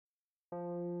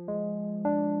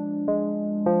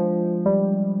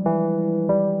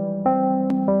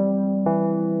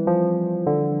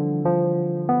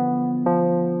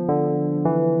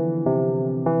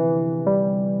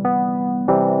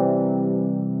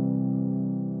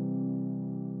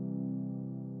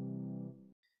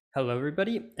Hello,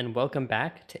 everybody, and welcome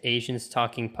back to Asians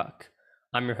Talking Puck.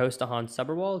 I'm your host, Ahan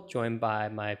Sabharwal, joined by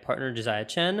my partner, Josiah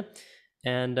Chen.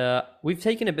 And we've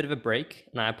taken a bit of a break,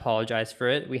 and I apologize for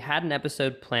it. We had an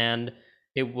episode planned.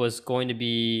 It was going to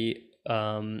be,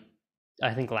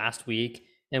 I think, last week,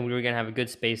 and we were going to have a good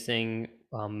spacing.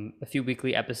 A few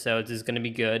weekly episodes is going to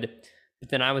be good. But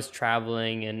then I was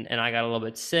traveling, and I got a little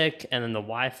bit sick, and then the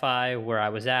Wi Fi where I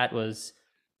was at was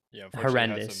Yeah, unfortunately,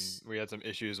 horrendous, we had some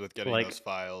issues with getting those like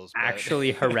files, but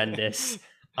actually horrendous.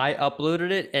 I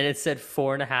uploaded it and it said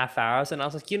 4.5 hours, and I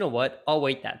was like, you know what? I'll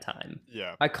wait that time.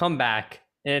 yeah, I come back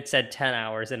and it said 10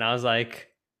 hours, and I was like,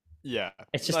 yeah.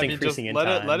 it's just I mean, just increasing in let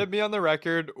time. it be on the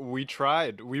record. We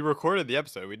tried. We recorded the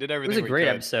episode. We did It was a everything we great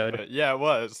could, episode. but yeah, it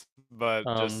was. But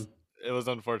just Um, it was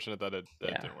unfortunate that it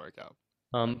yeah. didn't work out.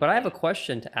 But I have a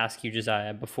question to ask you,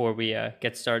 Josiah, before we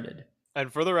get started.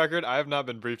 And for the record, I have not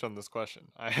been briefed on this question.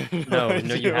 I have no No,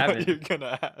 no, you idea what haven't. you're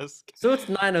gonna ask. So it's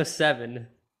 9:07.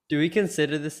 Do we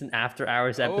consider this an after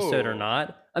hours episode or Oh,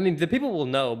 not? I mean, the people will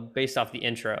know based off the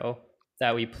intro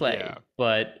that we yeah. played,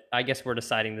 but I guess we're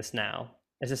deciding this now.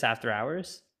 Is this after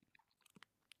hours?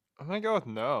 I'm gonna go with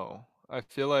no. I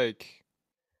feel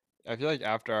like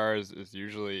after hours is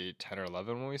usually 10 or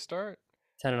 11 when we start.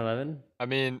 10 and 11? I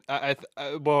mean,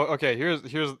 well, okay. Here's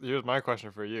my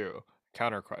question for you.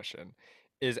 Counter question: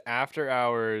 Is after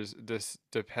hours this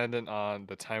dependent on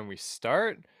the time we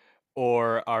start,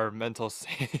 or our mental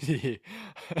sanity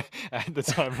at the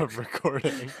time of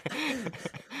recording?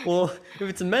 Well, if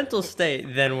it's a mental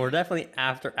state, then we're definitely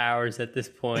after hours at this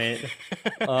point.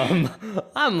 Um,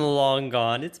 I'm long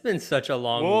gone. It's been such a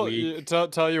long Well, week.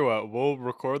 tell you what, we'll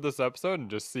record this episode and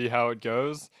just see how it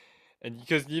goes. And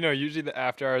because usually the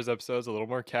after hours episode is a little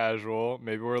more casual.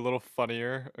 Maybe we're a little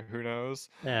funnier. Who knows?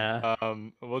 Yeah,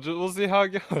 We'll see how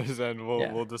it goes, and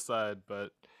yeah. we'll decide. But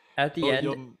At the end,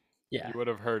 you yeah, would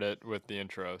have heard it with the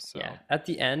intro. yeah. So At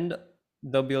the end,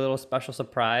 there'll be a little special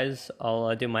surprise.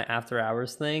 I'll do my after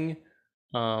hours thing.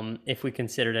 If we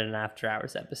considered it an after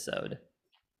hours episode.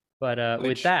 But with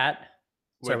which that,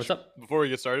 sorry, what's which up? before we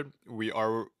get started, we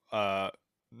are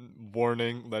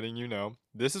warning, letting you know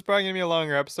this is probably gonna be a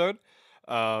longer episode.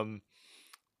 Um,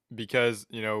 because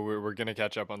we're gonna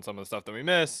catch up on some of the stuff that we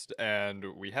missed, and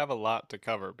we have a lot to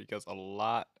cover because a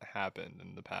lot happened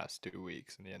in the past 2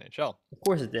 weeks in the NHL. Of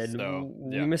course it did. So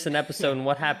We yeah. miss an episode, and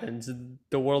what happens?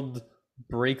 The world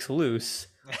breaks loose.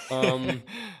 Um,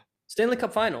 Stanley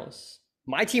Cup Finals.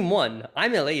 My team won.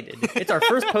 I'm elated. It's our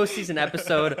first postseason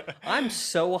episode. I'm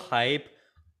so hype.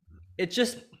 It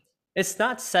just it's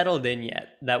not settled in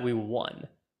yet that we won.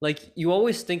 Like you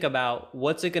always think about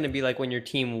what's it going to be like when your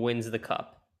team wins the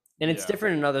cup. And it's Yeah.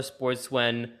 different in other sports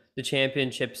when the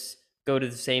championships go to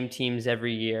the same teams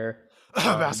every year.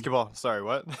 Basketball. Sorry,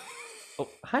 what? Oh,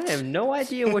 I have no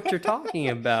idea what you're talking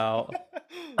about.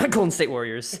 Golden State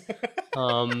Warriors.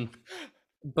 Um,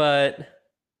 but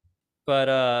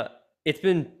but it's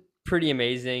been pretty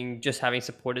amazing just having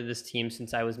supported this team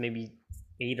since I was maybe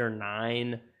 8 or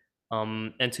 9.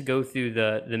 And to go through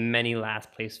the many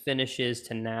last place finishes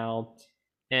to now.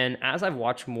 And as I've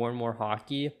watched more and more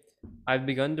hockey, I've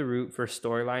begun to root for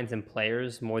storylines and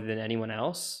players more than anyone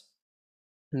else.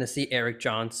 And to see Eric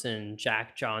Johnson,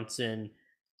 Jack Johnson,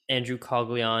 Andrew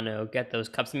Cogliano get those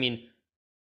cups. I mean,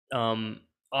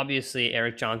 obviously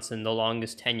Eric Johnson, the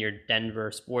longest tenured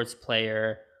Denver sports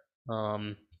player.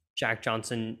 Jack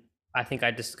Johnson, I think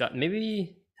I discussed,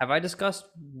 maybe have I discussed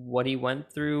what he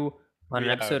went through on We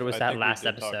an episode, have. or was I that think we last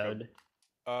did talk episode?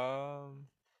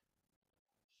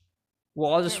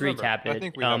 Well, I I'll can't just remember. recap I it.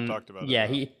 think we have talked about it Yeah,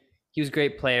 though. he was a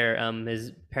great player.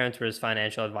 His parents were his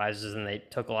financial advisors, and they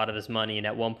took a lot of his money. And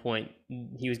at one point,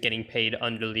 he was getting paid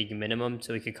under league minimum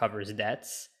so he could cover his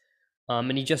debts.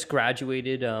 And he just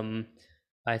graduated.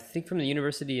 I think from the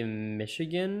University of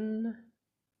Michigan.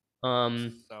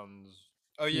 Sounds.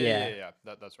 Oh yeah, yeah, Yeah. yeah.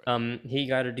 Yeah. That's right. He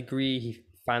got a degree. He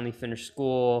finally finished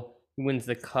school. He wins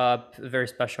the cup. A very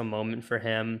special moment for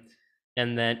him.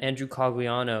 And then Andrew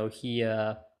Cogliano,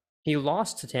 he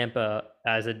lost to Tampa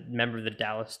as a member of the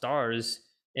Dallas Stars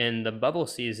in the bubble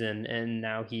season, and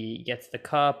now he gets the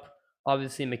cup.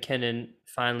 Obviously, McKinnon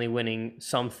finally winning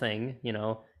something.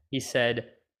 He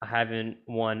said, "I haven't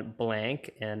won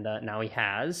blank," and now he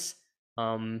has.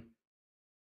 Um,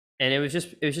 and it was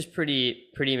just pretty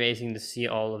amazing to see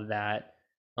all of that.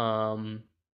 Um,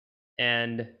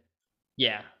 and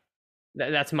yeah,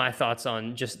 that's my thoughts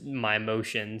on just my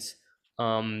emotions.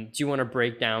 Do you want to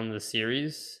break down the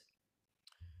series?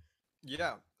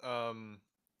 Yeah.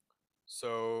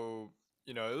 So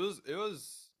it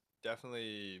was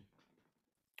definitely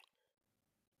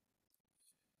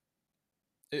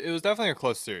it was definitely a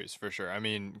close series for sure. I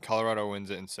mean, Colorado wins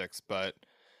it in 6, but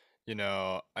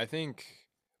I think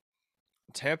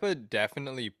Tampa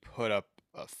definitely put up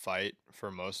a fight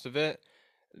for most of it.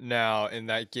 Now, in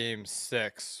that game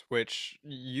 6, which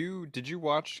did you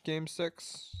watch game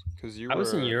 6? Because I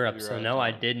was in you Europe, were so out of no,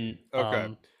 I town. didn't.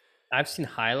 Okay. I've seen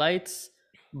highlights,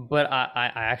 but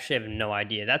I actually have no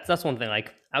idea. That's one thing.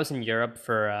 Like I was in Europe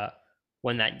for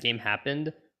when that game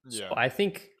happened, so Yeah. I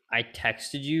think I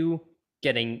texted you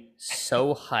getting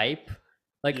so hype.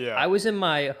 Like Yeah. I was in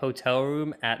my hotel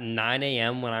room at 9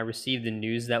 a.m. when I received the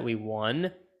news that we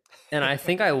won, and I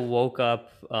think I woke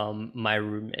up my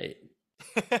roommate.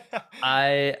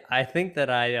 I think that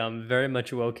I very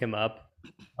much woke him up.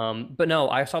 But no,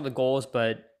 I saw the goals,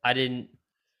 but I didn't.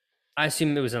 I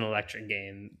assume it was an electric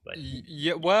game, but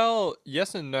Yeah, well,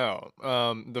 yes and no.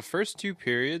 The first two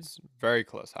periods, very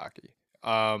close hockey.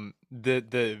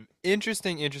 The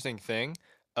interesting thing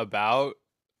about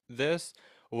this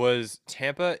was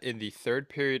Tampa in the third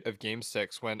period of Game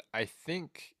 6 when I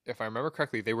think, if I remember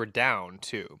correctly, they were down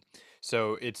two.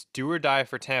 So it's do or die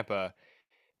for Tampa,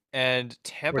 and we're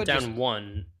Tampa just, down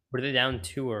one. Were they down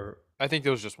two or? I think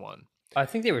there was just one. I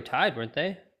think they were tied, weren't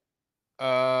they?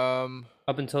 Um,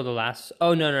 Up until the last.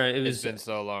 Oh no, no, it It's was been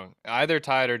so long. Either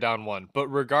tied or down one. But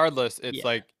regardless, it's yeah.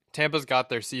 like Tampa's got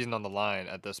their season on the line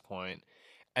at this point,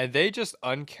 and they just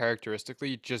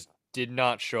uncharacteristically just did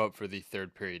not show up for the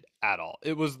third period at all.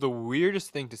 It was the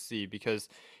weirdest thing to see because,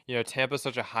 Tampa's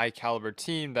such a high caliber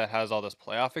team that has all this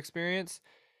playoff experience.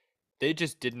 They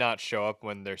just did not show up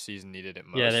when their season needed it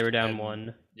Yeah, they most. were down And,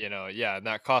 one. yeah, and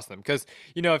that cost them. Because,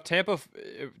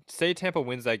 if say Tampa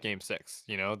wins that game 6,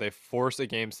 they force a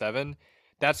game 7,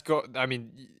 I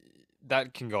mean,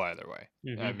 that can go either way.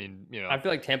 I Hmm. mean, I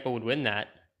feel like Tampa would win that.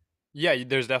 yeah,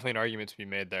 there's definitely an argument to be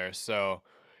made there. So,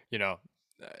 you know,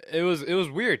 it was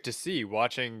weird to see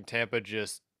watching Tampa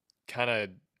just kind of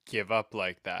give up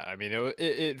like that. I mean,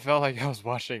 it felt like I was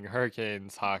watching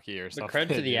Hurricanes hockey or But credit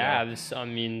to something, the Avs. I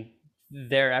mean,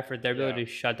 their effort, their Yeah. ability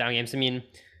to shut down games. I mean,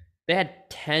 they had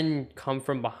 10 come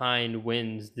from behind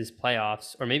wins this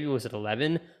playoffs, or maybe was it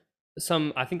 11?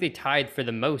 I think they tied for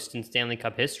the most in Stanley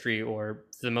Cup history, or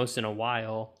the most in a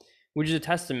while, which is a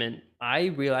testament. I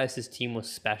realized this team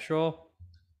was special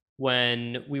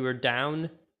when we were down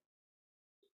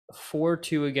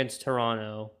 4-2 against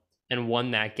Toronto and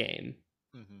won that game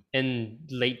Hmm. in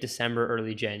late December,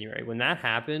 early January. When that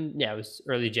happened, yeah, it was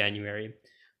early January.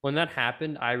 When that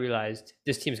happened, I realized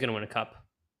this team's going to win a cup.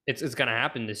 It's going to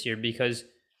happen this year because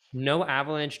no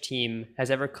Avalanche team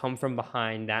has ever come from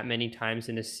behind that many times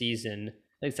in a season.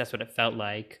 At least that's what it felt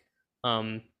like.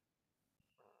 Um,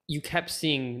 you kept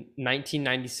seeing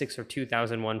 1996 or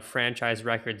 2001 franchise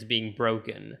records being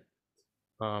broken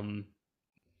um,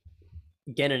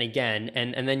 again and again,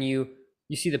 and then you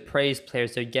see the praise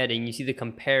players they're getting, you see the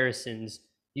comparisons,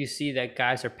 you see that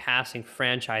guys are passing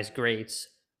franchise greats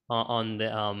on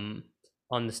the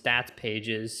stats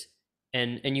pages,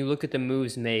 and you look at the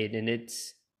moves made, and it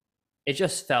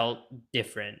just felt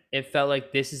different. It felt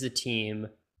like this is a team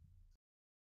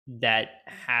that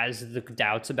has the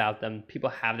doubts about them. People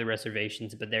have the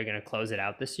reservations, but they're going to close it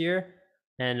out this year.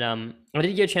 And I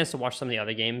did get a chance to watch some of the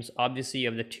other games. Obviously,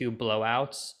 of the two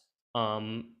blowouts.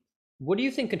 What do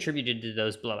you think contributed to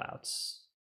those blowouts?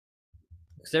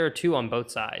 Because there are two on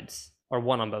both sides, or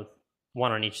one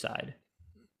on each side.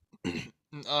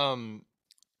 um,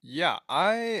 yeah,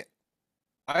 I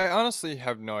honestly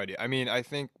have no idea. I mean, I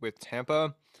think with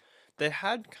Tampa, they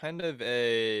had kind of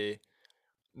a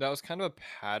that was kind of a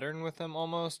pattern with them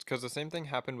almost because the same thing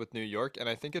happened with New York, and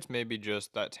I think it's maybe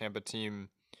just that Tampa team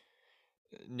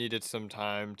needed some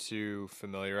time to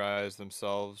familiarize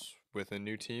themselves with a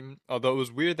new team. Although it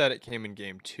was weird that it came in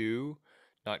game 2,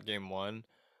 not game 1.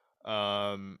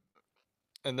 Um,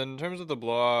 and then in terms of the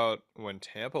blowout when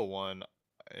Tampa won,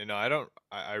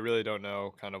 I really don't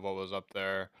know kind of what was up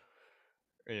there.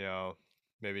 You know,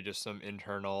 maybe just some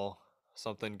internal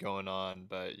something going on,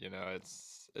 but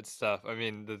it's tough. I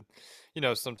mean,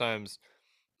 sometimes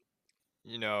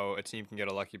a team can get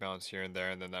a lucky bounce here and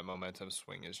there, and then that momentum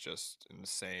swing is just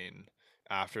insane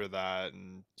after that,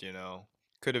 and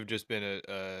could have just been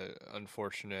a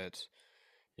unfortunate,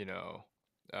 you know,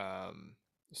 um,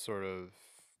 sort of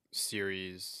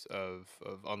series of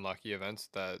unlucky events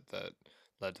that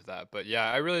led to that. But yeah,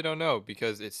 I really don't know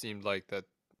because it seemed like that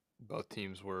both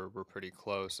teams were pretty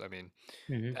close. I mean,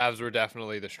 Mm-hmm. the Avs were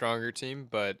definitely the stronger team,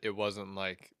 but it wasn't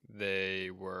like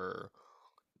they were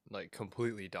like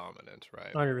completely dominant,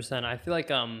 right? 100%. I feel like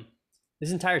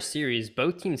this entire series,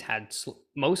 both teams had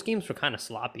most games were kind of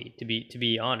sloppy to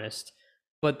be honest,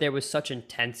 but there was such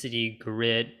intensity,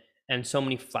 grit, and so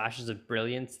many flashes of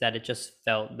brilliance that it just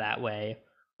felt that way.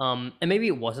 And maybe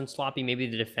it wasn't sloppy. Maybe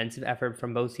the defensive effort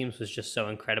from both teams was just so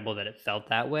incredible that it felt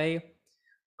that way.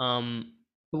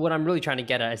 But what I'm really trying to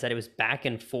get at is that it was back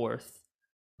and forth.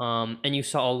 And you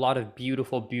saw a lot of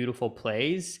beautiful, beautiful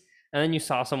plays. And then you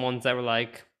saw some ones that were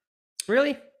like,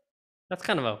 really? That's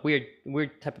kind of a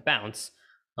weird type of bounce.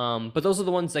 But those are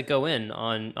the ones that go in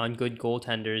on good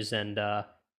goaltenders. And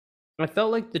I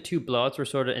felt like the two blowouts were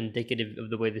sort of indicative of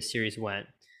the way the series went.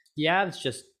 The Avs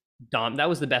just that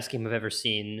was the best game I've ever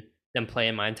seen them play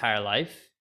in my entire life.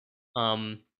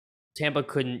 Um, Tampa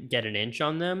couldn't get an inch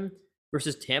on them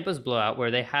versus Tampa's blowout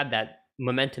where they had that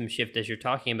momentum shift as you're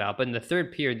talking about. But in the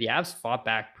third period, the Avs fought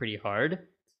back pretty hard.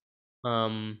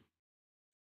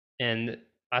 And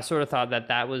I sort of thought that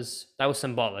that was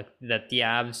symbolic that the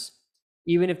Avs,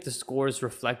 even if the scores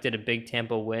reflected a big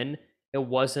Tampa win, it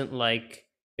wasn't like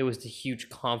it was the huge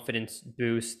confidence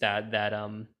boost that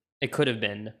it could have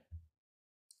been.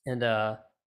 And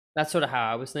that's sort of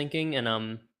how I was thinking.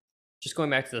 And just going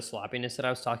back to the sloppiness that I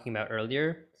was talking about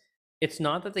earlier, it's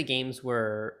not that the games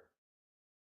were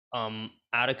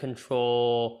out of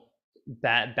control,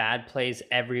 bad plays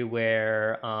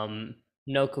everywhere,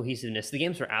 no cohesiveness. The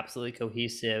games were absolutely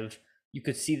cohesive. You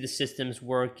could see the systems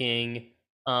working.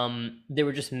 They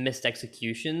were just missed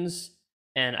executions,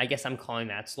 and I guess I'm calling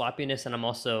that sloppiness. And I'm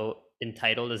also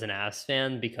entitled as an Avs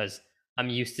fan because I'm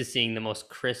used to seeing the most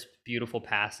crisp, beautiful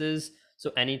passes.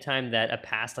 So anytime that a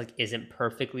pass like isn't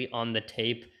perfectly on the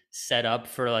tape, set up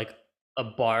for like a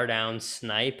bar down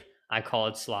snipe, I call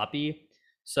it sloppy.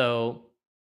 So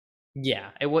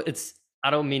yeah, it's. I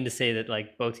don't mean to say that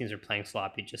like both teams are playing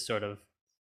sloppy. Just sort of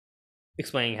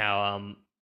explaining how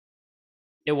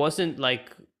it wasn't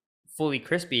like fully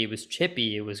crispy. It was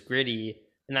chippy. It was gritty,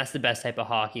 and that's the best type of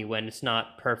hockey when it's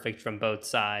not perfect from both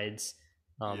sides.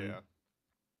 Um, Yeah.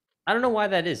 I don't know why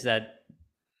that is. That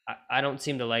I don't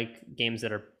seem to like games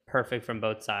that are perfect from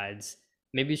both sides.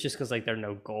 Maybe it's just because like there are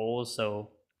no goals,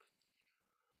 so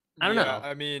I don't Yeah, know.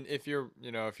 I mean, if you're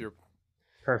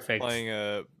Perfect. playing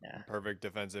a Yeah. perfect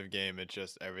defensive game, it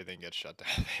just everything gets shut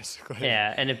down basically.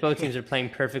 Yeah, and if both teams are playing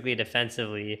perfectly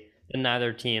defensively, then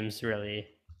neither team's really.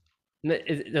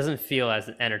 It doesn't feel as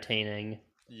entertaining.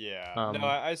 Yeah, no, Um,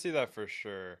 I see that for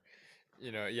sure.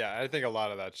 Yeah, I think a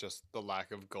lot of that's just the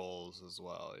lack of goals as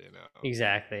well, you know.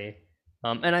 exactly.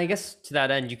 And I guess to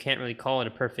that end, you can't really call it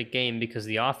a perfect game because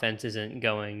the offense isn't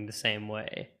going the same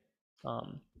way.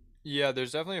 Um, Yeah,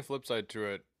 there's definitely a flip side to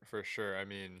it for sure. I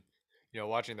mean,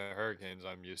 watching the Hurricanes,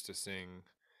 I'm used to seeing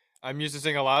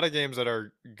a lot of games that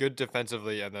are good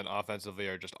defensively and then offensively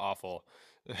are just awful.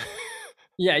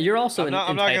 yeah, you're also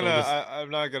entitled as I'm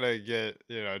not gonna get,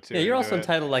 too yeah, you're into also it.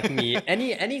 entitled like me.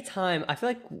 Any time I feel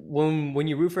like when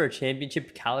you root for a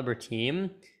championship caliber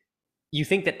team, you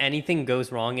think that anything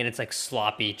goes wrong and it's like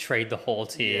sloppy, trade the whole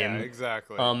Yeah, team.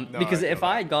 exactly. No, Because I feel if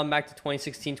I that. had gone back to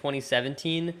 2016,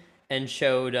 2017 and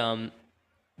showed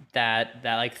that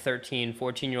like 13,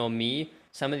 14-year-old me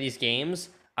some of these games,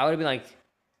 I would have been like,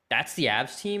 that's the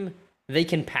Avs team. They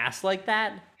can pass like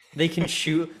that. They can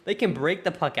shoot. They can break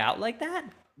the puck out like that.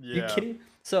 You Yeah. kidding?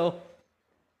 So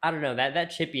I don't know that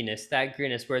chippiness, that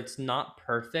grittiness, where it's not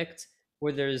perfect,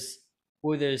 where there's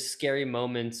scary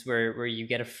moments where you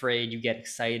get afraid, you get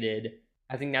excited.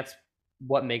 I think that's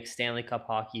what makes Stanley Cup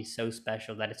hockey so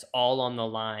special. That it's all on the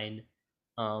line,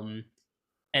 um,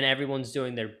 and everyone's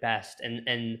doing their best.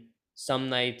 And some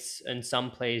nights and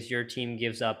some plays, your team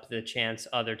gives up the chance.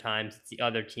 Other times, it's the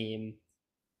other team.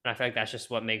 And I feel like that's just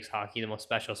what makes hockey the most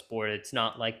special sport. It's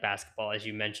not like basketball, as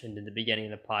you mentioned in the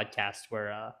beginning of the podcast,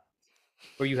 where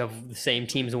you have the same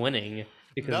teams winning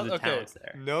because of No, the okay. talents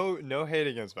there. No hate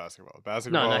against basketball.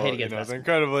 No, not hate Basketball, against is basketball.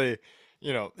 incredibly,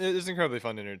 it's incredibly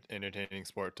fun, entertaining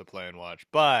sport to play and watch.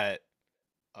 But,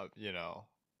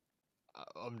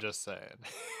 I'm just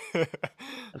saying.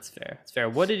 That's fair. That's fair.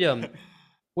 What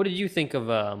did you think of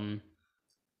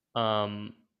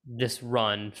um this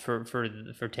run for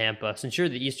Tampa? Since you're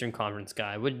the Eastern Conference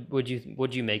guy, would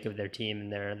you make of their team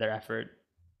and their effort?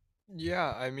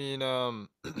 Yeah, I mean,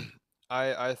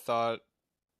 I thought,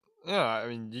 yeah, I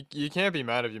mean, you can't be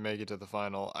mad if you make it to the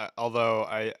final. Although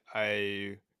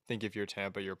I think if you're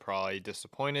Tampa, you're probably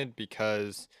disappointed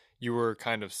because you were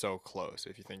kind of so close.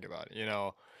 If you think about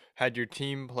it, had your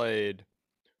team played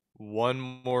one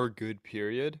more good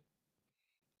period,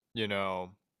 you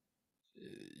know,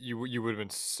 you would have been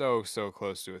so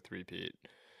close to a three-peat.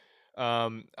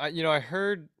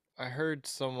 I heard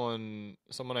someone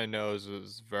I know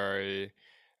is very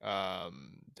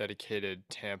dedicated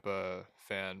Tampa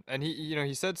fan, and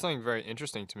he said something very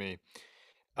interesting to me,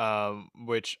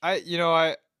 which I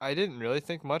didn't really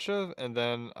think much of, and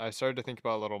then I started to think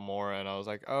about it a little more, and I was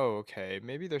like, oh, okay,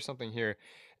 maybe there's something here,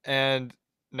 and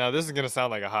now this is gonna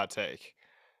sound like a hot take,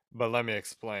 but let me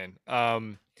explain.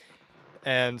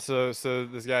 And so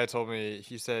this guy told me,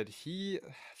 he said he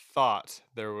thought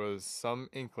there was some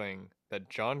inkling that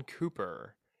John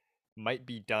Cooper might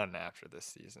be done after this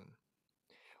season.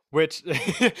 Which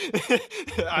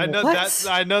What? I know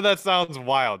that sounds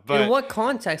wild, In but what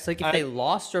context? Like if I they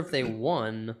lost or if they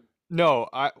won? no,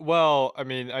 I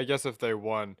mean, I guess if they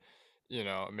won,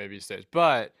 maybe he stays.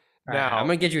 But All right, I'm now,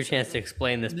 gonna get you a chance to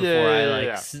explain this yeah, before yeah, I yeah,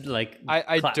 like yeah.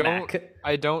 like clap back.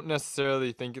 I don't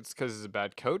necessarily think it's because he's a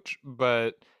bad coach,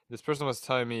 but this person was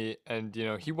telling me, and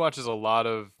he watches a lot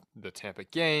of the Tampa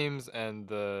games and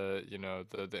the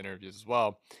interviews as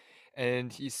well,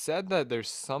 and he said that there's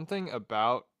something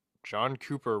about John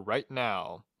Cooper right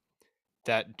now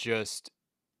that just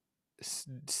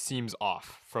seems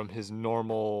off from his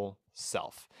normal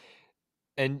self.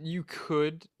 And you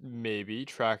could maybe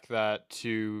track that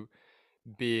to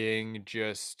being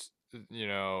just,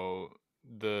 the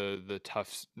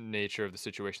tough nature of the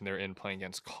situation they're in playing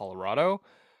against Colorado.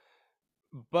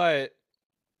 But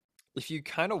if you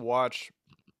kind of watch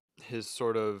his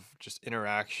sort of just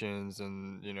interactions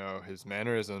and, his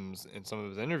mannerisms in some of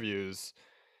his interviews,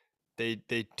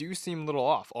 they do seem a little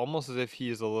off, almost as if he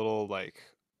is a little like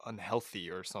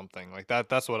unhealthy or something like that.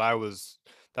 That's what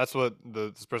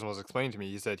this person was explaining to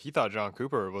me. He said he thought John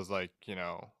Cooper was like,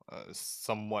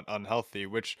 somewhat unhealthy,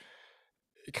 which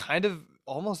kind of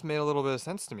almost made a little bit of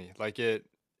sense to me. Like it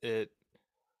it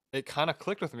kind of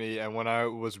clicked with me, and when I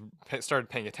started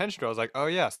paying attention to it, I was like, oh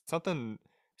yeah, something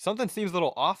seems a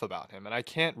little off about him, and I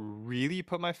can't really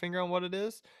put my finger on what it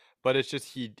is, but it's just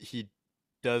he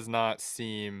does not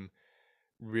seem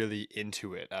really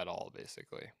into it at all,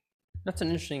 basically. That's an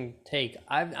interesting take.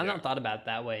 I've Yeah. not thought about it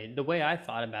that way. The way I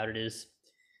thought about it is,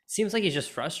 seems like he's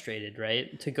just frustrated,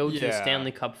 right? To go to the Yeah.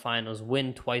 Stanley Cup Finals,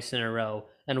 win twice in a row,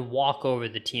 and walk over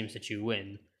the teams that you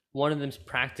win. One of them's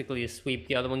practically a sweep.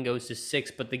 The other one goes to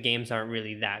 6, but the games aren't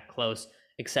really that close,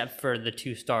 except for the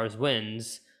 2 Stars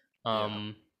wins. Yeah.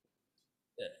 Um,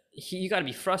 you got to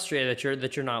be frustrated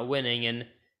that you're not winning,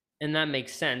 and that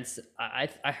makes sense.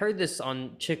 I heard this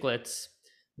on Chicklets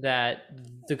that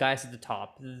the guys at the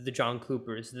top, the John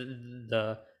Coopers,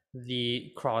 the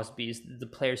Crosbys, the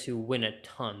players who win a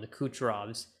ton, the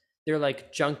Kucherovs, they're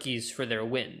like junkies for their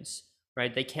wins,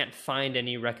 right? They can't find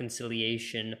any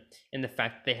reconciliation in the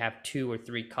fact that they have 2 or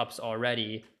 3 cups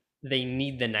already. They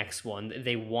need the next one.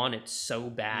 They want it so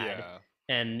bad, Yeah.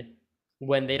 and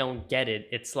when they don't get it,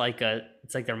 it's like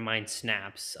their mind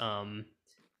snaps.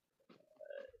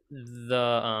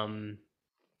 The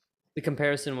the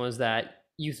comparison was that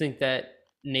you think that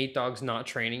Nate Dogg's not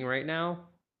training right now.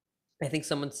 I think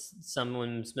someone's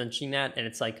mentioning that, and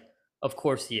it's like, of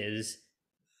course he is.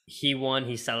 He won.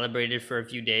 He celebrated for a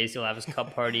few days. He'll have his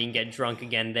cup party and get drunk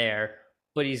again there.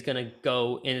 But he's gonna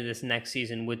go into this next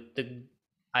season with the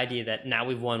idea that now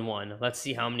we've won one. Let's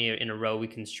see how many in a row we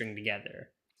can string together.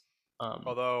 Um,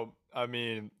 Although, I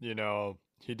mean,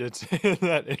 he did say in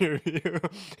that interview,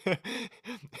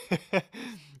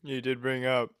 he did bring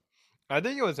up, I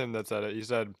think it was him that said it. He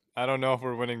said, "I don't know if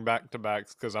we're winning back to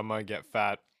backs because I'm gonna get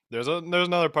fat." There's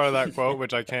another part of that quote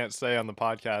which I can't say on the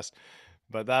podcast,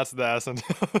 but that's the essence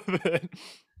of it.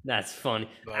 That's funny.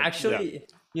 But yeah. Actually,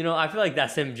 I feel like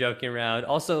that's him joking around.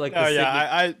 Also, like the Oh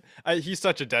yeah, Sidney. he's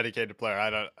such a dedicated player.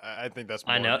 I think that's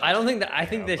I more know. I don't just think that. I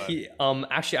joking think around, that but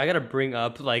he. Actually, I gotta bring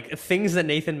up like things that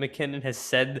Nathan McKinnon has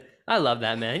said. I love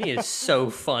that man. He is so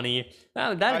funny.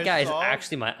 That I guy is saw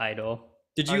actually my idol.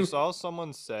 Did I you? saw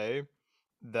someone say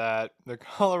that the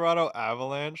Colorado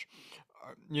Avalanche,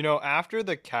 after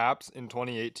the Caps in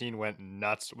 2018 went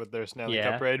nuts with their Stanley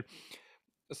Cup Yeah. raid,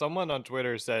 someone on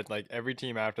Twitter said like every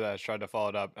team after that has tried to follow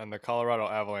it up, and the Colorado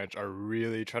Avalanche are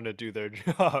really trying to do their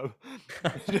job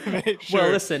to make Well,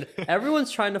 sure. listen.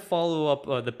 Everyone's trying to follow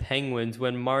up the Penguins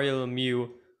when Mario Lemieux,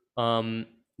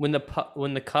 when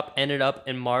the cup ended up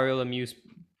in Mario Lemieux's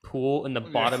pool in the Yeah.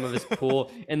 bottom of his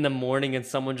pool in the morning, and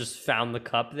someone just found the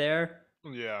cup there.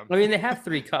 Yeah. I mean, they have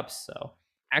 3 cups, so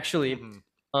actually,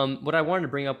 Hmm. what I wanted to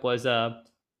bring up was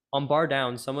on Bar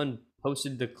Down, someone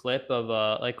posted the clip of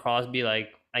like Crosby, like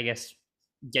I guess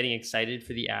getting excited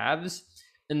for the Avs,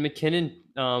 and McKinnon.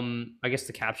 I guess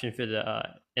the caption for the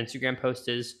Instagram post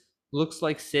is looks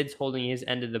like Sid's holding his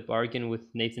end of the bargain with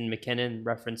Nathan McKinnon,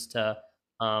 reference to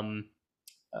um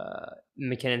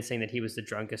McKinnon saying that he was the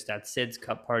drunkest at Sid's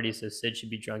cup party, so Sid should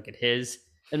be drunk at his.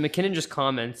 And McKinnon just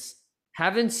comments,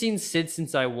 "Haven't seen Sid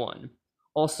since I won.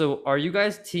 Also, are you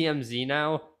guys TMZ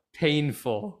now?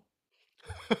 Painful.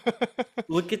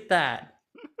 Look at that.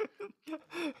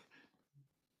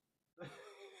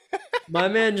 My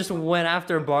man just went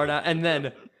after Barda, and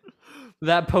then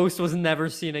That post was never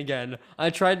seen again. I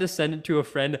tried to send it to a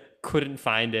friend, couldn't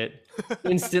find it.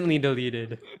 Instantly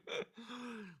deleted.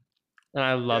 And I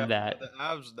Yeah, love but that.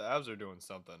 the Avs are doing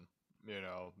something. You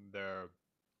know, they're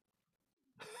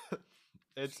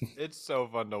it's so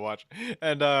fun to watch.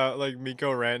 And like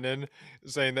Miko Rantanen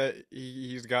saying that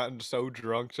he's gotten so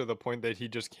drunk to the point that he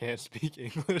just can't speak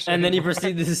English And then he anymore.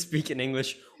 proceeded to speak in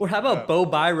English. Or how Yeah. about Bo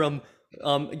Byram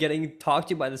getting talked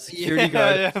to by the security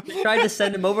guard? Yeah, They tried to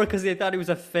send him over because they thought he was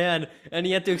a fan, and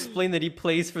he had to explain that he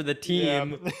plays for the yeah.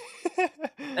 team.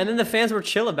 And then the fans were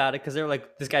chill about it because they were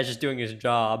like, "This guy's just doing his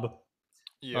job,"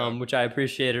 Yeah. which I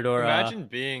appreciated. Or Imagine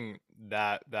being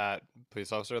that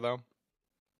police officer though.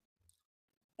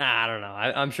 I don't know.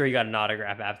 I'm sure he got an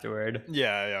autograph afterward.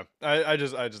 Yeah, yeah. I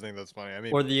just think that's funny. I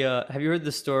mean, Or the have you heard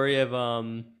the story of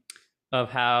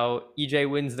how EJ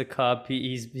wins the cup?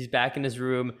 He's back in his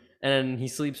room and then he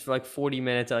sleeps for like 40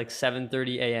 minutes at like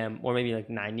 7:30 a.m. or maybe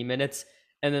like 90 minutes,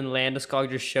 and then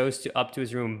Landeskog just shows up to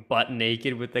his room butt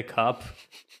naked with the cup.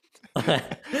 okay.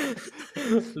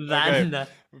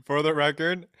 For the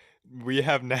record, we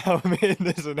have now made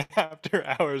this an after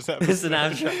hours episode. This is an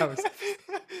after hours.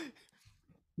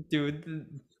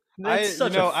 Dude, that's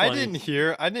such a I funny.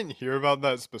 I didn't hear about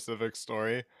that specific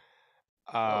story.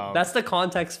 That's the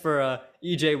context for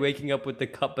EJ waking up with the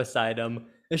cup beside him.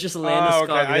 It's just oh, Landeskog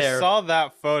okay. there. I saw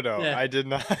that photo. Yeah. I did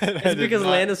not. It's because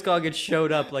Landeskog had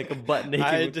showed up like a butt naked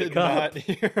I with the did cup. not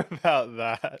hear about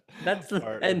that. That's the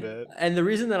part of it. and the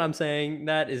reason that I'm saying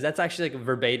that is that's actually like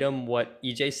verbatim what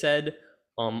EJ said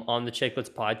on the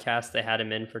Chicklets podcast. They had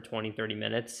him in for 20-30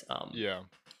 minutes. Yeah.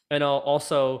 And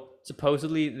also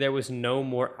supposedly there was no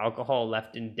more alcohol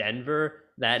left in Denver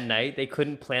that night. They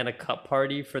couldn't plan a cup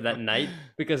party for that night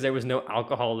because there was no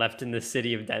alcohol left in the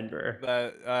city of Denver.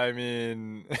 That I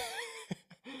mean,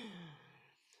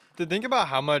 to think about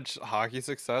how much hockey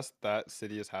success that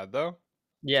city has had, though.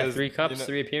 Yeah, 'Cause, 3 cups, you know,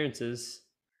 3 appearances.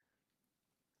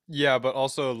 yeah, but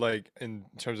also like in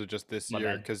terms of just this My year,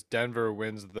 bad. because Denver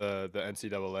wins the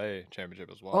NCAA championship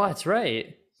as well. Oh, that's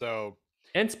right. So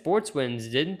And sports wins.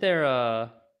 Didn't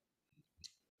there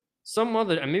some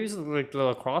other maybe it was like the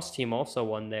lacrosse team also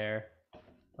won there.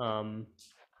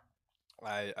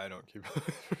 I don't keep.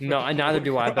 No, neither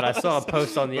do I, but I saw a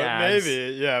post on the But ads.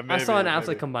 maybe, yeah, maybe. I saw an Athlete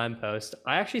maybe. Combined post.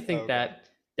 I actually think Okay. that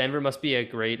Denver must be a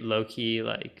great low key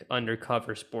like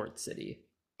undercover sports city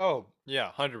Oh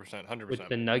yeah, 100%, with 100%.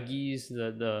 the Nuggies,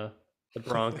 the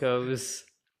Broncos.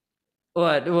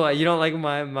 What? You don't like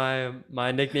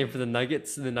my nickname for the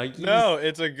Nuggets, the Nuggies? No,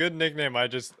 it's a good nickname.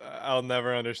 I'll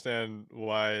never understand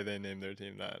why they named their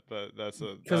team that, but that's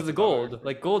a Because of the another- gold,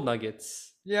 like gold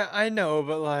nuggets, Yeah, I know,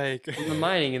 but like the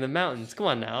mining in the mountains. Come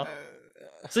on now.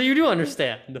 Uh, So you do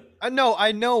understand.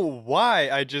 I know why.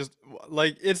 I just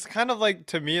like it's kind of like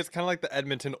to me, it's kind of like the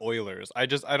Edmonton Oilers. I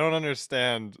don't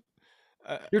understand.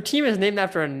 Your team is named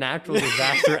after a natural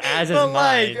disaster, as is But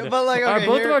mine. like, but like, okay,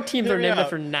 Both of here- our teams hear are me named out.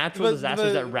 after natural But- disasters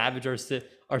but- that ravage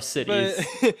our cities.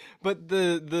 But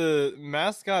the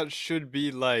mascot should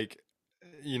be like,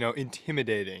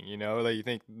 intimidating. Like you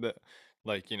think the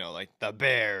like like the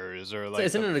Bears or like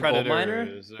isn't the it a gold miner?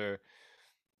 Predators or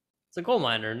It's a gold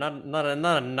miner, not a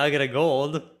nugget of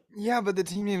gold. yeah, but the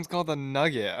team name's called the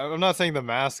Nugget. I'm not saying the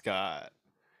mascot.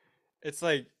 It's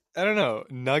like I don't know,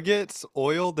 Nuggets,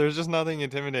 oil. There's just nothing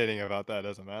intimidating about that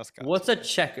as a mascot. What's a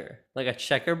checker? Like a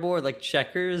checkerboard, like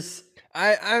checkers?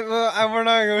 We're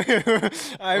not going.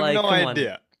 I have Like, no come on.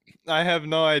 idea. I have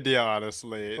no idea,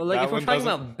 honestly. Well, like, That if we're one talking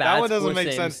doesn't- about that bad one doesn't sports make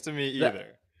names, sense to me the- either.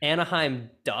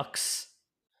 Anaheim Ducks.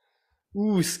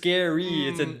 Ooh, scary!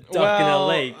 It's a Mm, duck in a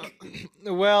lake.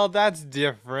 Well, that's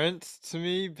different to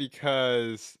me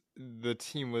because the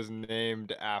team was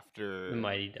named after The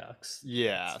Mighty Ducks.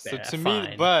 Yeah, That's so fair, to me,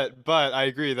 fine. but I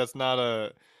agree that's not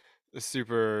a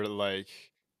super like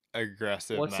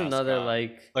aggressive. What's another mascot.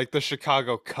 like? Like the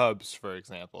Chicago Cubs, for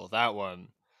example? That one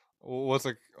was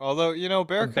a although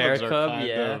bear bear cubs are cub,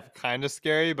 kind yeah. of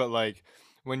scary, but like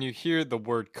when you hear the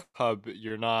word cub,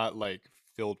 you're not like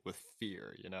filled with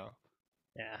fear.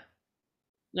 Yeah,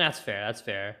 that's fair. That's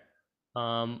fair.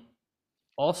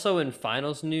 Also in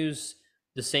finals news,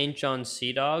 the St. John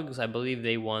Sea Dogs, I believe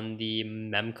they won the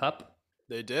Mem Cup.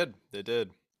 They did.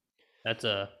 That's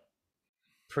a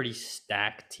pretty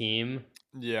stacked team.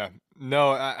 Yeah.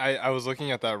 No, I was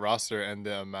looking at that roster and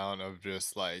the amount of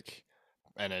just like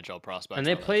NHL prospects. And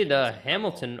they on that played team is incredible.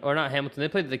 Hamilton, or not Hamilton. They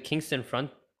played the Kingston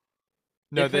Front.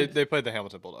 No, they they played- played the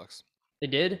Hamilton Bulldogs They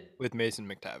did. with Mason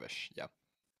McTavish. Yeah.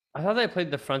 I thought they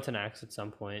played the Frontenacs at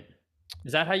some point.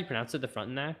 Is that how you pronounce it? The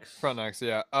Frontenacs? Frontenacs,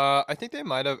 yeah. I think they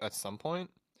might have at some point.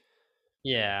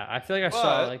 Yeah, I feel like I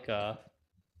saw But- like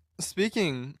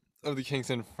Speaking of the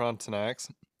Kingston Frontenacs,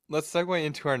 let's segue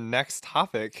into our next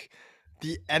topic,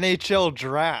 the NHL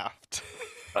draft.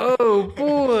 Oh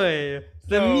boy,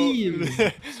 the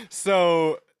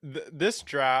So, memes. this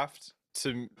draft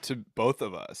to both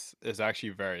of us is actually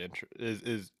very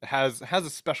is has a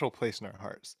special place in our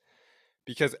hearts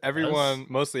because Does?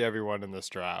 mostly everyone in this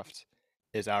draft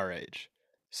is our age.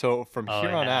 So from Oh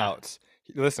here on yeah. out,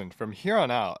 listen, from here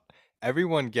on out,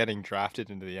 everyone getting drafted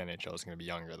into the NHL is going to be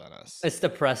younger than us. It's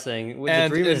depressing. The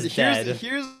And dream is dead.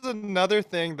 here's another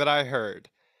thing that I heard.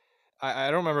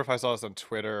 I don't remember if I saw this on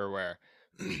Twitter or where,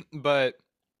 but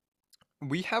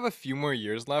we have a few more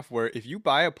years left where if you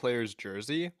buy a player's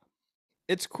jersey,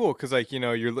 it's cool because like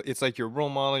it's like your role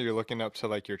model. You're looking up to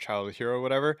like your childhood hero or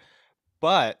whatever.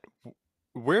 But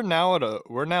we're now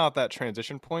at that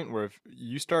transition point where if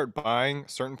you start buying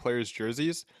certain players'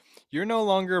 jerseys, you're no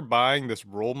longer buying this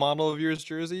role model of yours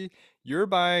jersey. You're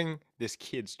buying this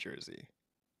kid's jersey.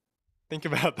 Think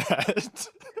about that.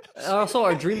 Also,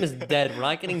 our dream is dead. We're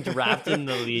not getting drafted in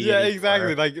the league Yeah,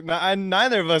 exactly. anymore. Like,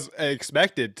 neither of us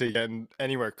expected to get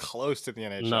anywhere close to the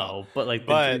NHL, No, but like the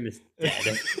but dream is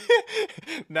dead.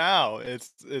 now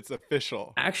it's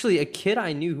official. Actually, a kid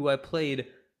I knew who I played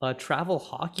travel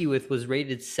hockey with was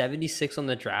rated 76 on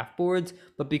the draft boards,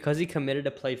 but because he committed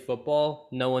to play football,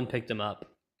 no one picked him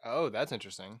up. Oh, that's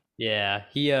interesting. Yeah,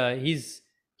 he used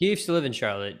to live in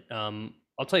Charlotte.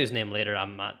 I'll tell you his name later.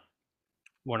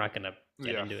 We're not gonna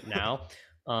get Yeah. into it now.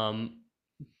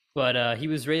 But he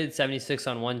was rated 76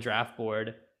 on one draft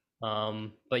board.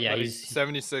 But yeah, Like he's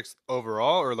 76th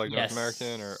overall or like North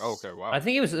American or oh, yes. okay, I wow.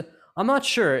 think it was. I'm not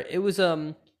sure. It was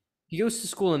he goes to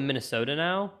school in Minnesota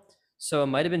now, so it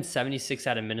might have been 76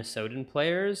 out of Minnesotan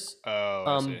players. Oh,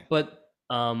 I see. But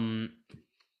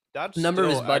That's a number of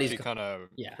his still buddies, actually kind of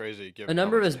yeah, crazy a given how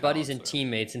number of much his buddies talent's and there.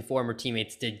 teammates and former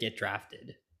teammates did get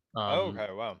drafted. Oh, Um,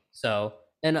 okay, wow. so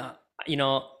and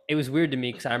it was weird to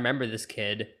me because I remember this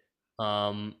kid,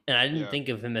 and I didn't Yeah. think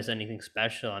of him as anything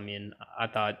special. I mean, I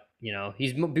thought he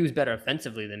was better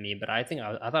offensively than me, but I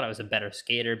thought I was a better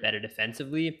skater, better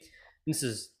defensively. This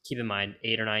is, keep in mind,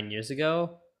 8 or 9 years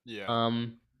ago. Yeah.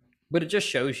 Um, but it just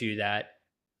shows you that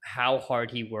how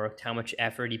hard he worked, how much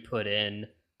effort he put in.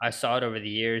 I saw it over the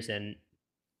years, and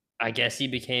I guess he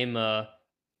became a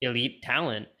elite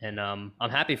talent, and I'm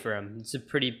happy for him. It's a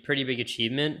pretty big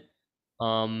achievement,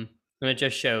 and it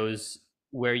just shows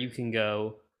where you can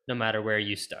go no matter where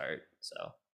you start. So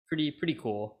pretty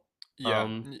cool. Yeah.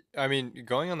 Um, I mean,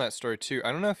 going on that story too,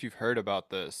 I don't know if you've heard about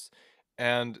this.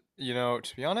 And,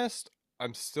 to be honest,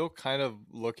 I'm still kind of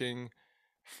looking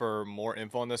for more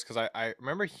info on this because I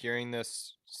remember hearing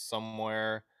this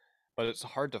somewhere, but it's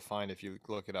hard to find if you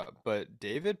look it up. But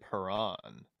David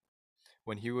Perron,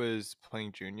 when he was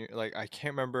playing junior, like I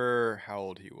can't remember how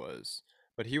old he was,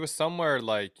 but he was somewhere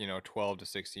like, 12 to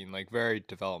 16, like very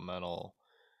developmental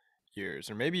years,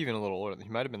 or maybe even a little older. He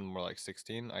might have been more like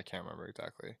 16. I can't remember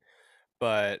exactly.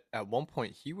 But at one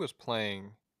point, he was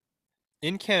playing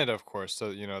in Canada, of course,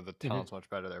 so the mhm. talent's much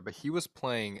better there. But he was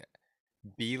playing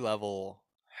B-level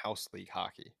house league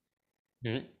hockey,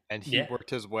 Mhm. and he Yeah, worked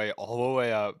his way all the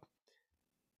way up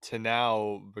to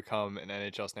now become an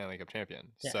NHL Stanley Cup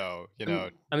champion. yeah. So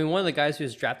I mean, one of the guys who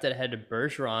was drafted ahead of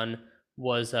Bergeron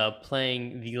was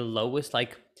playing the lowest,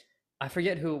 like I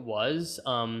forget who it was.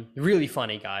 Really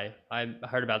funny guy. I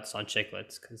heard about this on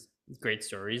Chicklets because great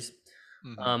stories.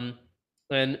 hmm Um,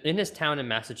 and in his town in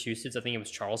Massachusetts, I think it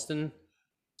was Charleston,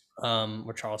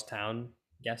 or Charlestown,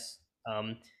 yes.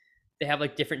 They have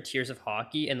like different tiers of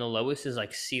hockey, and the lowest is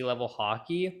like sea level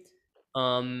hockey.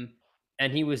 Um,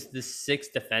 and he was the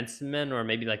sixth defenseman, or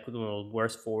maybe like one of the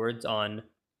worst forwards on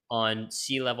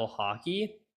sea level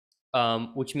hockey,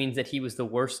 which means that he was the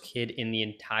worst kid in the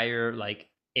entire like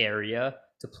area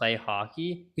to play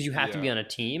hockey because you have to Yeah. be on a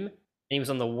team, and he was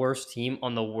on the worst team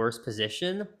on the worst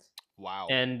position, Wow.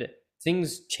 and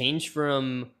things changed for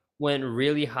him. Went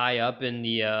really high up in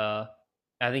the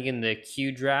I think in the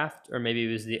Q draft, or maybe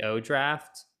it was the O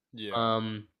draft. Yeah.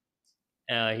 um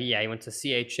he went to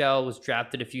CHL, was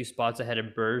drafted a few spots ahead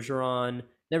of Bergeron,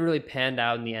 never really panned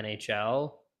out in the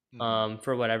NHL, hmm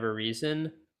for whatever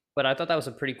reason. But I thought that was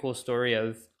a pretty cool story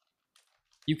of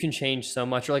you can change so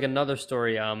much. Or like another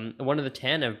story, one of the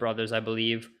Tanev brothers, I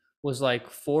believe, was like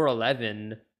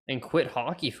 4'11" and quit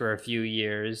hockey for a few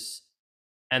years,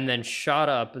 and then shot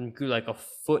up and grew like a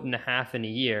foot and a half in a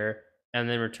year, and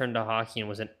then returned to hockey and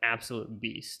was an absolute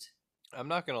beast. I'm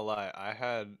not gonna lie. I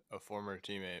had a former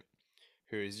teammate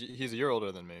he's a year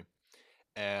older than me,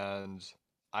 and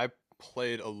I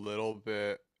played a little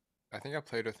bit. I think I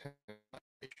played with him my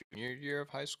junior year of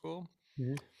high school,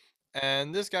 Mhm.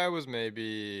 and this guy was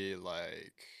maybe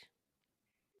like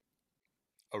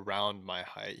around my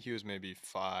height. He was maybe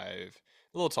a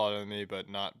little taller than me, but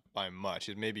not by much.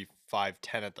 He was maybe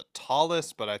 5'10" at the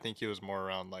tallest, but I think he was more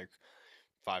around like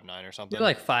 5'9" or You're something.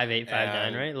 like 5'8", 5'9",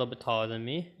 And right? A little bit taller than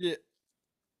me. yeah,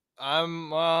 I'm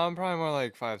probably more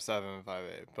like 5'7",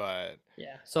 5'8", but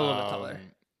Yeah, so a little bit taller.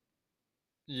 um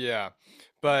yeah.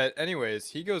 But anyways,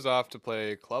 he goes off to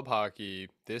play club hockey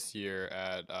this year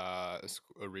at a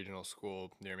regional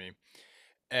school near me.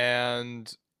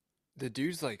 And the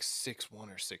dude's like 6'1"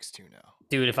 or 6'2" now.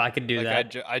 Dude, if I could do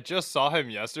Like that, I just saw him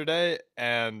yesterday,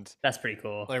 and that's pretty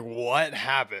cool. like what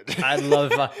happened? I'd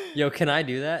love if yo, can I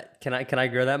do that? Can I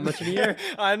grow that much in a year?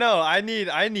 I know. I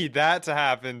need that to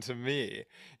happen to me,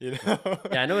 you know?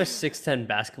 Yeah, I know a 6'10"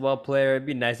 basketball player. It'd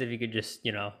be nice if you could just,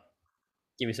 give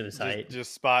me some Just insight.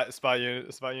 just spot you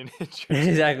ninjas.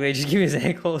 Exactly. Just give me his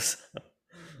ankles.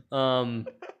 Um,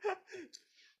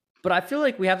 but I feel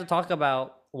like we have to talk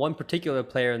about one particular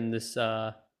player in this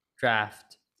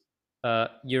draft.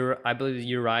 I believe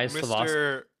Urias Slavovsky.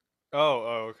 Mr.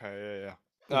 Oh, okay.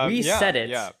 Yeah. We said it.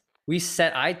 Yeah.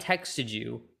 I texted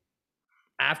you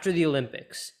after the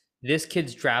Olympics. This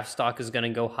kid's draft stock is gonna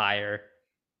go higher.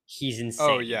 He's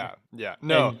Oh, insane. yeah.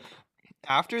 No, And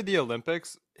after the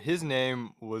Olympics, his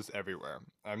name was everywhere.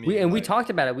 I we mean, and we like, talked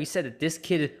about it. We said that this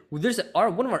kid. There's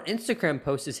one of our Instagram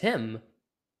posts is him.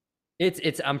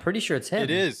 It's. I'm pretty sure it's him. it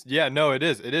is. Yeah, no, it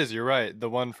is. It is. You're right. The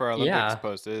one for our Olympics Yeah,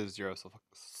 post is Yaroslav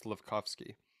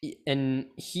Slavkovsky. and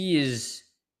he is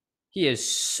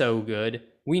so good.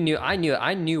 I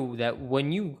knew that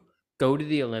when you go to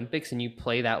the Olympics and you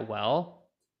play that well,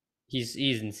 he's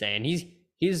insane.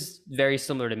 He's very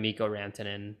similar to Mikko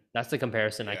Rantanen. That's the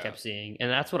comparison I Yeah. kept seeing, and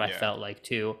that's what I Yeah. felt like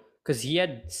too, because he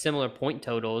had similar point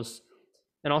totals,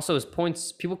 and also his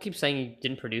points. People keep saying he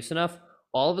didn't produce enough.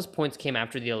 All of his points came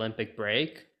after the Olympic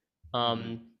break, or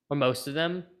most of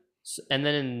them, and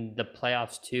then in the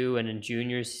playoffs too, and in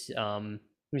juniors, he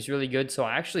was really good. So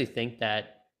I actually think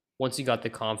that once he got the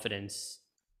confidence,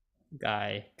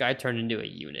 guy turned into a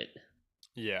unit.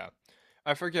 Yeah.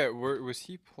 I forget where was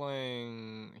he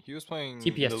playing? He was playing in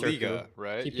TPS the Turku, Liga,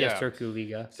 right? TPS Yeah. Turku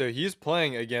Liga. So he's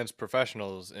playing against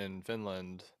professionals in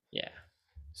Finland. Yeah,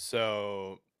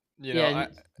 So, yeah, I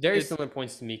and very it's similar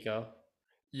points to Mikko.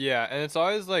 yeah, and it's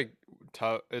always like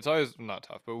tough. It's always not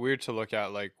tough, but weird to look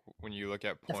at like when you look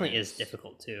at Definitely is points.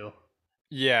 difficult too.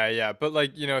 Yeah, but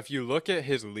like, if you look at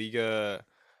his Liga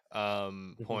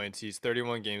Mhm. points, he's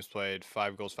 31 games played,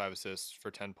 5 goals, 5 assists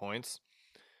for 10 points.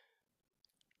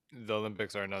 The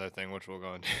Olympics are another thing which we'll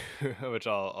go into which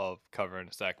I'll cover in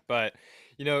a sec. But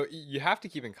you have to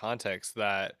keep in context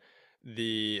that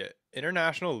the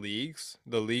international leagues,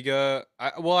 the Liga,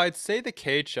 I'd say the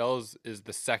KHL is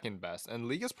the second best, and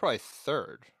Liga's probably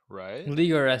third, right?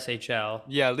 Liga or SHL.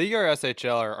 Yeah, Liga or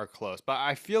SHL are close, but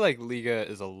I feel like Liga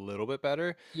is a little bit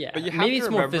better. But Yeah, you have maybe to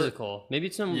it's more remember, physical. Maybe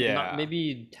it's some not yeah,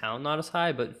 maybe talent not as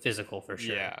high, but physical for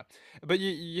sure. yeah. But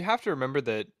you have to remember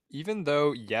that even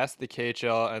though, yes, the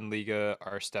KHL and Liga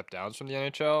are step downs from the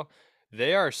NHL,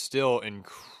 they are still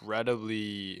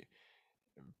incredibly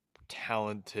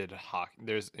talented hockey.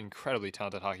 There's incredibly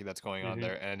talented hockey that's going on Hmm.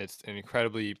 there, and it's an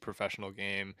incredibly professional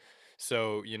game.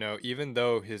 So, even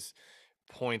though his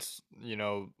points,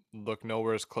 look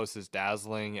nowhere as close as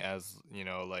dazzling as,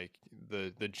 like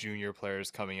the junior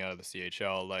players coming out of the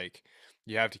CHL, like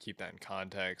you have to keep that in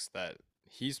context that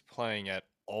he's playing at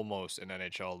almost an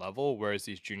NHL level, whereas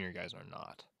these junior guys are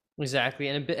not. Exactly,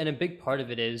 and a big part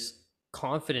of it is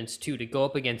confidence too. To go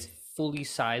up against fully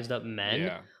sized up men,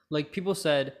 Yeah. like people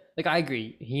said, like I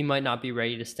agree, he might not be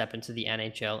ready to step into the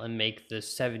NHL and make the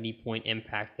 70-point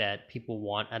impact that people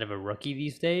want out of a rookie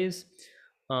these days.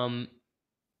 Um,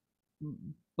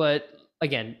 but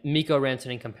again, Mikko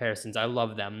Rantanen comparisons, I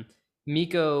love them.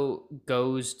 Mikko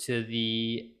goes to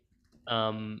the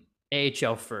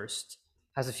AHL first,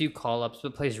 has a few call ups,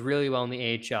 but plays really well in the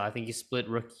AHL. I think he split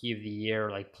rookie of the year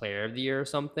or like player of the year or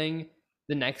something.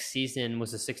 The next season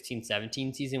was the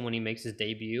 16-17 season when he makes his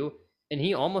debut, and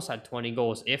he almost had 20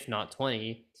 goals, if not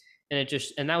 20. And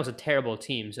that was a terrible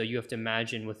team. So you have to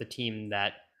imagine with a team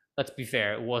that, let's be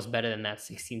fair, it was better than that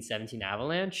 16-17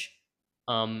 Avalanche.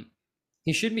 Um,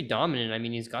 he should be dominant. I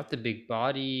mean, he's got the big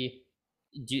body.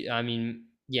 I mean,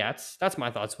 yeah, that's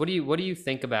my thoughts. What do you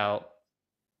think about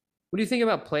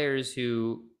players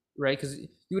who, right? Because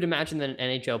you would imagine that an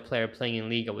NHL player playing in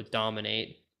Liga would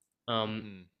dominate. Um,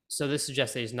 Hmm. so this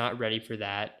suggests that he's not ready for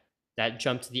that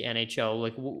jump to the NHL.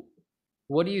 Like,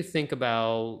 what do you think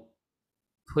about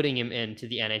putting him into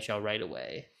the NHL right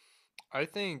away? I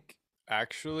think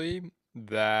actually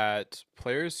that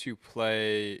players who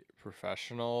play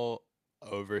professional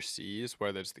overseas,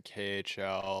 whether it's the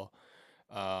KHL,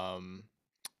 um,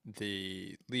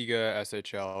 the Liga,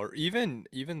 SHL, or even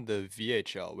the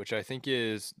VHL, which I think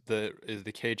is the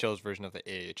KHL's version of the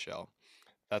AHL.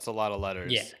 That's a lot of Yeah,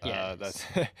 letters. yeah, it That's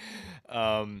is.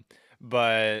 um,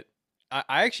 but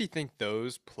I actually think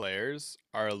those players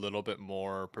are a little bit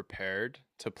more prepared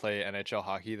to play NHL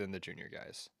hockey than the junior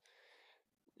guys.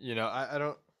 I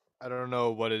don't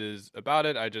know what it is about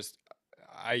it.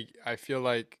 I feel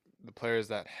like the players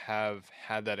that have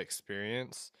had that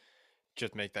experience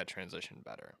just make that transition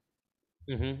better.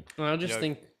 Mm-hmm. I You just know,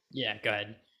 think, yeah, go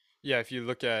ahead. yeah, if you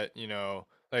look at,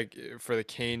 like for the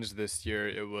Canes this year,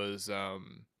 it was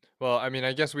well, I mean,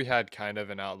 I guess we had kind of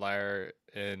an outlier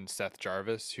in Seth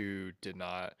Jarvis who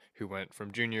went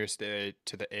from junior state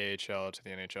to the AHL to the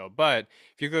NHL. But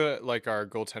if you look at like our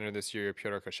goaltender this year,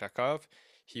 Pyotr Koshekov,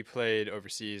 he played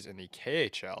overseas in the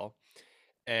KHL,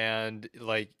 and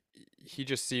like he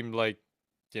just seemed like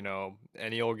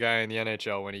any old guy in the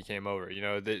NHL when he came over.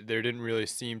 There didn't really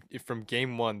seem, from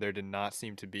game one, there did not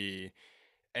seem to be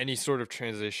any sort of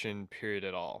transition period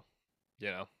at all.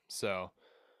 So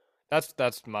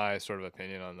that's my sort of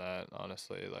opinion on that,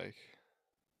 honestly. Like,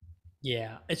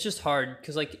 Yeah, it's just hard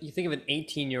because, like, you think of an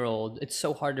 18-year-old, it's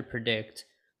so hard to predict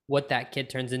what that kid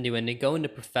turns into. And to go into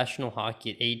professional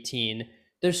hockey at 18,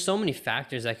 there's so many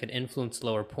factors that could influence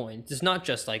lower points. It's not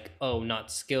just like, oh,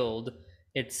 not skilled.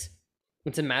 It's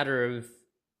it's a matter of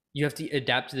you have to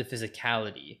adapt to the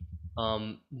physicality.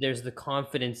 There's the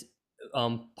confidence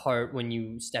part when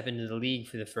you step into the league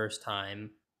for the first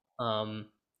time. Um,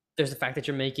 there's the fact that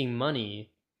you're making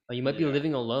money. You might be yeah,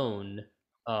 living alone.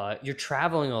 You're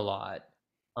traveling a lot.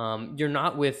 You're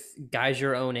not with guys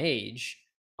your own age.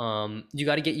 You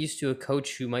got to get used to a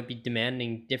coach who might be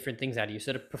demanding different things out of you.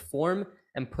 So to perform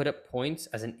and put up points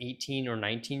as an 18 or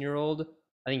 19-year-old,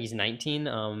 I think he's 19,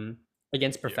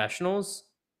 against yeah, professionals,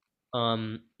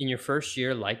 in your first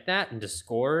year like that, and to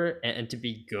score and to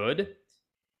be good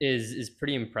is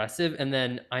pretty impressive. And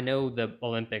then I know the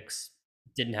Olympics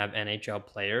didn't have NHL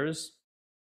players,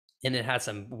 and it had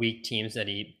some weak teams that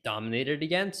he dominated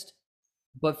against.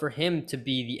 But for him to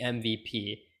be the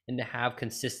MVP and to have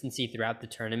consistency throughout the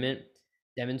tournament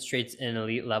demonstrates an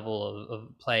elite level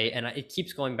of play. And it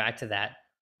keeps going back to that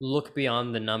look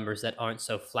beyond the numbers that aren't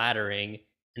so flattering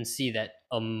and see that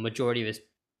a majority of his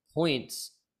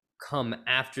points come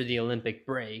after the Olympic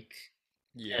break.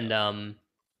 yeah, And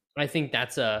I think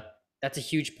that's a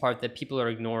huge part that people are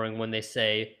ignoring when they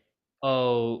say,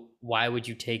 "Oh, why would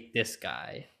you take this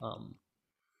guy?"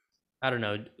 I don't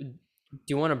know. Do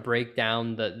you want to break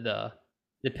down the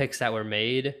picks that were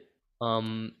made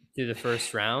through the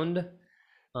first round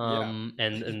yeah.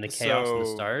 and the chaos in the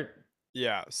So start?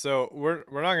 yeah, so we're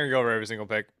not gonna go over every single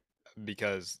pick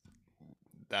because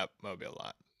that might be a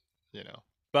lot, you know.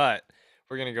 But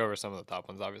we're gonna go over some of the top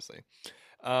ones, obviously.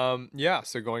 Yeah.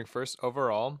 So going first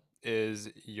overall is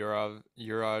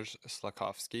Juraj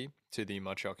Slafkovsky to the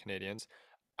Montreal Canadiens.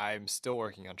 I'm still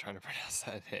working on trying to pronounce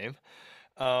that name.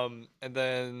 And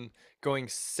then going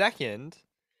second,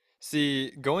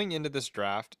 see, going into this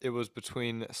draft, it was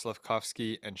between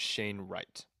Slavkovsky and Shane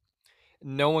Wright.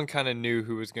 No one kind of knew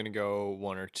who was going to go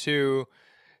one or two.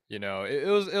 It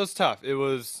was tough. It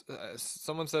was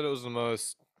someone said it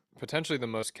was potentially the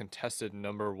most contested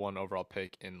number one overall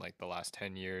pick in like the last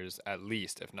 10 years, at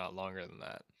least, if not longer than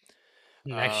that.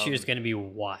 Next year is Um, going to be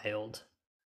wild.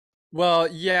 well,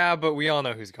 yeah, but we all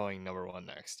know who's going number one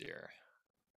next year.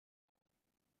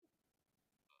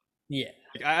 Yeah,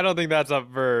 Like, I don't think that's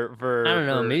up for I for don't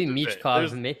know. for Maybe debate.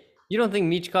 Michkov. You don't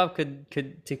think Michkov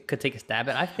could take a stab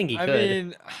at? I think he I could.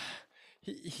 mean,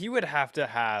 he would have to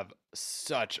have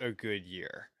such a good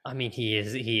year. I mean, he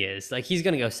is. He is like he's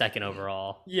going to go second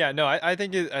overall. Yeah, no, I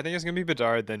think it's gonna be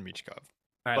Bedard then Michkov.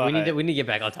 All right, But we need to get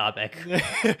back on topic.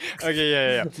 okay,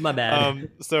 yeah, yeah, My yeah. bad.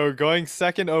 So going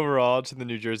second overall to the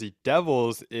New Jersey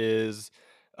Devils is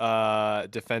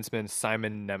defenseman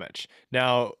Simon Nemec.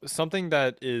 Now, something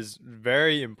that is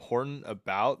very important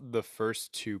about the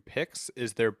first two picks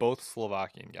is they're both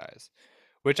Slovakian guys,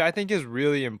 which I think is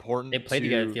really They important played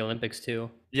together at to. the Olympics too.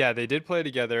 Yeah, they did play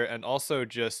together, and also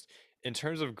just in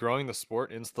terms of growing the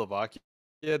sport in Slovakia,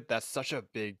 that's such a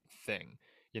big thing.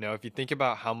 If you think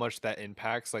about how much that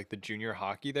impacts like the junior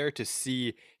hockey there, to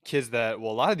see kids that,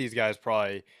 well, a lot of these guys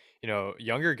probably,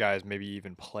 younger guys maybe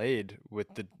even played with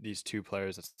these two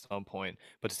players at some point,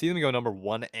 but to see them go number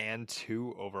one and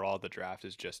two overall at the draft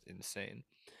is just insane.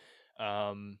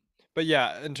 Um, but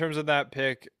yeah, in terms of that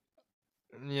pick,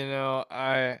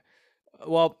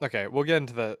 well, okay, we'll get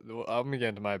into I'm gonna get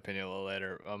into my opinion a little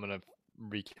later. I'm gonna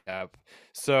recap.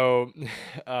 So,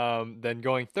 then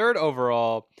going third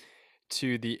overall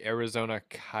to the Arizona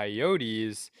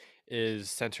Coyotes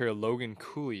is center Logan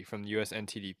Cooley from the US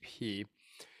NTDP,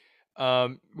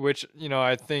 which,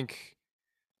 I think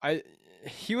I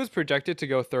he was projected to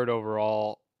go third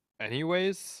overall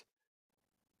anyways,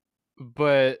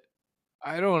 but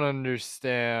I don't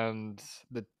understand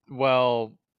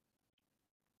well,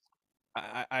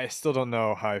 I still don't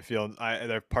know how I feel.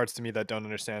 There are parts to me that don't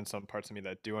understand, some parts of me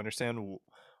that do understand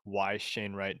why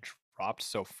Shane Wright dropped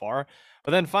so far.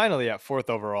 But then finally, at fourth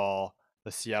overall,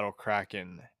 the Seattle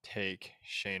Kraken take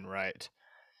Shane Wright.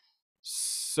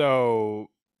 So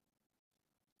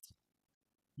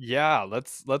yeah,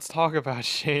 let's talk about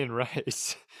Shane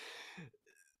Wright.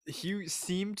 He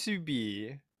seemed to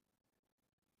be,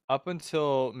 up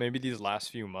until maybe these last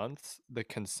few months, the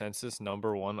consensus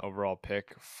number one overall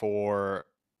pick for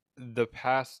the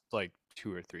past like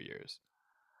 2 or 3 years.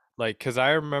 Like, cause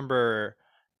I remember,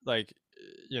 like,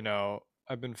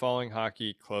 I've been following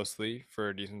hockey closely for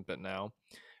a decent bit now,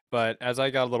 but as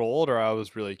I got a little older, I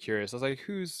was really curious. I was like,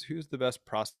 who's the best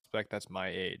prospect that's my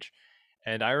age?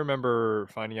 And I remember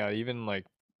finding out, even like,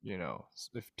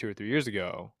 if 2 or 3 years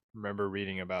ago, remember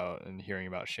reading about and hearing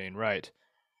about Shane Wright.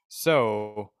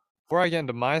 So before I get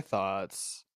into my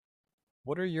thoughts,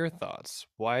 what are your thoughts?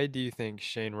 Why do you think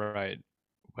Shane Wright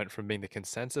went from being the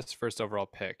consensus first overall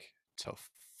pick to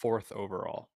fourth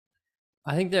overall?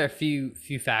 I think there are a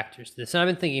few factors to this, and I've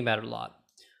been thinking about it a lot.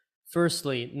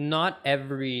 Firstly, not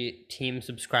every team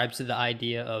subscribes to the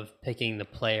idea of picking the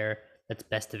player that's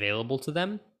best available to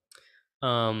them.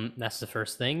 That's the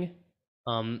first thing.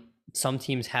 Some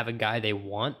teams have a guy they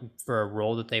want for a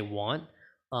role that they want.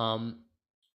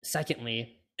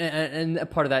 Secondly, and a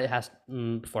part of that has,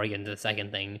 before I get into the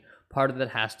second thing, part of that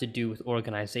has to do with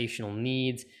organizational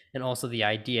needs and also the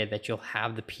idea that you'll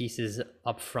have the pieces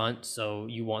up front, so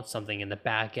you want something in the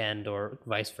back end or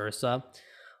vice versa.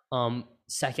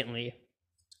 Secondly,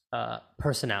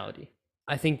 personality.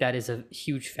 I think that is a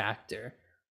huge factor.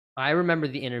 I remember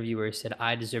the interviewer said,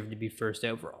 I deserve to be first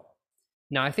overall.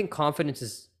 Now, I think confidence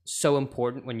is so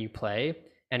important when you play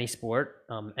any sport.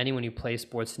 Anyone who plays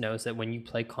sports knows that when you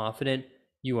play confident,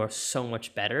 you are so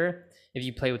much better. If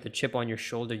you play with a chip on your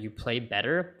shoulder, you play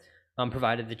better,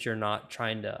 provided that you're not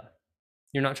trying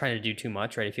to do too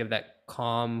much, right? If you have that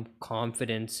calm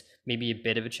confidence, maybe a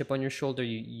bit of a chip on your shoulder,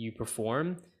 you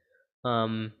perform.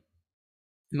 In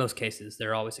most cases,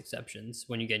 there are always exceptions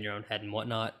when you get in your own head and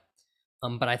whatnot.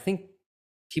 But I think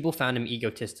people found him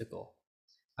egotistical.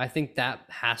 I think that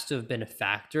has to have been a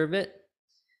factor of it,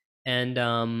 and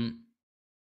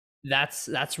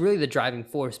that's really the driving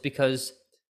force, because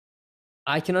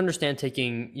I can understand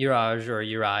taking Uraj or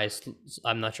Uri,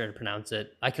 I'm not sure how to pronounce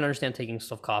it. I can understand taking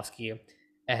Slavkovsky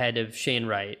ahead of Shane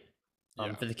Wright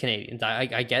for the Canadians.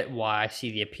 I get why I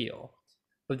see the appeal.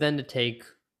 But then to take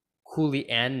Cooley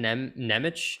and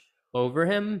Nemec over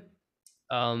him,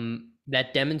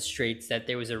 that demonstrates that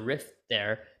there was a rift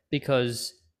there,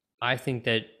 because I think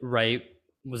that Wright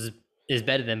is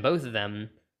better than both of them.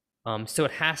 So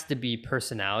it has to be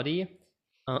personality.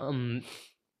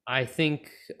 I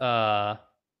think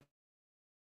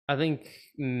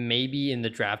maybe in the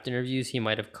draft interviews he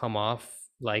might have come off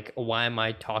like, why am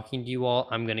I talking to you all?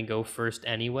 I'm gonna go first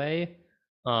anyway.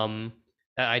 That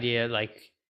idea, like,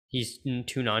 he's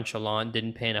too nonchalant,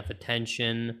 didn't pay enough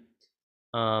attention.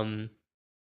 And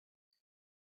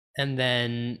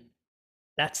then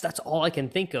that's all I can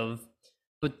think of.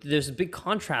 But there's a big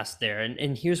contrast there,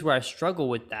 and here's where I struggle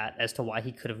with that as to why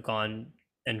he could have gone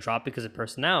and dropped because of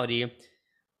personality.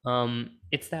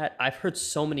 It's that I've heard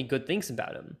so many good things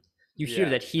about him. You hear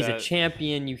that he's a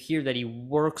champion, you hear that he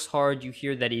works hard, you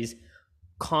hear that he's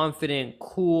confident,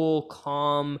 cool,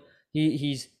 calm.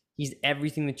 He's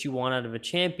everything that you want out of a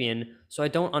champion. So I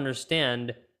don't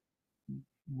understand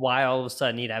why all of a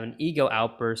sudden he'd have an ego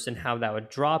outburst and how that would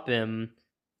drop him.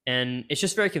 And it's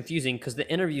just very confusing because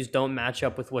the interviews don't match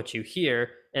up with what you hear,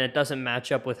 and it doesn't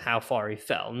match up with how far he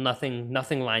fell. Nothing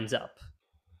lines up.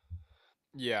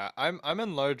 Yeah, I'm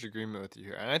in large agreement with you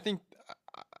here, and I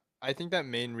think that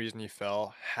main reason he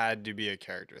fell had to be a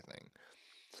character thing.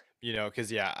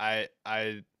 Because yeah,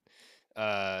 I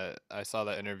saw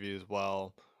that interview as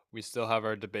well. We still have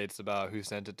our debates about who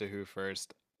sent it to who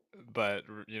first, but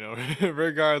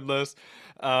regardless,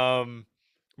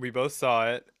 we both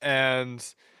saw it, and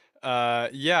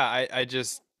yeah, I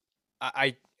just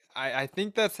I I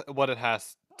think that's what it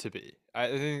has to be. I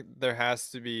think there has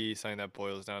to be something that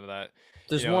boils down to that.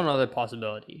 There's You know, one other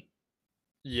possibility.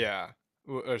 yeah.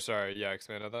 Or sorry, yeah,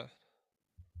 expand on that.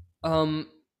 Um,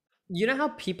 you know how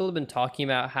people have been talking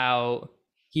about how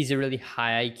he's a really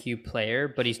high IQ player,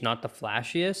 but he's not the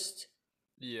flashiest?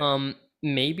 Yeah.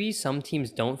 Maybe some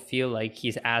teams don't feel like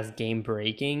he's as game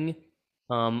breaking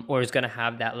or is going to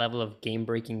have that level of game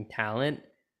breaking talent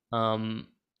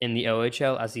in the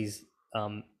OHL as he's.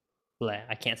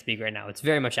 I can't speak right now. It's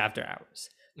very much after hours.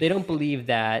 They don't believe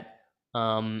that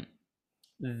um,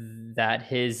 that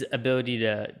his ability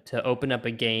to open up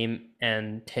a game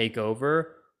and take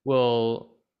over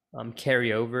will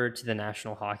carry over to the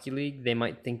National Hockey League. They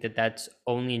might think that that's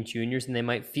only in juniors, and they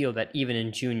might feel that even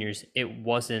in juniors it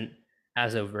wasn't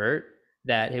as overt.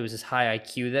 That it was his high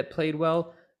IQ that played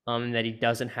well, and that he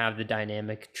doesn't have the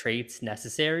dynamic traits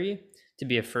necessary to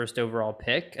be a first overall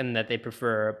pick, and that they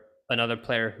prefer another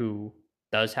player who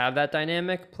does have that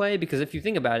dynamic play. Because if you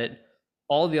think about it,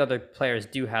 all the other players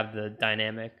do have the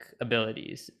dynamic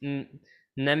abilities.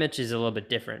 Nemec is a little bit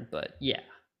different, but yeah.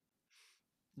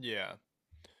 Yeah.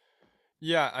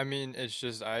 Yeah, I mean, it's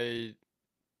just I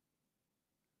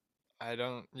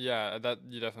don't yeah, that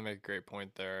you definitely make a great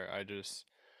point there.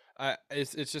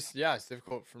 It's just yeah, it's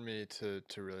difficult for me to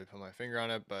really put my finger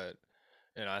on it, but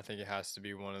I think it has to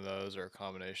be one of those or a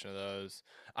combination of those.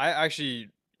 I actually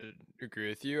agree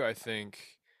with you. I think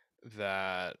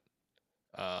that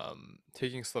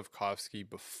taking Slavkovsky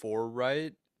before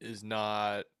Wright is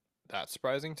not that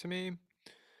surprising to me.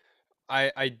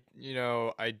 I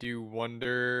do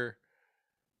wonder,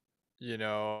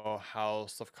 how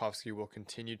Slavkovsky will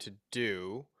continue to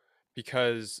do,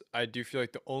 because I do feel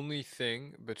like the only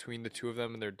thing between the two of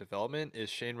them in their development is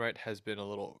Shane Wright has been a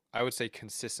little, I would say,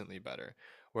 consistently better,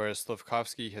 whereas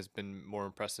Slavkovsky has been more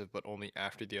impressive, but only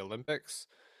after the Olympics,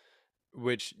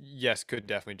 which, yes, could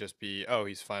definitely just be, oh,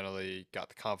 he's finally got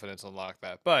the confidence to unlock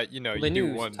that. But, Well, you they knew do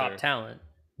he was a top wonder, talent.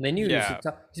 They knew he was a yeah,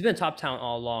 top, he's been a top talent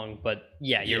all along, but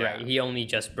yeah, you're right. yeah. He only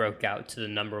just broke out to the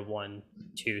number one,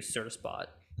 two sort of spot.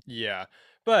 Yeah.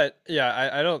 But yeah,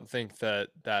 I don't think that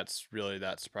that's really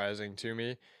that surprising to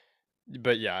me.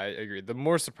 But yeah, I agree. The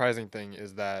more surprising thing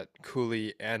is that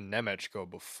Cooley and Nemec go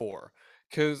before.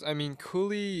 Cause I mean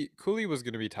Cooley was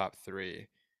gonna be top three.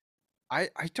 I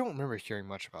don't remember hearing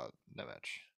much about Nemec.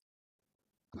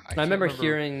 I I can't remember remember.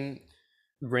 hearing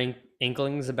rank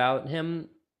inklings about him,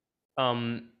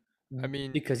 um, I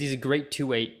mean, because he's a great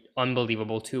two-way,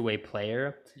 unbelievable two-way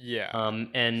player, yeah.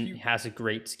 and He has a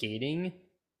great skating.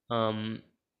 Um,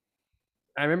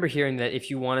 I remember hearing that if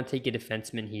you want to take a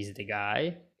defenseman, he's the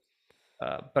guy.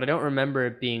 But I don't remember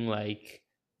it being like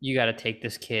you got to take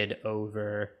this kid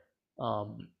over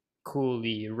um,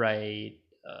 Cooley, Wright,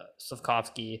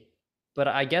 Slavkovsky. But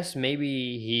I guess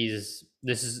maybe he's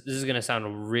this is gonna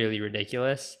sound really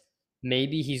ridiculous.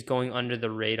 Maybe he's going under the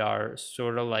radar,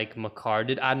 sort of like Makar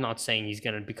did. I'm not saying he's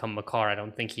gonna become Makar. I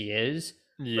don't think he is,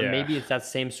 but yeah. maybe it's that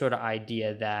same sort of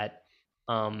idea that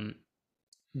um,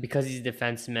 because he's a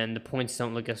defenseman, the points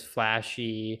don't look as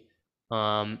flashy,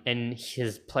 and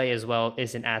his play as well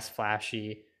isn't as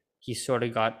flashy. He sort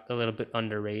of got a little bit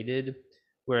underrated,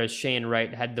 whereas Shane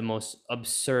Wright had the most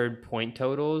absurd point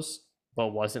totals, but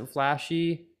wasn't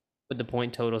flashy. But the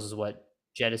point totals is what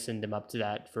jettisoned him up to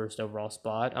that first overall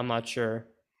spot. I'm not sure.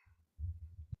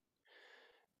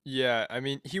 Yeah, I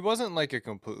mean, he wasn't like a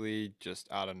completely just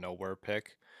out of nowhere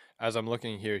pick. As I'm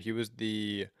looking here, he was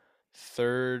the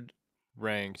third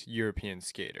ranked European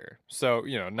skater. So,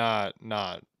 not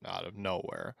out of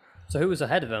nowhere. So who was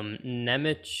ahead of him?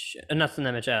 Nemec, not the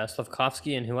Nemec,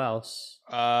 Slavkovsky, and who else?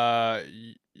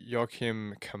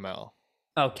 Joachim Kamel.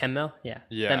 Oh, Kemmel. Yeah, that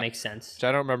Yeah, makes sense. which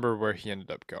I don't remember where he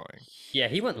ended up going. Yeah,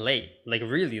 he went late, like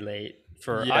really late.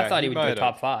 For I Yeah, thought he he would go might have.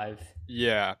 top five.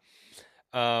 Yeah.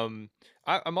 Um,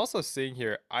 I'm also seeing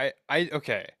here.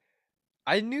 Okay.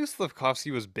 I knew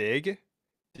Slavkovsky was big.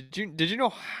 Did you know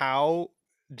how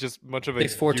just much of a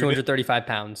 6'4", unit? 235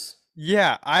 pounds.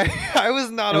 Yeah, I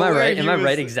was not Am I aware right? Am he I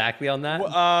right was. exactly on that?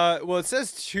 Well, it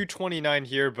says 229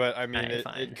 here, but I All mean, right, it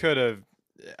fine. could have.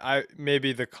 I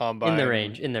maybe the In the combine.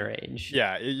 range. In the range.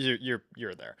 Yeah,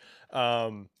 you're there.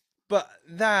 But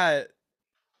that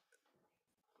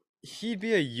he'd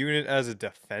be a unit as a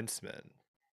defenseman.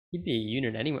 He'd be a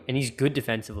unit anyway, and he's good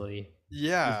defensively. He's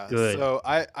Yeah, good. so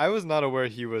I was not aware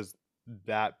he was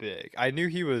that big. I knew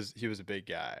he was a big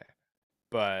guy,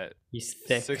 but He's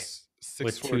thick six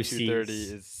with four two two thirty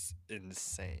C's, is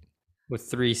insane. with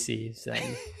three C's.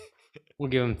 Then we'll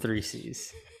give him three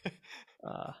C's.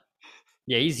 Uh,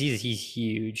 yeah, he's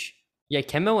huge. Yeah,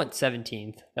 Kemba went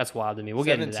 17th. That's wild to me. We'll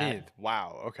get into that. 17th.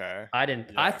 Wow, okay. I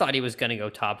didn't. I Yeah. thought he was going to go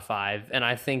top five, and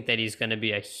I think that he's going to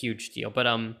be a huge deal. But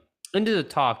into the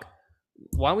talk,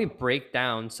 why don't we break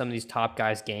down some of these top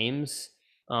guys' games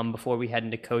before we head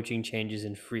into coaching changes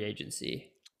in free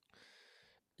agency?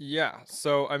 Yeah.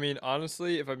 So I mean,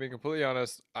 honestly, if I'm being completely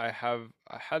honest, I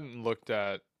hadn't looked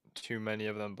at too many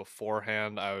of them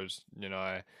beforehand. I was,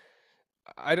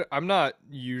 I'm not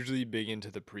usually big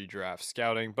into the pre-draft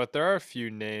scouting, but there are a few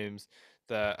names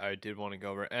that I did want to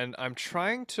go over, and I'm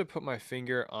trying to put my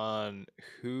finger on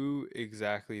who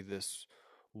exactly this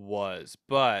was,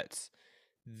 but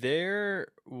there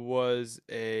was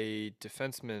a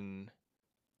defenseman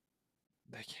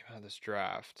that came out of this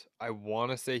draft. I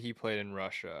want to say he played in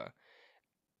Russia,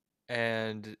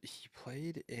 and he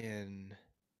played in.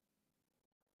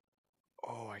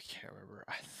 Oh, I can't remember.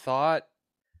 I thought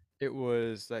it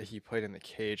was that he played in the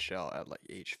KHL at like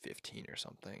age 15 or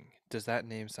something. Does that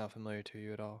name sound familiar to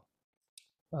you at all?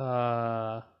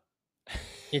 Uh,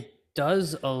 it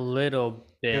does a little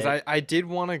Because bit. I did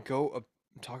want to go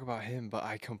talk about him, but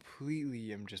I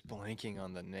completely am just blanking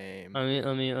on the name. Let me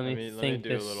Let me think do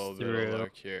a this little bit of through.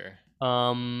 look here.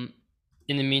 Um,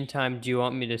 in the meantime, do you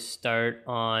want me to start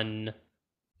on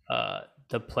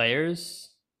the players?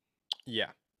 Yeah.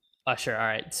 Sure. All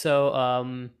right.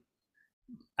 So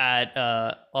at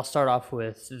I'll start off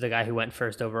with the guy who went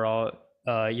first overall,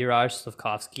 Juraj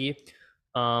Slavkovsky.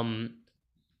 Um,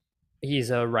 he's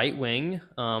a right wing,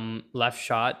 left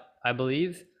shot, I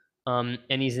believe.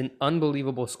 And he's an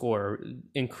unbelievable scorer.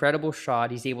 Incredible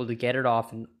shot. He's able to get it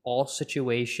off in all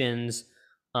situations,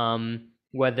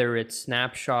 whether it's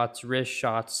snap shots, wrist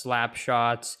shots, slap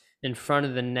shots, in front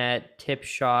of the net, tip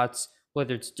shots,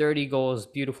 whether it's dirty goals,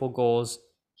 beautiful goals.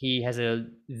 He has a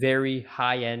very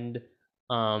high end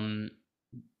um,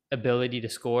 ability to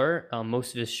score.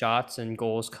 Most of his shots and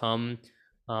goals come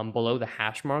below the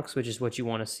hash marks, which is what you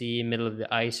want to see, middle of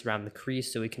the ice around the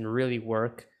crease, so he can really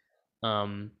work.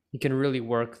 He can really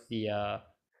work the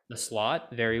slot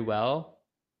very well.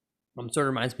 Sort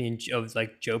of reminds me of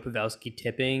like Joe Pavelski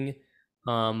tipping,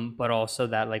 but also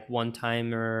that like one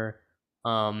timer,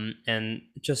 and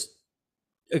just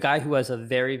a guy who has a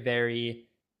very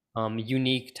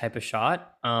unique type of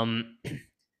shot.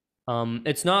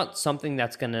 It's not something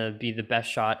that's going to be the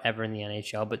best shot ever in the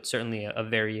NHL, but certainly a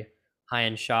very high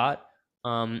end shot.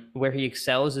 Where he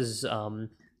excels is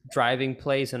driving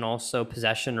plays and also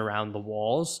possession around the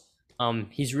walls.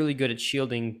 He's really good at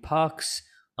shielding pucks.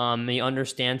 He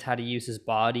understands how to use his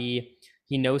body.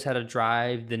 He knows how to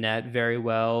drive the net very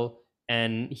well,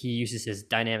 and he uses his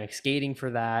dynamic skating for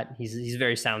that. He's a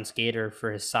very sound skater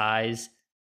for his size.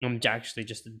 Actually,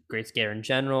 just a great skater in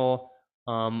general.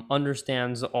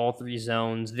 Understands all three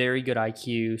zones, very good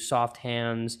IQ, soft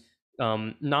hands,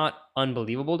 not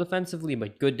unbelievable defensively,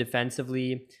 but good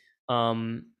defensively.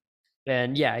 Um,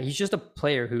 and yeah, he's just a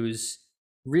player who's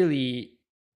really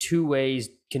two ways,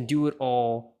 can do it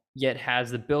all, yet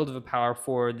has the build of a power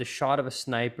forward, the shot of a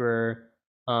sniper.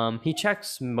 He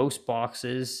checks most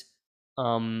boxes,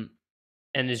 um,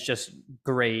 and is just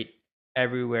great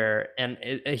everywhere. And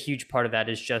a huge part of that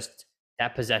is just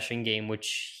that possession game,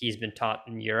 which he's been taught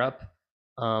in Europe.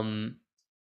 Um,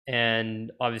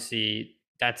 and obviously,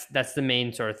 that's the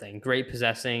main sort of thing. Great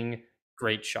possessing,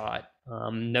 great shot.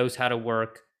 Knows how to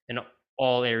work in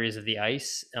all areas of the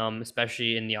ice,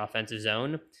 especially in the offensive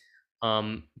zone.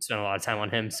 Spent a lot of time on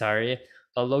him. Sorry,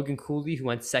 Logan Cooley, who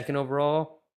went second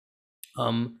overall.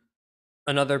 Um,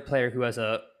 Another player who has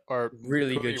a Or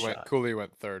really good shot. Cooley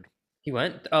went third. He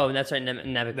went. Oh, and that's right. Nemec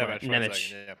went. Nemec went Nemec.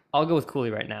 second. Yeah. I'll go with Cooley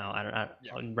right now.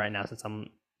 Yeah. Right now since I'm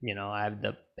I have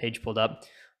the page pulled up.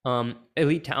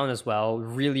 Elite talent as well.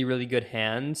 Really good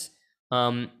hands.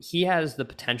 He has the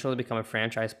potential to become a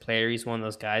franchise player. He's one of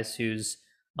those guys whose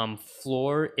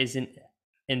floor isn't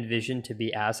envisioned to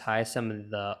be as high as some of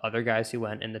the other guys who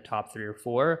went in the top 3 or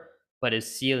 4, but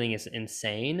his ceiling is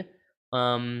insane.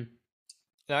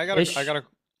 Now I got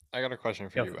a question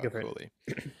for you Go about for it. Cooley.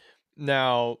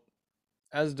 Now,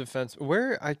 as a defense,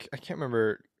 I can't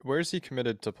remember, where is he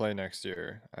committed to play next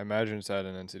year? I imagine it's at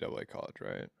an NCAA college,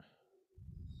 right?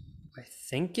 I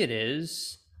think it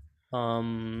is. Let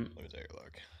me take a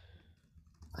look.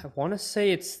 I want to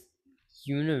say it's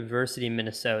University of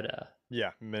Minnesota.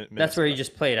 Yeah, That's where he Minnesota.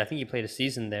 just played. I think he played a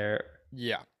season there.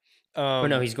 Yeah. Or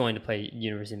no, he's going to play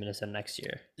University of Minnesota next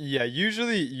year. Yeah,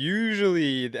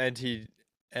 usually the NDTP?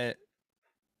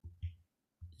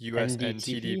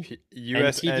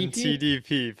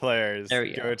 USNTDP players There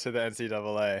we go go. to the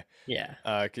NCAA. Yeah.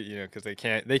 Because they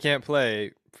can't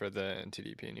play for the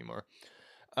NTDP anymore.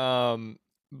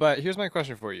 But here's my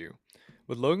question for you: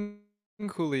 with Logan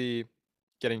Cooley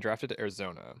getting drafted to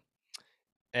Arizona,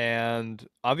 and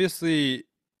obviously,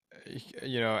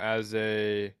 as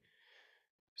a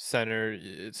center,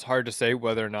 it's hard to say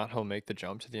whether or not he'll make the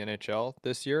jump to the NHL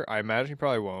this year. I imagine he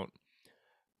probably won't.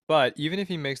 But even if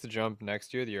he makes the jump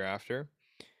next year, the year after,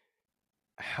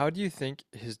 how do you think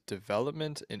his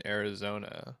development in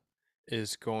Arizona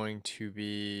is going to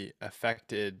be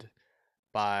affected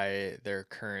by their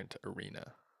current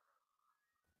arena?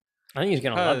 I think he's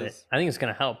gonna love it. because I think it's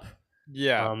gonna help.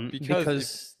 yeah, because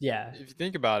Because yeah, if you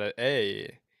think about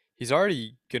it, he's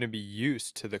already gonna be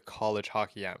used to the college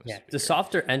hockey yeah, the atmosphere,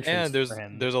 softer and entrance for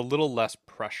him. there's a little less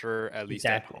pressure at least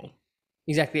at home. Exactly.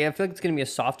 Exactly. I feel like it's going to be a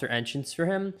softer entrance for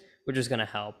him, which is going to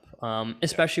help, Yeah,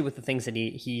 especially with the things that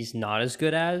he's not as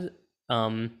good as.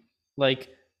 Um, like,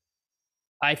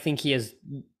 I think he has,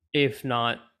 if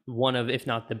not one of, if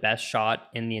not the best shot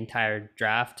in the entire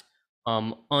draft.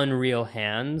 Unreal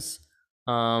hands.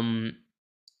 Um,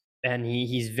 and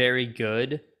he's very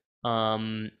good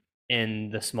in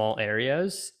the small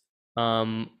areas.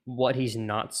 What he's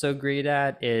not so great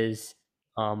at is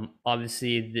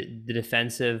obviously the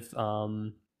defensive.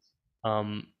 Um,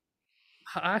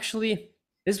 Actually,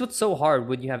 this is what's so hard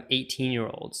when you have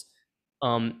 18-year-olds,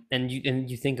 and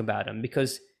you think about him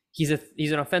because he's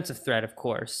an offensive threat, of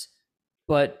course,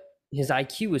 but his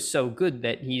IQ is so good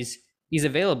that he's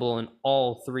available in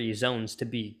all three zones to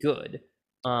be good.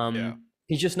 yeah.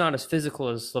 He's just not as physical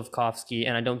as Slavkovsky,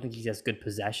 and I don't think he's as good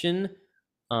possession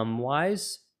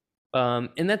wise.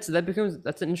 And that's an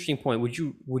interesting point. Would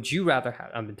you rather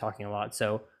have? I've been talking a lot,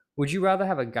 so would you rather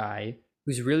have a guy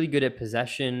who's really good at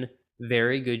possession,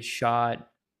 very good shot,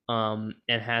 and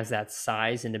has that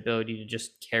size and ability to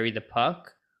just carry the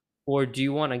puck, or do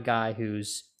you want a guy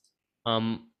who's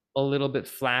a little bit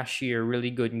flashier,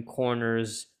 really good in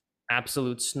corners,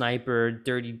 absolute sniper,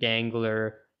 dirty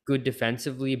dangler, good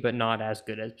defensively, but not as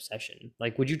good as possession?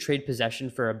 Like, would you trade possession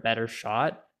for a better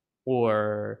shot,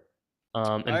 or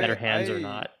and better I hands, or I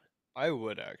not? I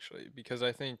would actually, because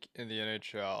I think in the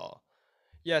NHL,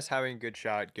 yes, having good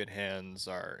shot, good hands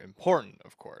are important,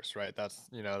 of course, right? That's,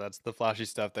 that's the flashy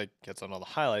stuff that gets on all the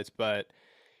highlights, but,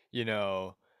 you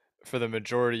know, for the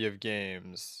majority of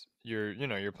games,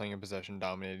 you're playing a possession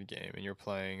dominated game and you're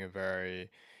playing a very,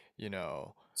 you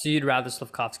know, So you'd rather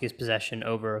Slavkovsky's possession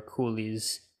over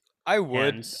Cooley's I would. I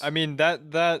hands? mean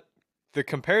that the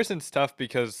comparison's tough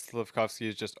because Slavkovsky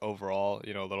is just overall,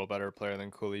 a little better player than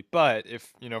Cooley. But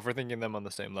if we're thinking them on the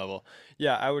same level,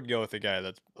 yeah, I would go with a guy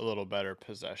that's a little better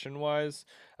possession wise.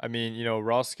 I mean,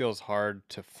 raw skill's hard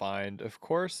to find, of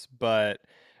course, but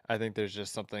I think there's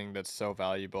just something that's so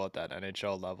valuable at that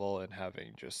NHL level and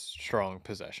having just strong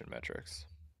possession metrics.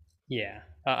 Yeah,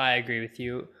 I agree with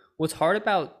you. What's hard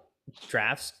about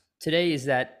drafts today is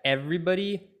that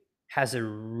everybody has a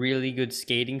really good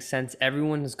skating sense.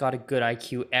 Everyone has got a good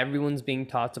IQ. Everyone's being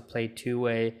taught to play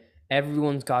two-way.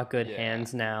 Everyone's got good Yeah.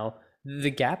 hands now.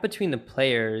 The gap between the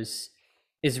players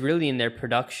is really in their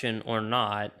production or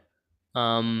not.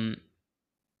 Um,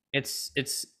 it's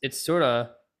sort of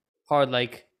hard.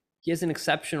 Like, he has an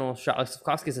exceptional shot. Like,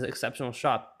 Slavkovsky has an exceptional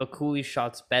shot, but Cooley's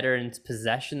shot's better in its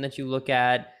possession that you look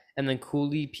at. And then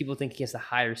Cooley, people think he has a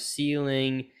higher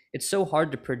ceiling. It's so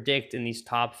hard to predict in these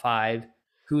top five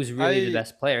who's really the I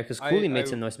best player because I Cooley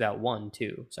makes I a noise about one,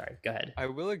 too. Sorry, go ahead. I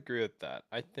will agree with that.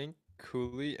 I think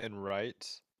Cooley and Wright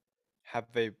have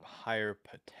a higher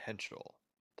potential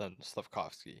than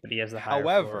Slavkovsky. But he has the higher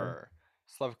floor. However,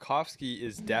 Slavkovsky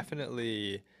is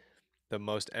definitely the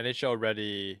most NHL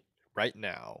ready right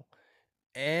now.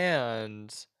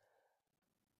 And,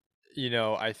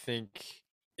 I think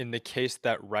in the case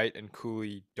that Wright and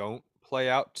Cooley don't play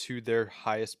out to their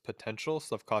highest potential,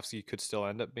 Slavkovsky could still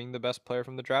end up being the best player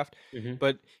from the draft. Mm-hmm.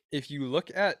 But if you look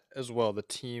at as well the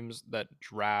teams that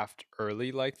draft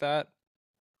early like that,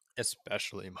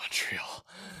 especially Montreal,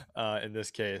 in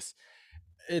this case,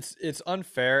 it's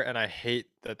unfair, and I hate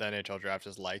that the NHL draft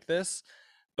is like this.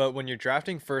 But when you're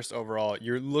drafting first overall,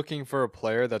 you're looking for a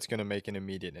player that's going to make an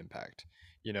immediate impact.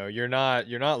 You're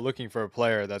not looking for a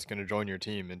player that's going to join your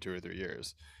team in 2 or 3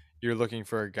 years. You're looking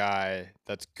for a guy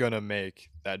that's going to make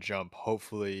that jump,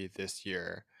 hopefully this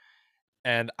year.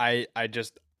 And I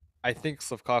think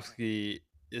Slavkovsky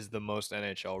is the most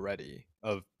NHL ready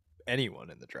of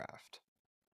anyone in the draft.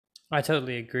 I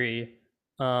totally agree.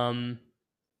 Um,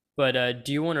 but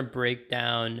do you want to break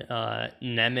down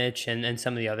Nemec and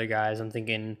some of the other guys? I'm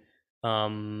thinking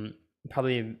um,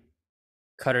 probably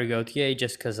Cutter Gauthier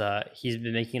just because he's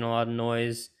been making a lot of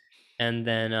noise, and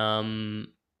then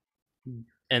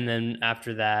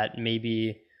after that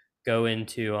maybe go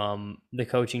into the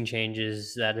coaching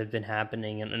changes that have been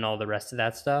happening and all the rest of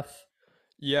that stuff.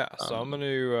 Yeah, so I'm Um,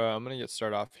 gonna uh, I'm gonna get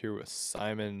started off here with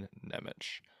Simon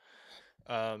Nemec.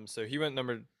 So he went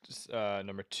number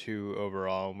 2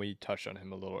 overall, and we touched on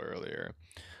him a little earlier.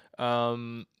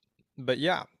 Um, but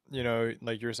yeah,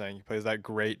 like you were saying, he plays that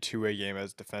great two-way game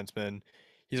as defenseman.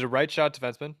 He's a right shot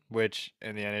defenseman, which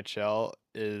in the NHL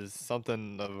is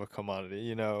something of a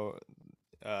commodity.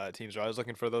 Teams are always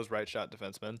looking for those right shot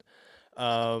defensemen.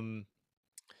 Um,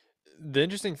 the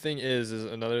interesting thing is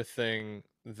another thing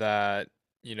that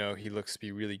he looks to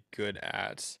be really good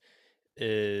at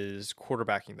is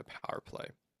quarterbacking the power play.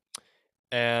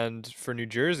 And for New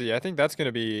Jersey, I think that's going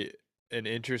to be an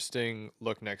interesting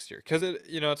look next year because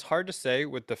it's hard to say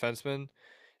with defensemen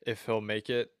if he'll make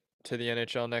it to the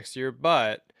NHL next year,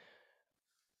 but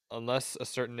unless a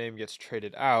certain name gets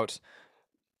traded out,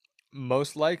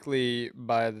 most likely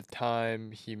by the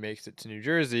time he makes it to New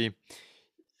Jersey,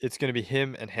 it's going to be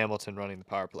him and Hamilton running the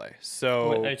power play. What, are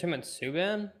So you talking about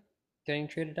Subban getting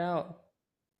traded out?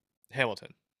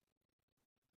 Hamilton,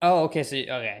 Oh, okay.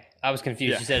 Okay, I was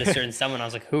confused. yeah, You said a certain someone. I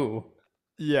was like, who?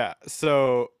 yeah.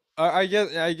 So I guess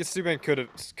Subban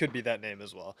could be that name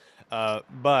as well.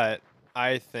 But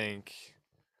I think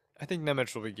I think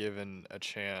Nemec will be given a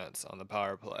chance on the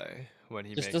power play when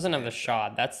he Just makes it doesn't to have the the NHL.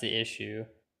 shot. That's the issue.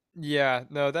 Yeah,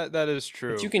 no, that is But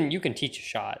you true. can you can teach a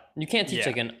shot. You can't teach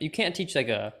Yeah. like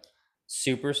a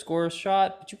super score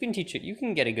shot, but you can teach it. You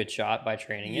can get a good shot by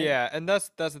training it. Yeah, and that's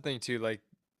the thing too. Like,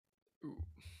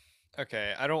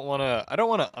 okay, I don't wanna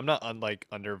I'm not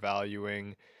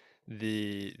undervaluing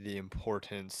the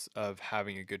importance of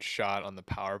having a good shot on the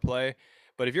power play.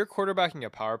 But if you're quarterbacking a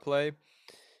power play,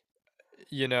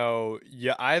 you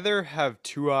either have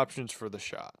two options for the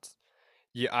shots.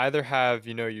 You either have,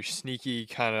 your sneaky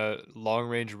kind of long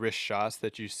range wrist shots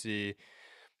that you see,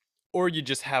 or you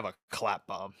just have a clap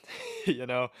bomb. you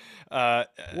know, uh,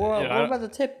 Well, what I don't, about the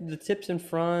tip? The tips in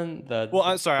front. well,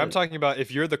 I'm sorry, I'm talking about if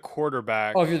you're the Oh,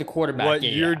 quarterback, if you're the quarterback, what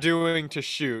yeah, you're yeah, doing to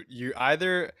shoot, you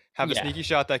either have a yeah. sneaky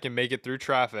shot that can make it through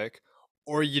traffic,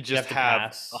 or you You just have to have a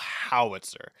pass.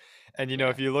 howitzer. And Yeah.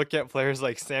 if you look at players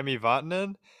like Sammy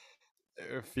Vatanen,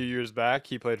 a few years back,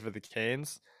 he played for the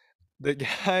Canes. The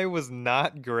guy was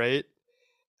not great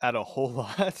at a whole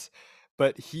lot,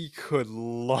 but he could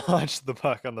launch the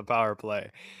puck on the power play.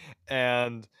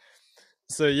 And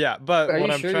so yeah, but Are what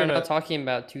you I'm sure you're trying not to talking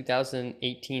about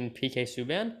 2018 PK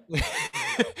Subban?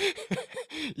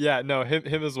 yeah, no,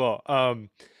 him as well.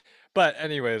 But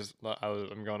anyways,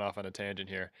 I'm going off on a tangent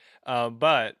here.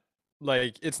 But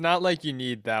like it's not like you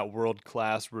need that world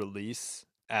class release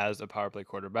as a power play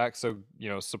quarterback. So,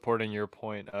 supporting your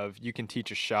point of you can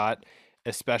teach a shot,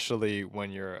 especially when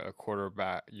you're a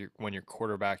quarterback, when you're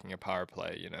quarterbacking a power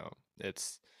play,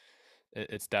 it's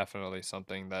it's definitely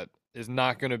something that is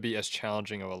not going to be as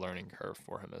challenging of a learning curve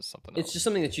for him as something It's just else.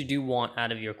 something that you do want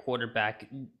out of your quarterback,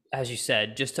 as you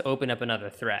said, just to open up another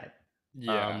threat,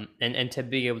 Yeah. and to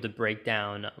be able to break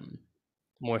down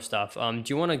more stuff. Do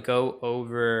you want to go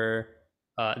over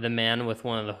the man with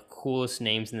one of the coolest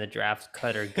names in the draft,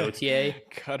 Cutter Gauthier?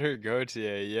 Cutter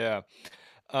Gauthier, yeah.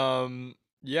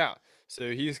 Yeah.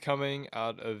 So he's coming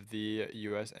out of the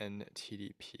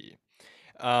USNTDP.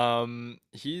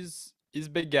 He's a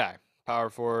big guy, power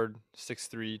forward,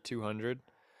 6'3", 200.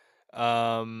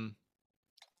 Um,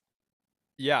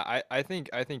 yeah, I think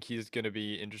he's gonna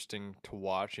be interesting to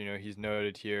watch. He's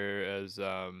noted here as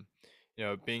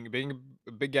being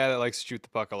a big guy that likes to shoot the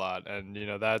puck a lot, and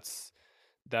that's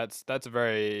a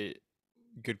very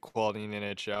good quality in the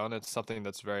NHL, and it's something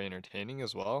that's very entertaining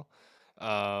as well.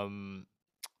 Um,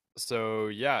 so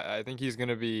yeah, I think he's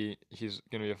gonna be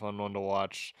a fun one to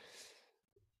watch.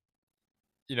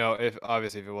 If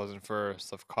obviously if it wasn't for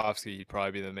Slavkovsky, he'd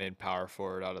probably be the main power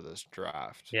forward out of this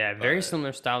draft. Yeah, very But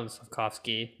similar style to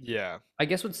Slavkovsky. yeah, I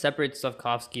guess what separates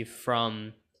Slavkovsky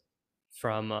from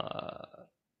uh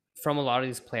from a lot of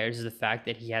these players is the fact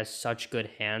that he has such good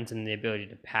hands and the ability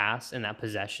to pass in that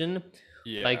possession.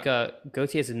 Like yeah,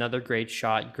 Gauthier has another great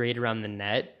shot, great around the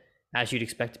net, as you'd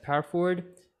expect a power forward.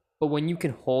 But when you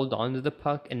can hold on to the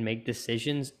puck and make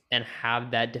decisions and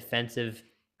have that defensive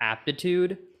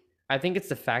aptitude, I think it's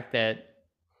the fact that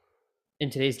in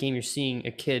today's game you're seeing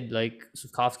a kid like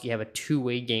Slavkovsky have a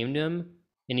two-way game to him,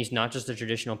 and he's not just a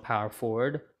traditional power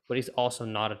forward, but he's also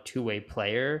not a two-way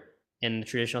player in the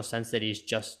traditional sense that he's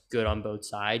just good on both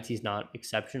sides. He's not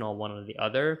exceptional one or the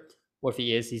other. Or if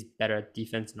he is, he's better at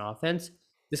defense and offense.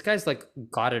 This guy's like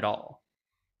got it all,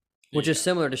 which is yeah.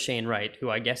 similar to Shane Wright, who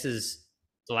I guess is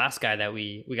the last guy that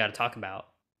we got to talk about,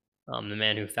 the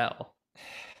man who fell.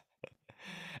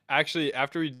 Actually,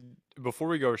 before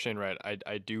we go over Shane Wright,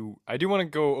 I do want to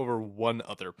go over one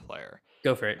other player.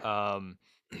 Go for it. Um,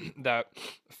 that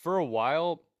for a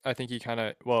while I think he kind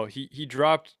of well he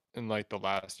dropped in like the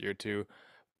last year or two,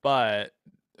 but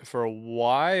for a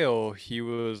while he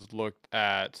was looked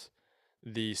at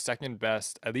the second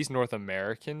best, at least North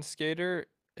American skater,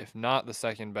 if not the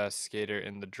second best skater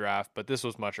in the draft. But this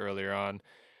was much earlier on.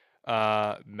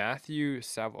 Matthew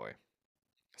Savoy.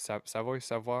 Savoy,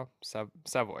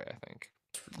 I think.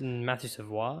 Matthew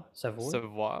Savoy,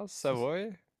 Savoy,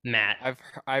 Savoy. Matt.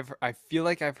 I feel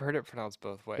like I've heard it pronounced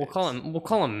both We'll call ways. him. We'll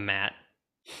call him Matt.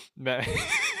 Matt.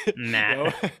 Matt.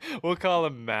 Yeah, we'll call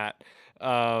him Matt.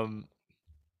 Um,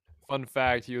 Fun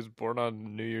fact: he was born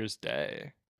on New Year's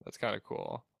Day. That's kind of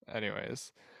cool.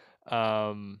 Anyways,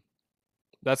 um,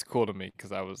 that's cool to me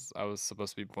because I was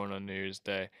supposed to be born on New Year's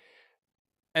Day.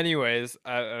 Anyways,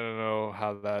 I don't know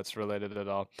how that's related at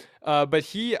all. But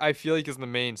he, I feel like, is the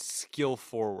main skill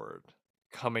forward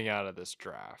coming out of this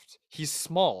draft. He's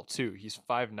small too. He's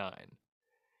 5'9".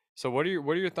 So what are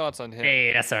your thoughts on him?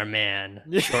 Hey, that's our man,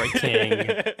 Short King.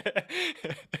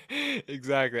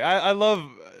 Exactly. I love,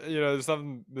 there's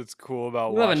something that's cool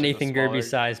about We love a watching the Nathan Gerby smaller.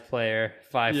 sized player,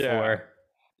 5'4". Yeah.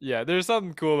 Yeah, there's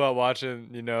something cool about watching,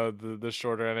 the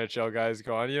shorter NHL guys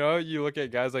go on. You look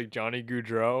at guys like Johnny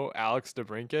Gaudreau, Alex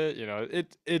DeBrincat,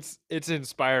 it's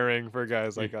inspiring for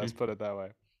guys like us, Mhm. put it that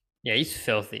way. Yeah, he's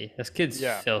filthy. This kid's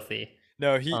Yeah. filthy.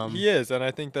 No, he Um, he is, and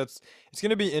I think it's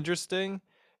gonna be interesting,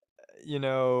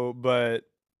 but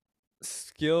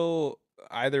skill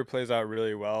either plays out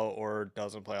really well or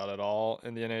doesn't play out at all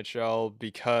in the NHL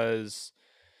because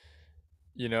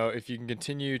if you can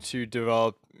continue to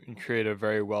develop and create a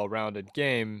very well-rounded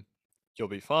game, you'll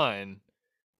be fine.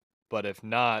 But if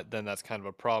not, then that's kind of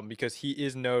a problem because he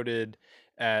is noted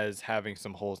as having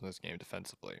some holes in his game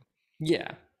defensively.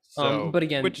 yeah. So, But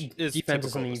which again, is defense is typical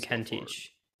of something a you skill can forward.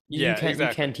 teach. Yeah, You can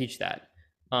exactly. teach that.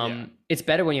 Yeah. It's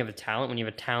better when you have a talent. When you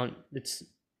have a talent,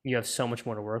 you have so much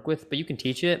more to work with, but you can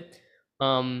teach it.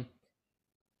 Um,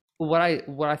 what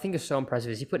I think is so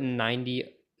impressive is he put 90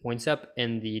 points up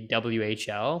in the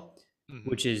WHL, Hmm.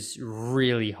 which is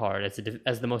really hard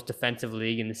as the most defensive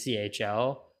league in the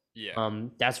CHL. Yeah.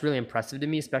 That's really impressive to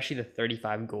me, especially the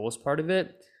 35 goals part of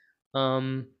it.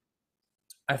 Um,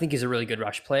 I think he's a really good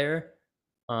rush player.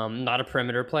 Not a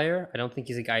perimeter player. I don't think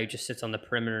he's a guy who just sits on the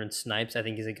perimeter and snipes. I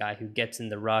think he's a guy who gets in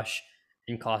the rush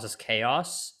and causes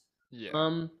chaos. Yeah.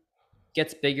 Um,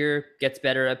 Gets bigger, gets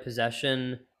better at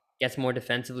possession, gets more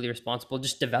defensively responsible,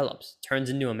 just develops, turns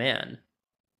into a man.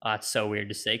 It's so weird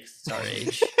to say because it's our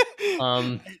age.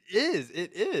 Um,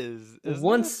 It is, isn't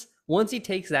it? once he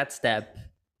takes that step,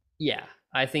 yeah,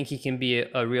 I think he can be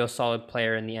a real solid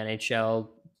player in the NHL,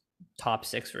 top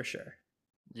six for sure.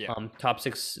 Yeah. Top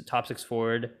six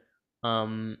forward.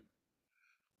 Um,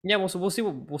 yeah, we'll see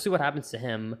what happens to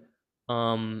him.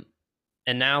 Um,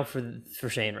 and now for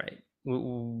Shane Wright,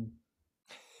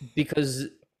 because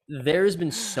there's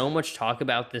been so much talk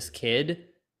about this kid.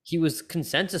 He was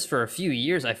consensus for a few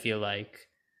years, I feel like.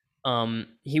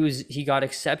 He got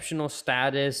exceptional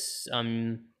status.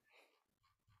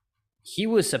 He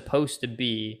was supposed to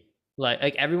be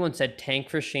like everyone said tank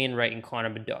for Shane Wright and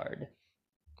Connor Bedard.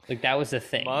 Like that was the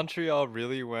thing. Montreal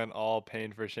really went all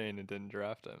pain for Shane and didn't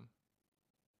draft him.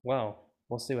 Well,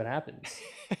 we'll see what happens.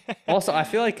 Also, I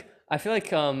feel like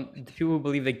the people who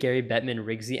believe that Gary Bettman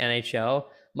rigs the NHL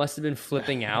must have been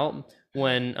flipping out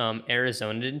when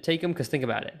Arizona didn't take him. Because think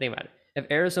about it. If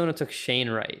Arizona took Shane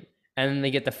Wright and then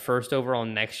they get the first overall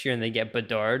next year and they get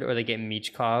Bedard or they get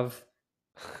Michkov,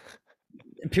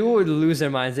 people would lose their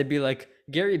minds. They'd be like,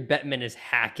 Gary Bettman is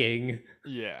hacking.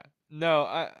 Yeah.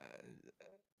 No,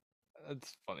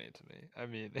 it's funny to me. I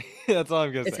mean, that's all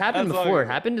I'm gonna It's say. happened That's all I'm before. It gonna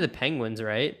say. happened to the Penguins,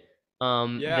 right?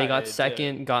 Yeah, They got it did.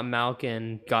 second, got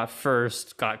Malkin, got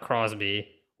first, got Crosby.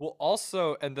 Well,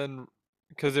 also, and then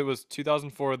because it was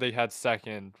 2004, they had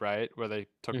second, right, where they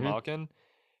took Hmm. Malkin.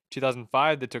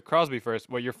 2005, they took Crosby first.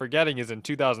 What you're forgetting is in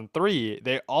 2003,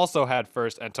 they also had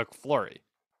first and took Fleury.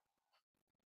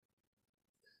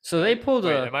 So they Right? pulled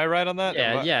Wait, a am I right on that?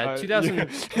 yeah, yeah,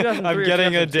 2003 I'm or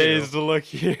getting a 2002. dazed look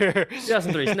here.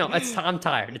 2003. No, I'm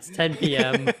tired. It's 10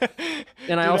 p.m.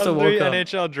 And I also 2003 woke up.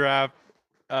 NHL draft.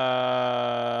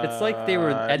 It's like they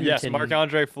were Yes, Edmonton.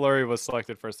 Marc-Andre Fleury was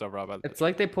selected first overall by the It's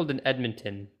like they pulled an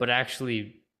Edmonton, but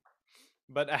actually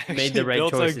but made the actually right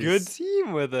built a good choices.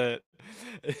 team with it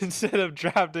instead of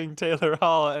drafting Taylor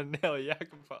Hall and Nail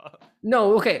Yakupov.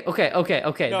 No, okay. No,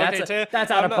 okay,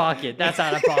 That's out I'm of not. pocket. That's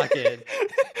out of pocket.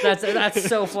 That's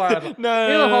so far out of pocket. No,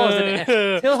 Taylor Hall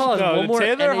is Taylor Hall has no, one more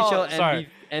Taylor Hall. NHL Sorry,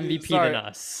 MVP sorry. than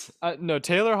us. No,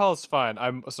 Taylor Hall's fine.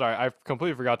 I'm sorry. I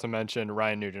completely forgot to mention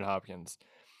Ryan Nugent Hopkins.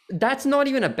 That's not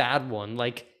even a bad one.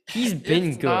 Like he's been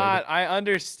It's good. not. I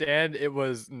understand it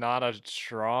was not a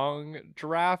strong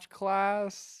draft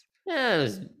class. Yeah, it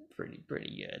was pretty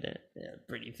good. Yeah,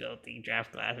 pretty filthy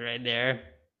draft class right there.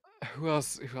 Who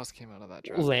else? Who else came out of that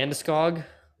draft? Landeskog,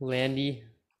 Landy,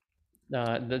 the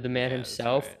man Yeah, that's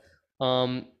himself.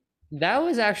 right. That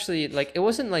was actually like it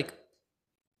wasn't like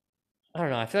I don't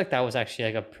know. I feel like that was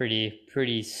actually like a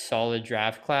pretty solid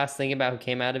draft class. Thinking about who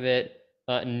came out of it: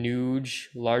 Nuge,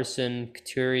 Larson,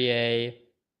 Couturier,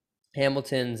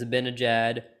 Hamilton,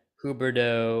 Zabinajad,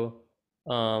 Huberdeau.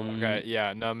 Okay, Um,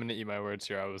 yeah, no, I'm gonna eat my words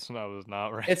here. I was not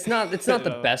right. it's not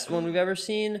the best one we've ever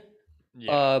seen.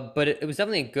 Yeah. But it was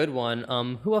definitely a good one.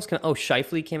 Who else can? Oh,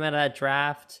 Shifley came out of that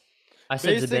draft. I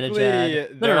said Zabinajad. Basically, No,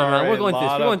 no, there no, no, are no. We're a going through this.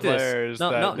 lot We're going of through this. players No,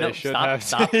 no, that they no. should Stop, have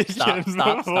stop, stop, taken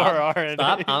stop, before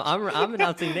stop, stop. RNH. I'm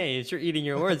announcing names. You're eating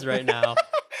your words right now.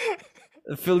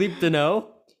 Philippe Deneau,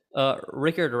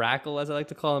 Rickard Rackle, as I like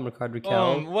to call him, Ricard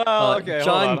Raquel, Well, okay, hold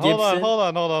John on, hold on, Gibson. hold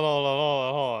on, hold on, hold on, hold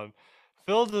on, hold on.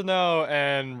 Phil Deneau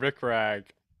and Rick Rag,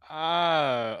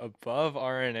 above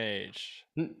RNH.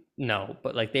 No,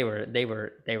 but like They were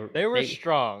they.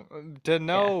 strong. Yeah,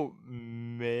 Deneau,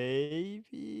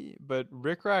 maybe, but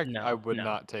Rick Rag, I no, would no.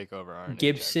 not take over RNH, actually.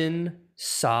 Gibson,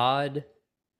 Sod,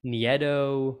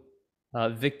 Nieto,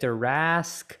 Victor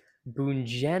Rask, Boone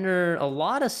Jenner, a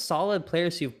lot of solid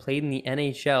players who've played in the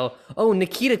NHL. Oh,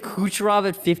 Nikita Kucherov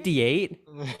at 58.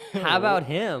 How about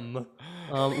him?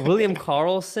 William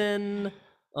Carlson.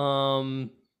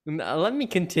 Let me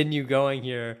continue going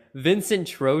here. Vincent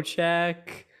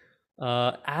Trocheck,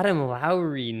 Adam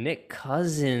Lowry, Nick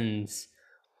Cousins.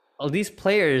 All these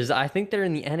players, I think they're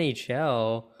in the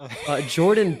NHL.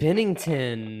 Jordan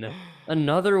Bennington,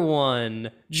 another one.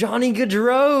 Johnny There's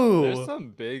Gaudreau.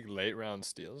 some big late round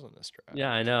steals in this Yeah,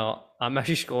 I draft. know. I'm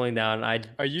actually scrolling down. I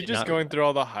Are you did just not. going through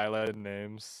all the highlighted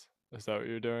names? Is that what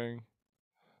you're doing?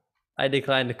 I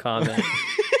declined to comment.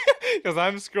 Because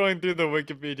I'm scrolling through the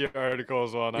Wikipedia article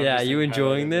as well, and I'm Yeah, just you seeing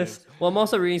enjoying highlighted this? names. Well, I'm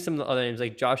also reading some of the other names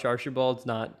like Josh Archibald's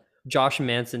not Josh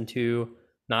Manson too,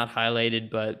 not highlighted,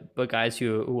 but guys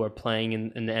who are playing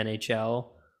in the NHL.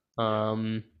 Yeah.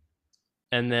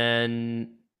 And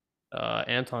then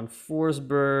Anton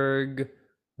Forsberg,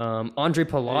 Andre Hey,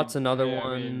 Palat's another hey,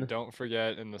 I mean, one. don't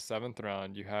forget in the seventh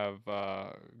round you have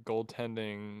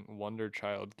goaltending wonder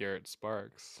child Garrett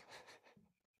Sparks.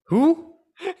 Who?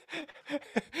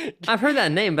 I've heard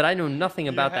that name, but I know nothing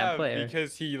You about that have player.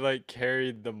 because he like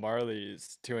carried the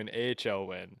Marlies to an AHL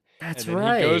win, That's and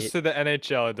then he goes right. to the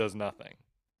NHL and does nothing.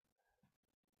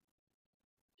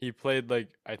 He played like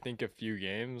I think a few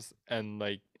games, and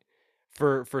like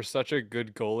for such a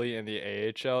good goalie in the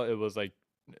AHL, it was like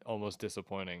almost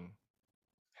disappointing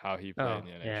how he played Oh, in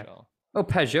the yeah. NHL. Oh,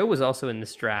 Peugeot was also in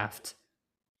this draft.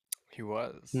 He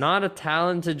was. Not a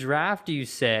talented draft, you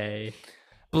say?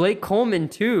 Blake Coleman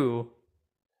too.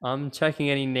 I'm checking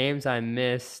any names I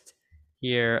missed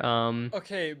here.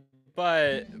 Okay,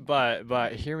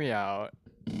 but hear me out.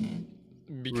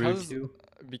 Because Rutu.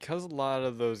 because a lot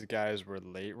of those guys were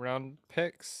late round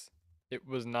picks, it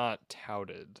was not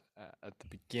touted at the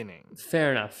beginning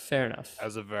Fair enough. Fair enough.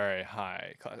 as a very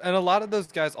high class. And a lot of those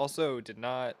guys also did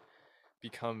not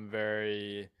become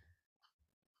very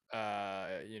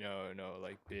no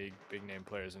like big name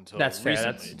players until That's fair.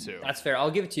 recently too. That's fair.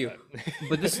 I'll give it to you. But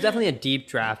But this is definitely a deep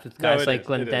draft with no, guys it like is.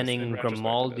 It is. In Glendening, retrospect, it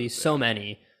Grimaldi, is. so Yeah.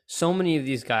 many. So many of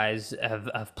these guys have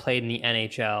played in the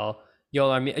NHL. Yo,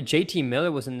 I mean, JT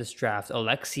Miller was in this draft.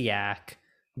 Alexiak,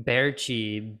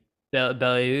 Berchi,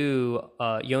 Belleau,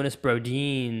 Jonas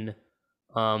Brodin.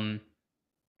 Um,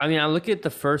 I mean, I look at the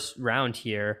first round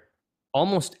here.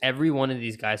 Almost every one of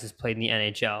these guys has played in the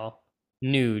NHL.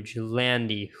 Nuge,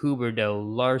 Landy, Huberdeau,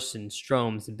 Larson,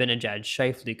 Stromes, Benajad,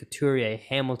 Scheifele, Couturier,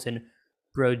 Hamilton,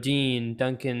 Brodin,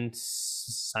 Duncan,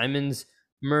 Simons,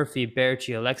 Murphy,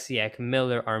 Berchi, Alexiak,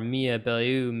 Miller, Armia,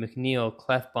 Belleau, McNeil,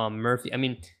 Clefbaum, Murphy. I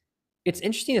mean, it's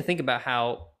interesting to think about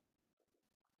how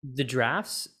the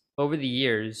drafts over the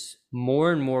years,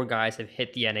 more and more guys have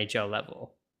hit the NHL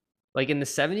level. Like in the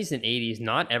 70s and 80s,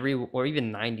 not every, or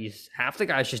even 90s, half the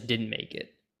guys just didn't make it.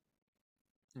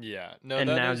 Yeah. No, And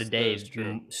now that is today,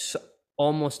 true.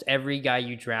 almost every guy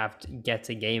you draft gets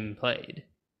a game played.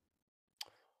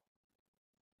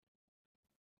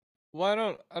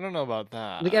 Well, I don't know about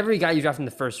Like that. every guy you draft in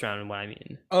the first round, what I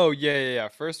mean. Oh yeah.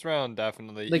 First round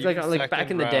definitely. Even Like back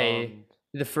second in the day, round.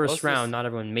 the first Most of round, this, not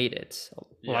everyone made it.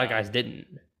 A lot of yeah. guys didn't.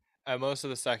 Most of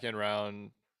the second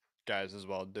round guys as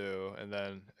well do, and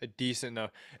then a decent no.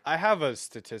 I have a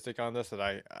statistic on this that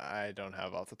I don't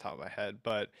have off the top of my head,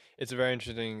 but it's a very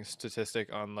interesting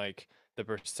statistic on like the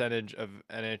percentage of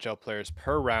NHL players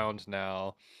per round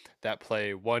now that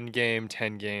play 1 game,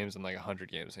 10 games, and like 100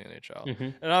 games in the NHL. Hmm.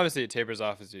 And obviously it tapers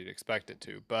off as you'd expect it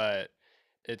to, but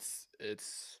it's it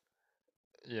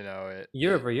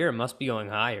Year over year, it must be going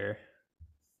higher.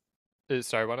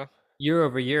 sorry, what now? Year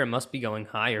over year, it must be going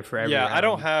higher for every Yeah,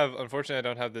 round. unfortunately, I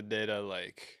don't have the data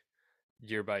like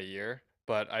year by year,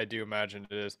 but I do imagine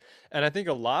it is. And I think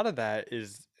a lot of that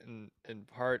is in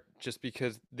part just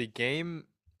because the game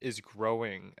is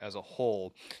growing as a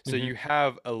whole. So Hmm. you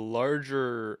have a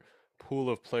larger pool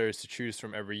of players to choose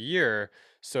from every year.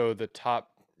 So the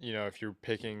top, if you're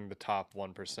picking the top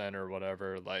 1% or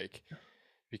whatever, like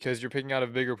because you're picking out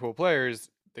of bigger pool players,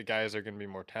 the guys are going to be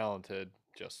more talented.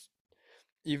 Just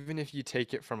even if you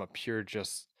take it from a pure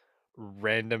just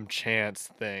random chance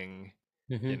thing,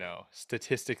 Hmm.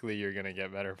 statistically you're going to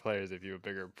get better players if you have a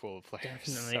bigger pool of players.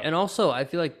 Definitely. So And also, I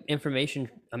feel like information,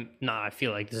 I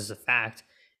feel like this is a fact.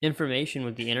 Information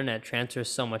with the internet transfers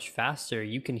so much faster.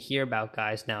 You can hear about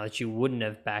guys now that you wouldn't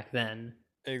have back then.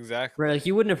 Right? exactly. Like,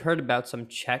 you wouldn't have heard about some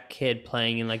Czech kid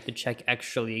playing in like the Czech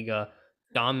Extraliga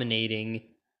dominating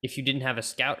if you didn't have a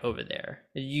scout over there.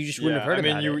 You just wouldn't have Yeah, heard I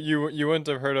mean about it. you wouldn't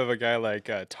have heard of a guy like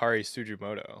Tari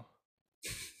Sugimoto.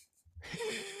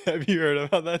 Have you heard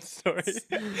about that story?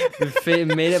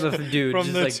 Made up of a dude, From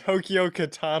just the like, Tokyo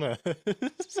Katana.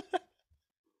 just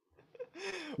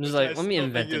Which I like, let me still think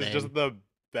invent a is name. just the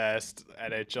best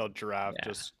NHL draft, Yeah.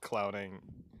 just clowning.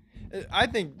 I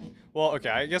think, well, okay,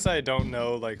 I guess I don't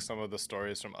know like some of the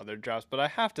stories from other drafts, but I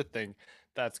have to think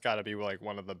that's got to be like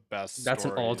one of the best That's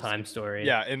an stories. all-time story.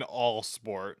 Yeah, in all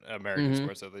sport, American Hmm.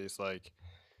 sports at least, like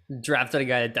Drafted a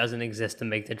guy that doesn't exist to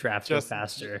make the drafts go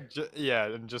faster. yeah,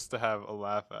 and just to have a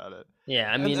laugh at it.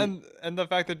 Yeah, I And mean, and the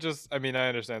fact that just I mean, I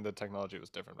understand the technology was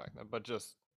different back then, but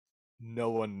just no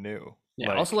one knew.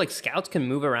 yeah. Also, Like, like scouts can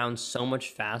move around so much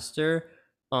faster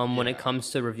when it yeah. comes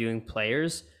to reviewing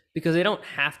players because they don't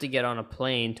have to get on a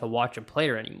plane to watch a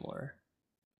player anymore.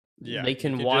 Yeah, They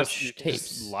can you watch can just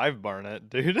tapes. live barn it,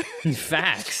 dude.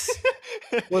 Facts.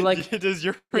 Or like, Does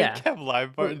your yeah, rank have live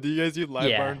or- barn? Do you guys use live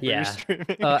yeah, barn for your yeah. streaming?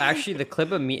 Actually, the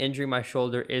clip of me injuring my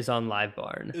shoulder is on Live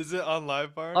Barn. Is it on live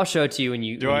I'll barn? show it to you when Do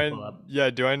you I pull up. yeah,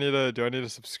 do I need a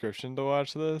subscription to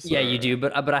watch this Yeah, you do,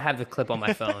 or but I have the clip on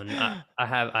my phone. I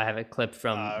have it clipped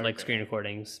from like okay. screen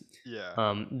recordings.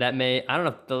 Yeah. That may, I don't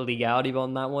know if the legality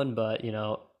on that one, but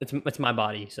it's my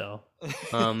body, so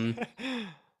um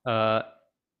uh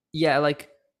yeah, like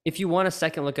if you want a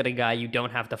second look at a guy, you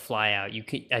don't have to fly out. You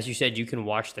can, as you said, you can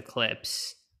watch the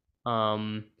clips.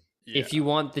 Um, Yeah. if you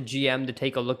want the GM to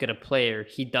take a look at a player,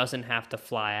 he doesn't have to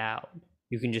fly out.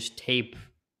 You can just tape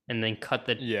and then cut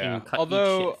the Yeah. cut each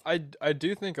Although shift. I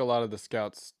do think a lot of the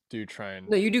scouts do try and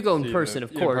No, you do go in see person, the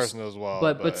of in course, person as well,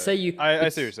 but but say you I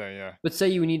but see what you're saying, yeah. But say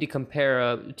you need to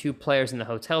compare two players in the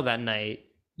hotel that night,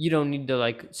 you don't need to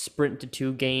like sprint to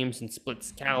two games and split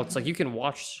scouts. Like you can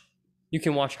watch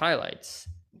highlights.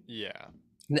 Yeah.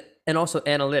 And also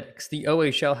analytics. The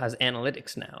OHL has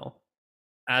analytics now,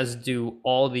 as do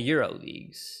all the Euro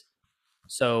leagues.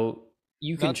 So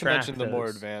you can Not to track mention the more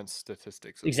those. advanced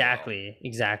statistics as well.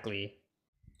 Exactly.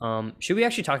 Should we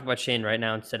actually talk about Shane Wright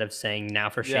now instead of saying now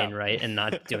for Yeah. Shane Wright and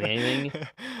not doing anything?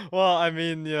 Well, I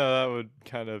mean, that would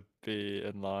kind of be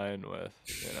in line with,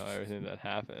 everything that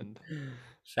happened.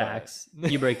 But Facts.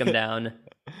 You break them down.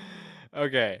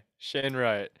 okay, Shane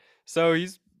Wright. So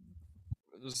he's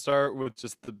start with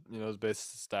just the his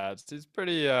basic stats. He's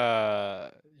pretty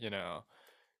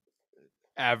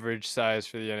average size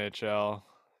for the NHL.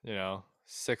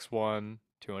 6'1",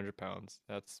 200 pounds.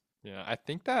 That's I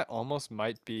think that almost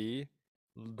might be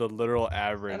the literal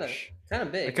average. Kind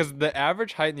of big. Because the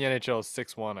average height in the NHL is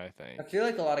 6'1", I think. I feel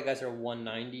like a lot of guys are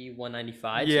 190,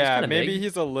 195. So Yeah, he's maybe big.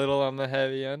 he's a little on the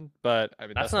heavy end, but I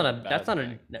mean That's that's not not a a. bad That's not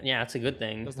thing. a. Yeah, that's a good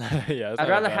thing. That's not, yeah, that's I'd not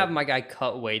a rather have bad. my guy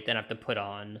cut weight than have to put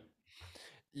on.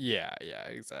 Yeah,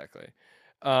 exactly.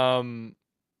 Um,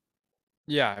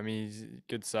 yeah, I mean he's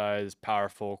good size,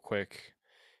 powerful, quick.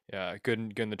 Yeah,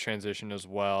 good in the transition as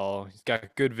well. He's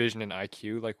got good vision and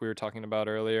IQ, like we were talking about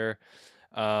earlier.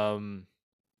 Um,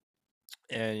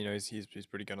 and he's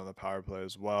pretty good on the power play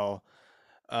as well.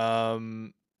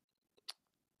 Um,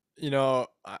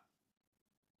 I,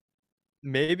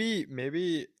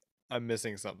 maybe I'm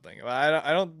missing something.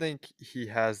 I don't think he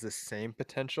has the same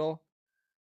potential,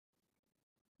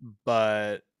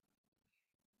 but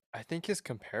I think his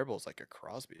comparable is like a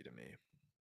Crosby to me.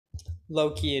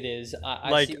 Low key, it is.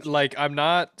 I see. Like I'm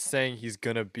not saying he's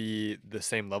gonna be the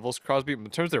same level as Crosby, but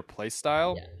in terms of their play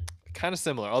style, Yeah. kind of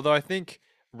similar. Although I think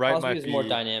Wright Crosby might is be more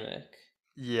dynamic.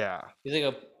 yeah. He's like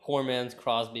a poor man's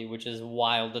Crosby, which is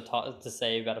wild to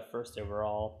say about a first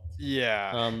overall.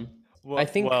 Yeah. Well, I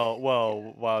think.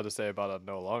 wild to say about a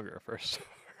no longer first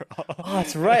overall. Oh,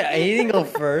 that's right. He didn't go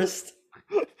first.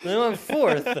 They went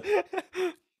fourth.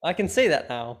 I can say that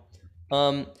now.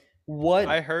 What?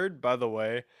 I heard, by the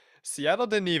way, Seattle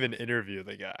didn't even interview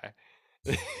the guy.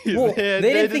 Well, they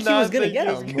didn't think he was gonna think get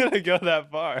he was him. gonna go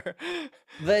that far.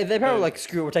 They probably were But- like,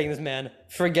 screw it, we're taking this man.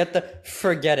 Forget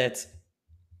it.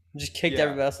 Just kicked Yeah,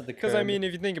 everybody else at the curb. Because I mean,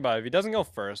 if you think about it, if he doesn't go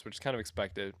first, which is kind of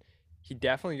expected, he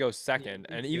definitely goes second.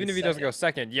 he And goes even if he doesn't go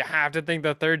second, you have to think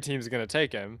the third team's gonna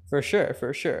take him. for sure.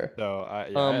 So I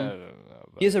don't know.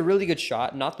 He has a really good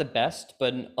shot, not the best,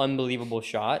 but an unbelievable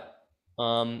shot.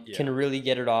 Can Yeah. really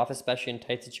get it off, especially in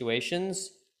tight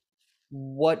situations.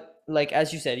 what, like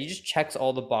as you said, he just checks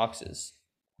all the boxes.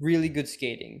 Really good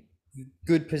skating,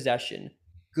 good possession,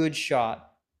 good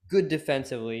shot, good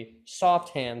defensively, soft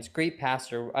hands, great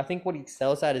passer. I think what he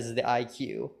excels at is the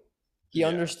IQ. He Yeah,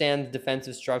 understands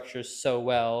defensive structures so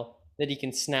well that he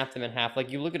can snap them in half.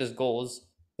 Like you look at his goals,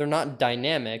 they're not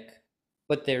dynamic,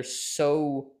 but they're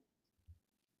so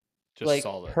just like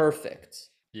solid. perfect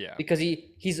Yeah. because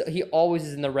he always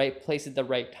is in the right place at the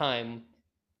right time,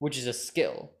 which is a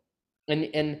skill.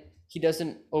 And he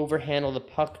doesn't overhandle the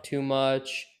puck too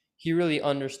much. He really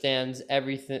understands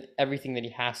everything that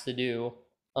he has to do.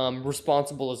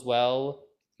 Responsible as well.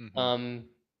 Hmm. Um,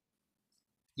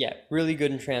 yeah, really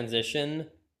good in transition.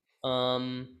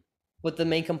 Um, but the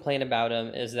main complaint about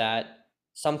him is that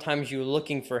sometimes you're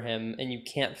looking for him and you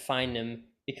can't find him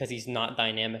because he's not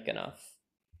dynamic enough.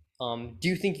 Do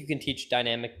you think you can teach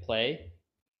dynamic play?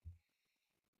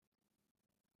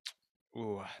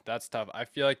 Ooh, that's tough. I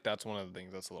feel like that's one of the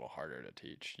things that's a little harder to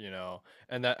teach,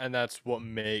 and that's what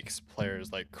makes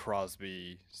players like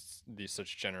Crosby these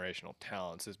such generational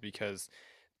talents is because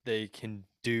they can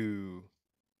do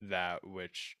that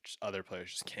which other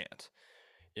players just can't.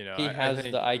 He I has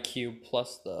think the IQ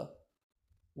plus the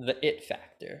it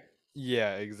factor.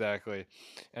 yeah, exactly.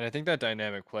 And I think that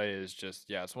dynamic play is just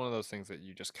yeah, it's one of those things that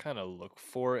you just kind of look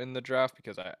for in the draft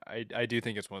because I do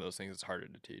think it's one of those things that's harder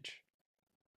to teach.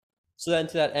 So then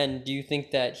to that end, do you think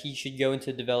that he should go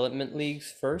into development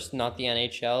leagues first, not the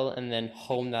NHL, and then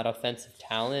hone that offensive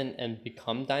talent and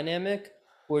become dynamic?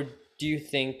 Or do you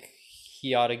think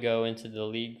he ought to go into the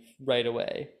league right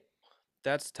away?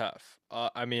 That's tough.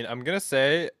 I mean, I'm gonna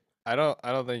say I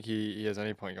don't think he has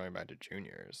any point going back to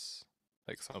juniors,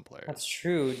 like some That's players.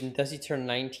 true. Does he turn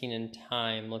 19 in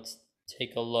time? Let's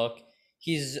take a look.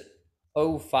 He's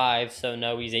 05, so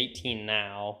no, he's 18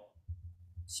 now.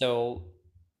 So,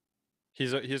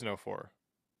 He's no 04.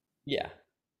 yeah.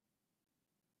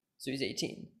 So he's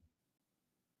 18.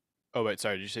 Oh wait,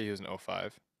 sorry, did you say he was an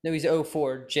 05? No, he's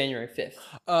 04, January 5th.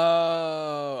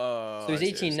 So Oh, he's I see, I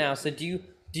 18 see, I now. So see.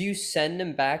 do you send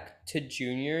him back to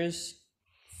juniors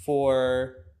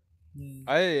for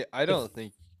I the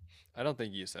don't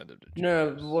think you send him to no, no,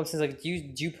 juniors. what I'm saying is like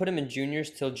do you put him in juniors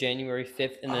till January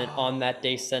 5th and then on that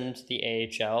day Oh, send him to the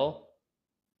AHL?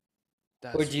 Or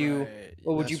that's do you right.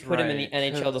 or would you That's put him in right. the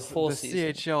NHL the Cause full the season?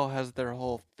 CHL has their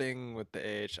whole thing with the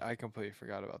AH. I completely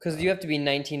forgot about Because you that. have to be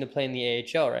 19 to play in the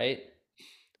AHL, right?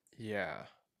 Yeah.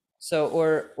 So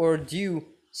or do you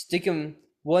stick him?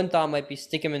 One thought might be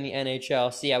stick him in the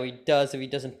NHL, see how he does. If he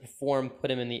doesn't perform,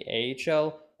 put him in the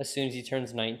AHL as soon as he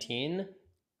turns 19.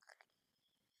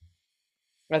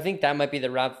 I think that might be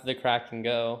the route that the Crack can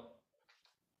go.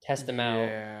 Test him out.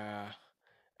 Yeah.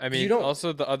 I Because you mean, don't.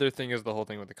 also the other thing is the whole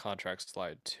thing with the contract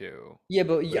slide too, Yeah,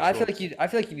 but which I feel will, like you. I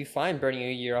feel like you'd be fine burning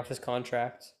a year off his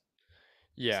contract. It's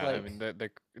yeah. I mean,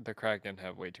 like the Kraken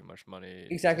have way too much money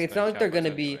to exactly. It's not spend like they're cap wise,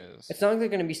 gonna be. anyways. It's not like they're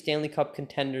gonna be Stanley Cup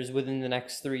contenders within the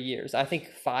next 3 years. I think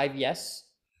five. Yes,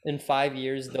 in 5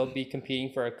 years they'll be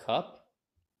competing for a cup,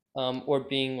 or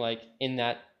being like in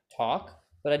that talk.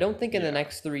 But I don't think in the Yeah,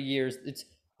 next 3 years it's.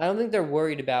 I don't think they're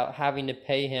worried about having to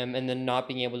pay him and then not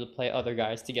being able to play other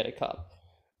guys to get a cup.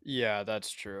 yeah, that's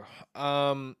true.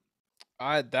 Um,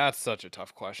 I that's such a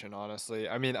tough question, honestly.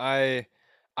 I mean,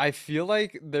 I feel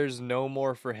like there's no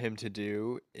more for him to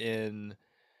do in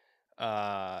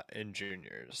I feel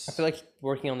juniors. like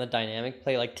working on the dynamic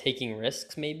play, like taking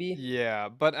risks, maybe. Yeah,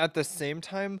 but at the same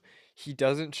time, he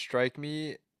doesn't strike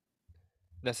me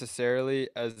necessarily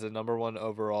as the number one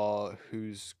overall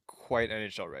who's quite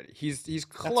NHL ready. He's That's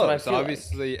what I close, feel like.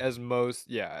 obviously, as most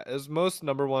yeah, as most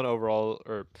number one overall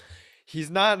or he's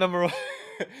not number one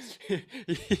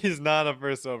he's not a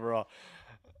first overall.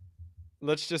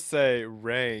 Let's just say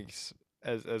ranks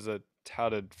as a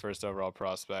touted first overall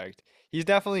prospect. He's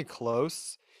definitely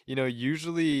close.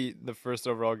 Usually the first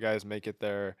overall guys make it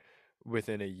there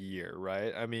within a year,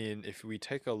 right? I mean, if we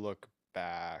take a look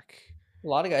back, A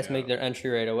lot of you guys make know, their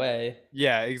entry right away.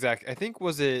 yeah, exactly. I think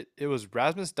it was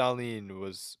Rasmus Dahlin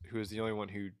was who was the only one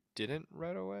who didn't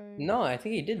right away. No, I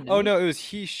think he did, didn't Oh no, he? it was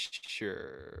he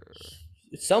sure.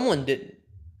 Someone didn't,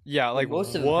 Yeah, but like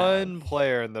most of them have. one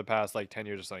player in the past like 10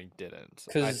 years or something didn't.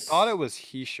 I thought it Cause, was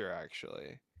he sure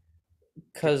actually.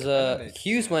 cause Kind of makes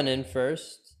Hughes went in sense.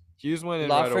 first. Hughes went in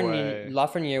right Lafreniere away.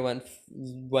 Lafreniere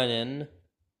went in.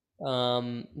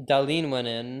 Darlene went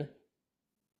in.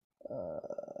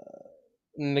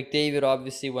 McDavid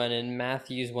obviously went in.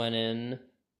 Matthews went in.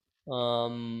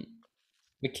 Um,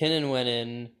 McKinnon went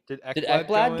in. Did Did Ekblad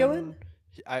go Ekblad go in?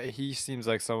 in? He seems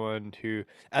like someone who,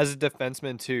 as a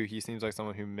defenseman too, he seems like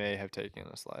someone who may have taken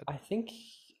a slide. I think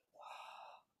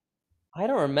I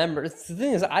don't remember. The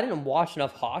thing is, I didn't watch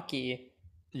enough hockey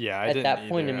Yeah, I at didn't that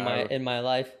point either. in my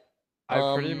life.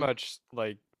 I pretty Um, much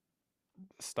like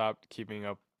stopped keeping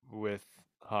up with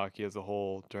hockey as a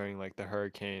whole during like the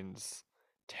Hurricanes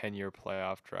 10-year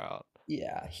playoff drought.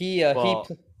 yeah, Well,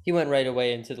 he went right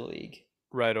away into the league.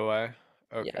 right away.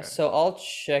 Yeah, Okay. so I'll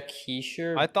check I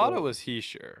Heisher. thought it was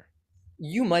Heischer.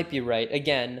 You might be right.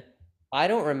 Again, I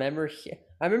don't remember.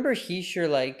 I remember Heisher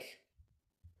like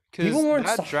people Because weren't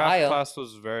so that draft high up. class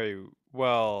was very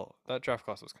well, that draft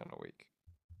class was kind of weak.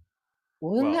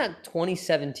 Wasn't Well, that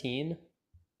 2017?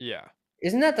 yeah.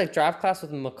 Isn't that the draft class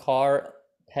with Makar, Well,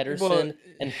 Pedersen,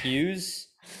 and Hughes?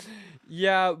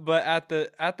 yeah, but at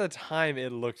the time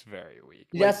it looked very weak.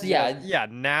 Like, That's yes, yeah. yeah,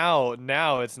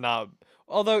 now it's not.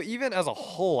 Although even as a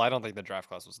whole, I don't think the draft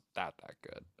class was that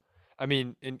good. I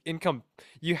mean, in income,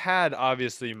 you had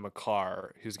obviously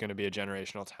Makar, who's going to be a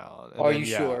generational talent, and Are then you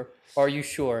yeah, sure? Are you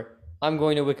sure? I'm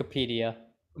going to Wikipedia.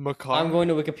 I'm Makar. going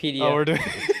to Oh, Wikipedia. we're doing.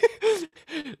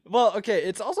 Well, okay,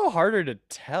 it's also harder to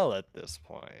tell at this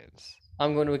point.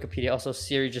 I'm going to Wikipedia. Also,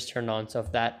 Siri just turned on, so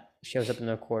if that shows up in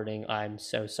the recording, I'm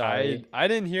so sorry. I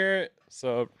didn't hear it,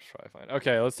 so it's probably fine.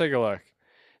 Okay, let's take a look.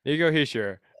 Nico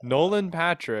Hischier, Nolan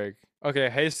Patrick. Okay,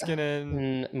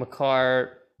 Heiskanen,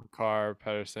 Makar, Makar,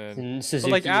 Pedersen. But like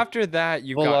Suzuki, after that,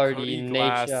 you've got Velarde, Cody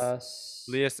Glass, Natchez.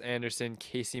 Elias Anderson,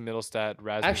 Casey Middlestat,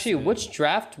 Actually, Rasmussen.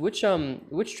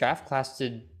 which draft class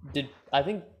did I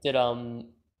think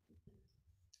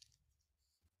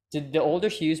did the older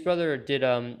Hughes brother did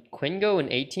Quinn go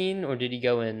in 18 or did he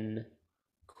go in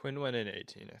Quinn went in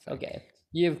 18, I think. okay.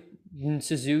 You have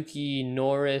Suzuki,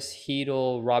 Norris,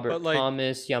 Heedle, But Robert like,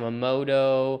 Thomas,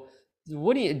 Yamamoto,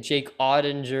 what do you Jake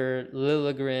Ottinger,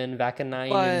 Liljegren, Vakanainen,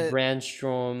 but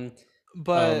Brandstrom,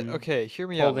 um okay, hear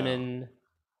me out now. Hovinen.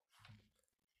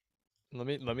 Let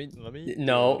me do a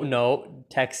No, little bit. no,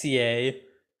 Texier.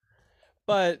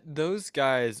 But those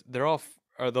guys, they're all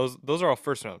are those are all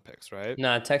first round picks, right?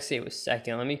 Nah, Texier was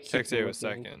second. Let me keep Texier was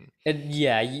looking. second.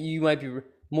 Yeah, you might be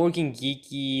Morgan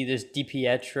Geeky. There's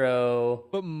DiPietro.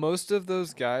 But most of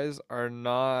those guys are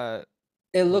not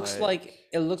like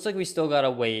It looks like we still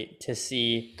gotta wait to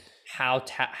see how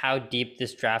deep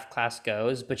this draft class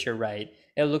goes. But you're right.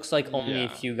 It looks like only a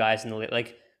yeah. few guys in the league.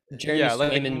 Like Jeremy Yeah,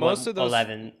 like Swayman went 11, most of those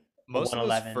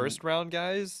 111. first round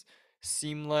guys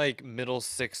seem like middle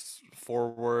six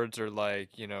forwards or like,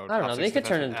 I don't top know. They six could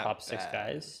turn defensemen into at top six best.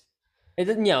 guys. It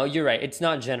doesn't. You know, you're right. It's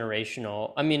not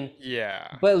generational. I mean,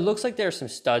 Yeah. but it looks like there are some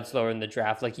studs lower in the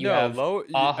draft. Like you No, have low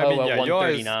I Aho mean, at yeah, you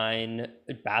always 139,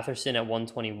 Batherson at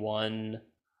 121.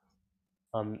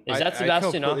 Is that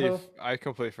Sebastian Aho? I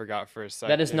completely forgot for a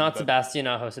That is second, not but Sebastian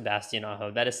Aho. Sebastian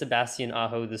Aho. That is Sebastian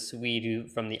Aho, the Swede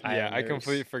from the yeah, I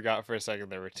completely Islanders. forgot for a second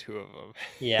there were two of them.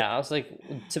 Yeah, I was like,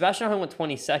 Sebastian Aho went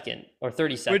 22nd or Which,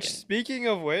 32nd. speaking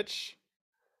of which,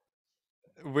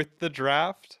 with the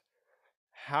draft,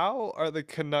 how are the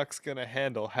Canucks gonna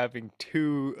handle having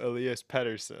two Elias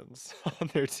Petterssons on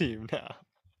their team now?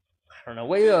 I don't know.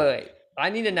 Wait. I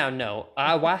need to now know.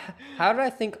 How did I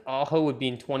think Aho would be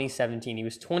in 2017? He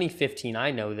was 2015.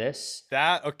 I know this.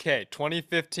 That okay,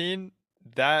 2015,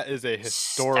 that is a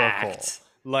historical. Stacked.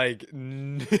 Like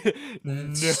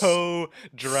It's no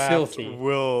draft filthy.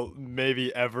 will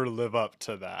maybe ever live up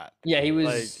to that. Yeah, he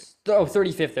Like, was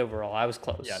 35th overall. I was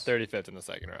yeah, close. 35th in the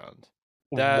second round.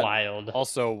 That Wild.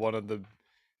 also one of the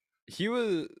he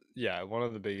was yeah, one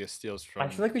of the biggest steals I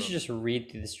feel like we should from just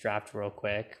read through this draft real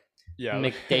quick. yeah.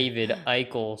 McDavid,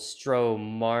 Eichel, Stroh,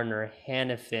 Marner,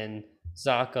 Hannafin,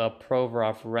 Zaka,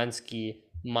 Provorov, Rensky,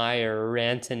 Meyer,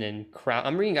 Rantanen, Kraus.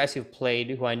 I'm reading guys who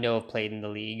I know have played in the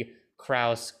league.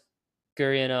 Kraus,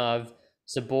 Guryanov,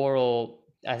 Zaboral.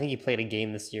 I think he played a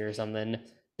game this year or something.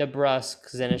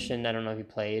 DeBrusk, Zenishin. I don't know if he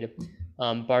played.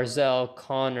 Barzell,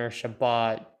 Connor,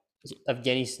 Shabbat,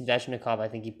 Evgeny Svechnikov. I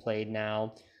think he played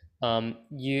now.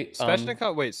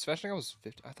 Svechnikov, wait, Svechnikov was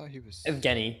 50. I thought he was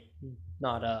Evgeny,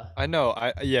 not I know.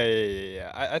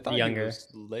 Yeah. I the thought he younger. was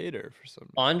later for some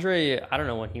reason. Andre, I don't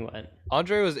know when he went.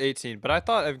 Andre was 18, but I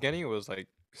thought Evgeny was like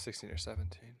 16 or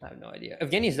 17. I have no idea.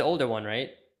 Evgeny's the older one, right?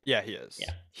 Yeah, he is.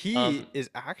 Yeah. He is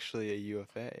actually a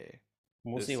UFA.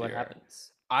 We'll this see what year.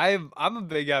 happens. I'm a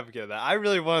big advocate of that. I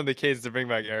really wanted the Canes to bring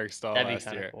back Eric Stahl That'd be last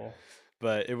kind year, of cool.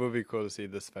 but it would be cool to see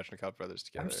the Svechnikov brothers I'm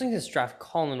together. just thinking this draft: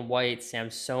 Colin White,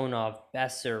 Samsonov,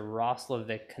 Besser,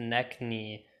 Roslovic,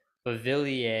 Konechny,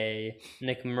 Bavillier,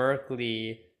 Nick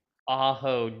Merkley,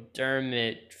 Aho,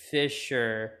 Dermott,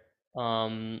 Fisher,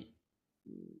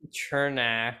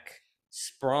 Chernak,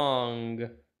 Sprong,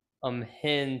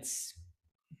 Hintz,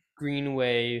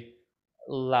 Greenway,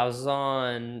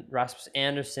 Lauzon, Rasmus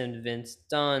Anderson, Vince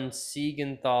Dunn,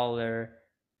 Siegenthaler,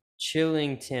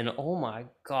 Chillington. Oh my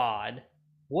god.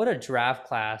 What a draft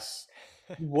class.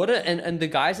 What a and the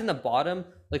guys in the bottom,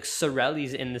 like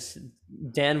Sorelli's in this,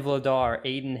 Dan Vladar,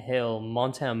 Aiden Hill,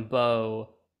 Montembeau,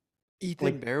 Ethan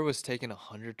like Bear was taken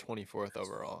 124th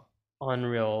overall.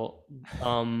 unreal.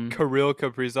 Kirill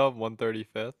Kaprizov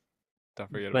 135th. Don't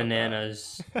forget about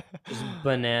Bananas. that. Just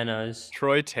bananas.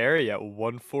 Troy Terry at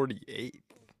 148th.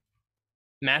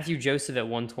 Matthew Joseph at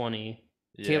 120.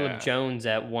 Yeah. Caleb Jones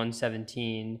at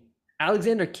 117.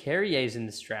 Alexander Carrier's in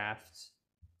this draft.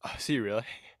 Oh, is he really?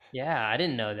 Yeah, I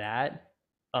didn't know that.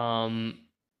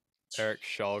 Eric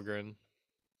Shalgren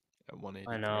at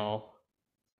 183. I know.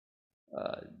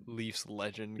 Leafs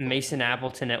legend. Mason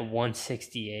Appleton at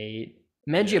 168.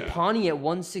 Mangiapane at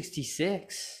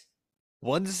 166.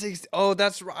 160. Oh,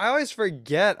 that's right. I always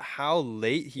forget how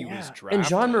late he was drafted. And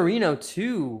John Marino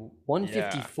too,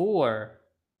 154.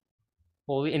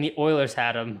 Well, and the Oilers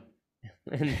had him.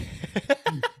 And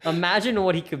imagine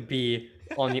what he could be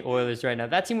on the Oilers right now.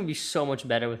 That team would be so much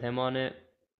better with him on it.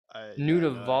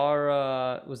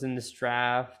 Nudavara was in this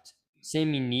draft.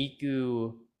 Sami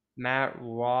Niku, Matt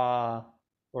Roy,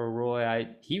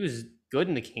 he was good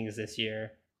in the Kings this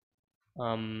year.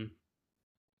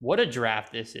 What a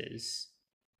draft this is.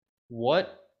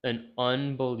 What an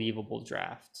unbelievable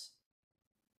draft.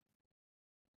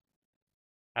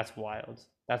 That's wild.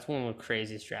 That's one of the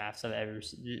craziest drafts we'll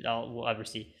ever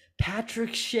see.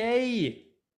 Patrick Shea.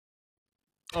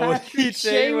 Patrick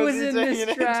Shea was in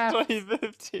this draft.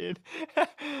 2015.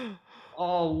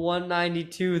 Oh,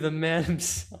 192, the man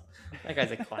himself. That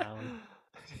guy's a clown.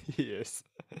 He is.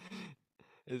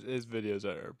 His videos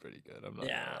are pretty good. I'm not.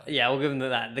 Yeah, we'll give him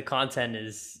that. The content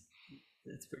it's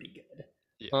pretty good.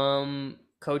 Yeah.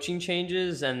 Coaching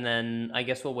changes, and then I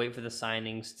guess we'll wait for the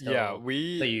signings.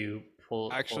 We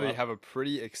actually have a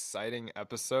pretty exciting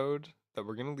episode that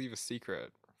we're gonna leave a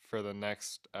secret for the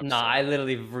next episode. Nah, I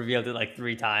literally revealed it like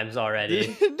 3 times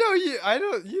already. No, you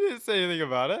didn't say anything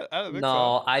about it. I don't think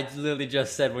so. I literally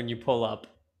just said when you pull up.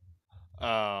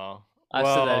 Oh. I've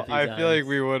said that a few times. I feel like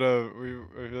we would have,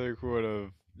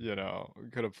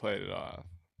 could have played it off.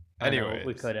 Anyway,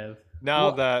 we could have.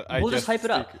 Now we'll just hype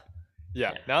it up.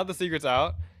 Yeah, now the secret's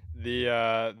out.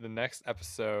 The next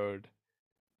episode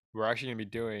we're actually gonna be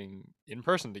doing in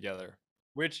person together,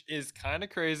 which is kind of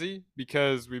crazy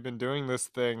because we've been doing this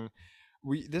thing.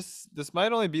 This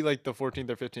might only be like the 14th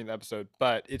or 15th episode,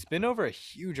 but it's been over a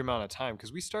huge amount of time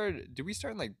because we start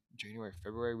in like January,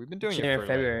 February? We've been doing it for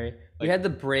February. We had the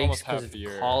breaks because of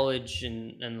college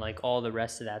and like all the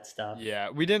rest of that stuff. Yeah,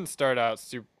 we didn't start out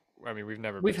super. I mean, we've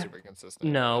never been super consistent.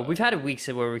 No, we've had weeks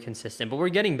where we're consistent, but we're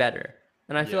getting better.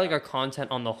 And I feel like our content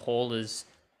on the whole is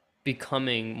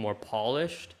becoming more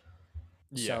polished.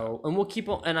 Yeah. So, and we'll keep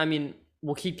on, and I mean,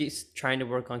 we'll keep trying to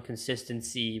work on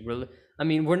consistency. I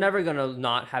mean, we're never gonna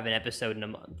not have an episode in a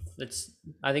month.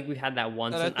 I think we've had that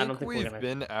once, and I don't think we've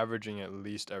been averaging at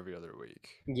least every other week.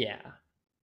 Yeah,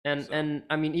 and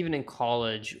I mean, even in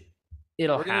college,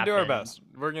 we're gonna do our best.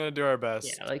 We're gonna do our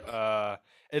best. Yeah, like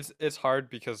it's hard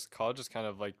because college is kind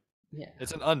of like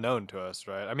it's an unknown to us,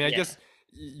 right? I mean, I guess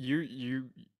you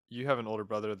have an older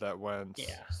brother that went.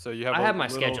 Yeah. So you have. I have my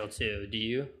schedule too. Do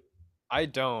you? I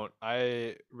don't.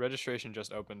 Registration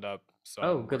just opened up,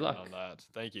 so good luck on that.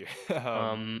 Thank you.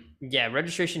 Yeah,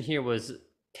 registration here was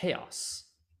chaos.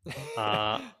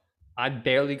 I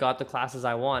barely got the classes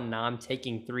I want. Now I'm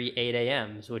taking 3 8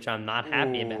 a.m.s, which I'm not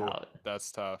happy about.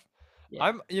 That's tough. Yeah.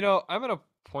 I'm at a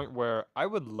point where I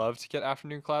would love to get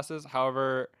afternoon classes.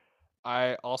 However,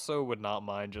 I also would not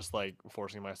mind just like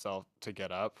forcing myself to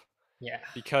get up. Yeah.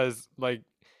 Because like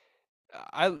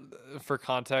for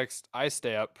context, I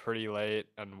stay up pretty late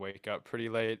and wake up pretty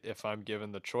late if I'm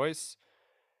given the choice.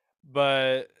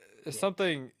 But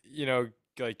something,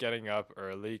 like getting up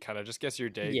early kind of just gets your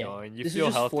day going. You feel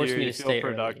healthier, you feel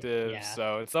productive. Yeah.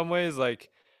 So in some ways, like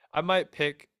I might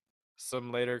pick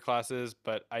some later classes,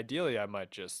 but ideally I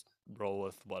might just roll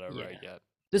with whatever I get.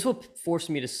 This will force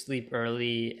me to sleep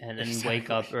early and then wake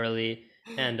up early,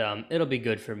 and it'll be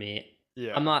good for me.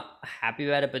 Yeah. I'm not happy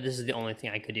about it, but this is the only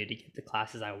thing I could do to get the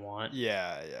classes I want.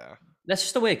 Yeah. That's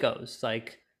just the way it goes.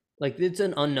 Like it's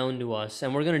an unknown to us,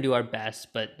 and we're gonna do our best,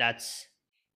 but that's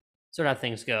sort of how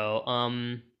things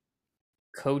go.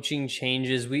 Coaching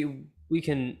changes. We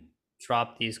can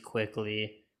drop these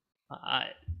quickly.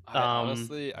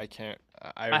 Honestly, I can't.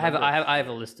 I have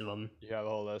a list of them. You have a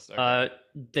whole list. Okay.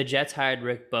 The Jets hired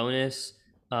Rick Bowness.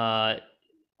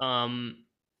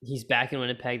 He's back in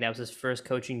Winnipeg. That was his first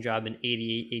coaching job in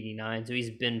 88-89. So he's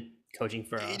been coaching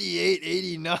for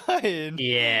 88-89.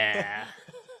 Yeah.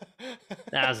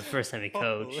 That was the first time he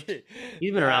coached. Holy,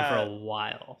 He's been around for a that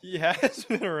while. he has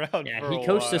been around Yeah, for he a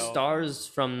coached the while. Stars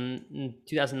from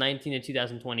 2019 to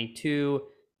 2022.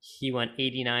 He went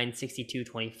 89, 62,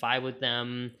 25 with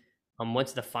them. Went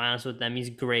to the finals with them. He's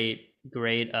great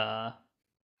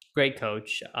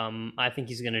coach. I think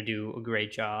he's gonna do a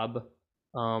great job.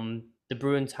 The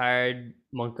Bruins hired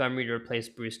Montgomery to replace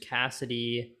Bruce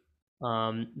Cassidy.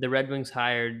 The Red Wings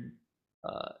hired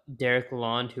Derek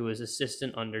Lalonde, who was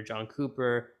assistant under John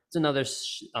Cooper. It's another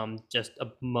just a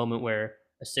moment where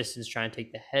assistants trying to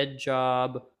take the head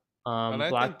job. And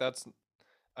Black,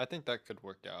 I think that could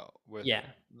work out with yeah,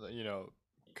 you know,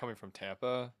 coming from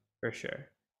Tampa. for sure.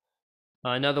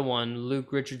 Another one,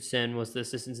 Luke Richardson was the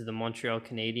assistant to the Montreal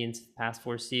Canadiens the past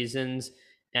 4 seasons,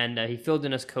 and he filled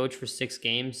in as coach for 6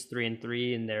 games,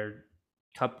 3-3 in their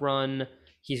cup run.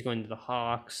 He's going to the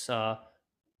Hawks.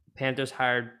 Panthers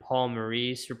hired Paul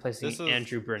Maurice, replacing This is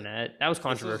Andrew Burnett. That was this is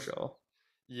controversial.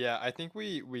 yeah, I think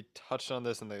we touched on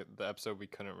this in the episode we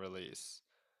couldn't release.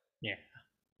 Yeah.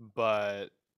 But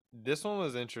this one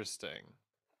was interesting.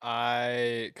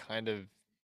 I kind of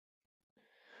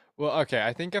well, okay,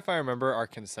 I think if I remember our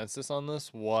consensus on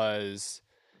this was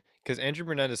because Andrew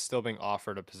Burnett is still being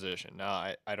offered a position.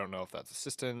 Now, I don't know if that's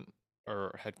assistant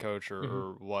or head coach Mm-hmm.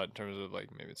 or what in terms of like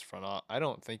maybe it's front office. I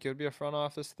don't think it would be a front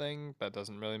office thing. That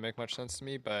doesn't really make much sense to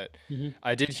me. But Mm-hmm.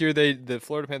 I did hear the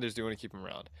Florida Panthers do want to keep him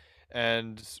around.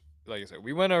 And like I said,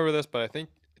 we went over this, but I think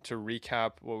to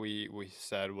recap what we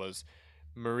said was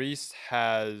Maurice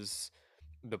has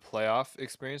the playoff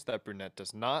experience that Burnett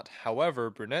does not. However,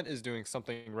 Burnett is doing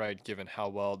something right given how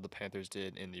well the Panthers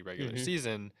did in the regular Mm-hmm.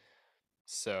 season.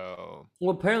 So,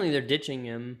 Well, apparently they're ditching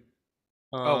him.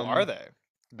 oh, are Um, they?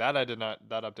 That I did not.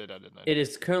 That update I did not it hear.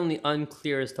 is currently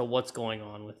unclear as to what's going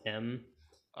on with him.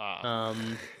 Ah.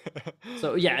 Um,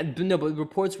 so yeah, no, but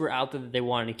reports were out that they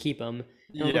wanted to keep him,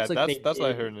 and it Yeah, looks like they that's what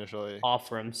I did heard initially.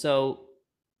 offer him. So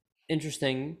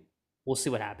interesting. We'll see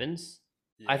what happens.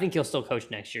 I Yeah. think he'll still coach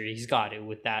next year. He's got it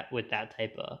with that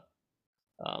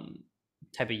um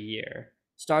type of year.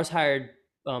 Stars hired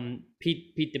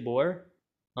Pete DeBoer.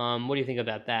 What do you think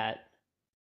about that?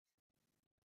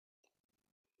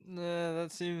 Nah,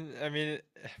 that seems. I mean,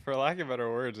 for lack of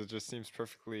better words, it just seems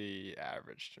perfectly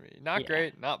average to me. Not Yeah.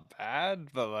 great, not bad,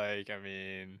 but like, I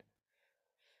mean,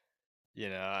 you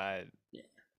know, Yeah.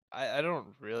 I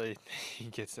don't really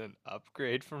think it's an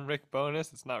upgrade from Rick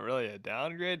Bonus. It's not really a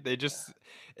downgrade. It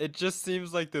just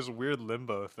seems like this weird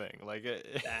limbo thing. Like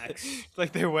Facts. it's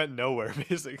like they went nowhere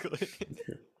basically.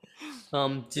 Did we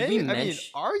I mean,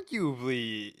 mention?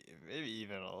 arguably, maybe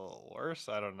even a little worse.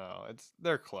 I don't know.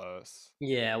 They're close.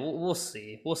 Yeah, we'll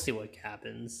see. We'll see what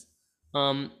happens.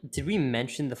 Did we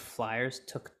mention the Flyers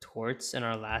took Torts in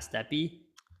our last epi?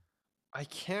 I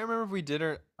can't remember if we did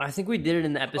or I think we did it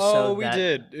in the oh, episode we that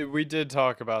did. We did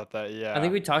talk about that. I think Yeah,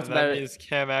 we talked and that about it, means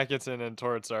Cam Atkinson and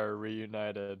Torts are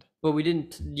reunited. but we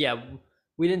didn't. Yeah,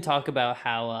 we didn't talk about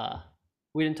how.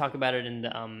 We didn't talk about it in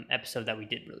the episode that we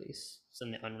did release. It's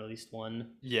in the unreleased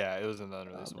one, Yeah, it was an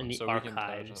unreleased in one, the so we can touch on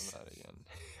archives.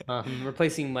 that again.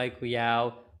 Replacing Mike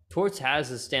Liao. Torts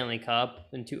has a Stanley Cup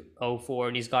in 2004,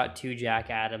 and he's got 2 Jack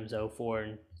Adams 04 in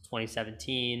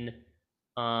 2017.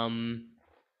 Um,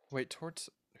 Wait, Torts.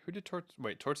 Who did Torts?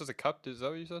 Wait, Torts has a cup. Is that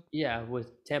what you said? yeah,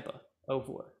 with Tampa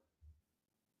 04.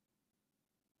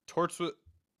 Torts was.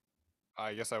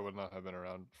 I guess I would not have been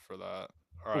around for that,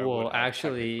 or I would Well, have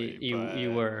actually, technically, you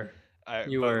but were I.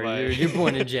 you But were my. you're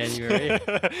born in January.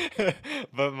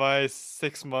 But my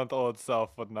 6-month-old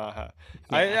self would not have.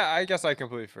 Yeah, Yeah, I guess I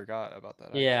completely forgot about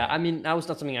that. yeah. I Actually. mean, that was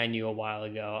not something I knew a while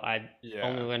ago. I only Yeah.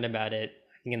 learned about it,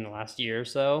 I think, in the last year or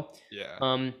so.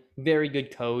 Yeah. Very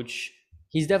good coach.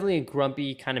 He's definitely a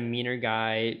grumpy, kind of meaner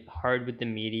guy. Hard with the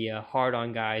media, hard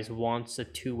on guys. Wants a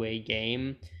two-way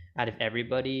game out of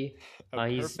everybody. A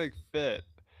He's perfect fit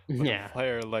with a yeah,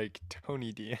 player like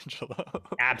Tony D'Angelo.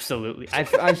 absolutely.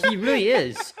 He really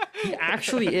is. He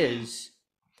actually is.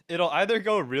 It'll either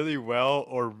go really well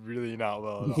or really not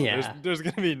well at all. Yeah. There's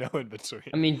gonna be no in between.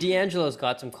 I mean, D'Angelo's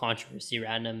got some controversy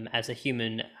around him as a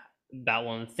human about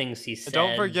one of the things he said.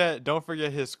 Don't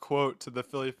forget his quote to the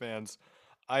Philly fans.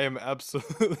 I am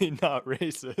absolutely not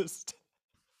racist.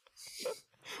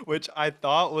 Which I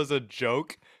thought was a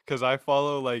joke because I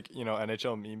follow like,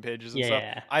 NHL meme pages and stuff.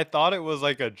 Yeah. I thought it was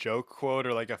like a joke quote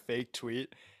or like a fake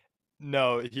tweet.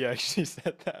 No, he actually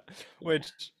said that, Yeah.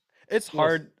 which it's Well,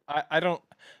 hard. I don't,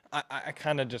 I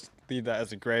kind of just leave that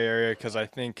as a gray area because I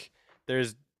think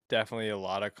there's definitely a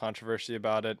lot of controversy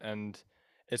about it, and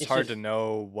it's it's hard to just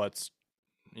know what's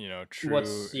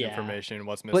true Yeah. information,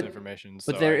 what's But misinformation. but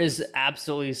So there I is just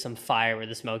absolutely some fire where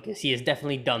the smoke is. He has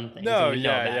definitely done things, and no, we know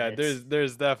yeah, about yeah. it.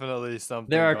 There's definitely There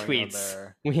something are going on tweets.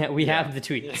 there. We Yeah. have the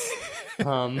tweets.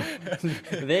 Um,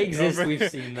 they Don't exist. We've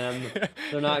seen them.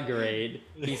 They're not great.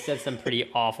 He said some pretty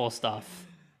awful stuff.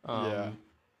 Yeah. Um,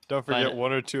 Don't forget but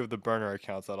one or two of the burner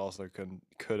accounts that also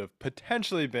could have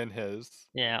potentially been his.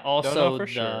 yeah, Don't know also for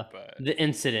sure, but the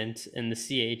incident in the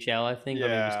CHL, I think, or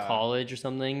maybe it was yeah. college or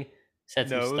something, said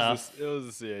some No, stuff. it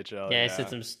was the CHL, Yeah, he said yeah.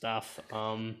 some stuff.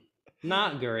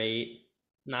 Not great,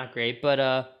 not great.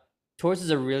 But Torres is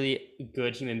a really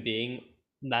good human being.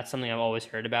 That's something I've always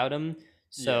heard about him.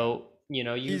 Yeah. So you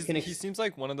can, He seems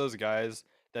like one of those guys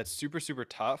that's super super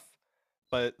tough,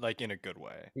 but like in a good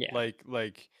way. yeah,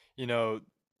 Like, you know,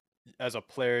 as a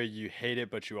player you hate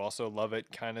it but you also love it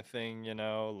kind of thing,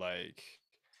 like,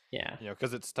 yeah,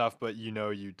 because it's tough but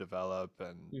you develop,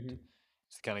 and hmm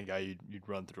it's the kind of guy you'd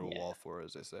run through a yeah, wall for,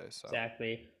 as they say. So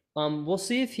exactly. We'll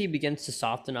see if he begins to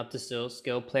soften up the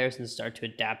skill players and start to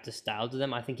adapt the style to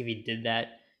them. I think if he did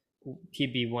that,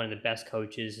 he'd be one of the best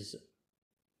coaches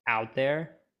out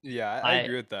there. yeah, I I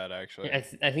agree with that actually.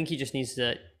 I think he just needs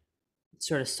to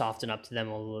sort of soften up to them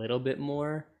a little bit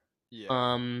more. Yeah.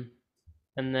 Um,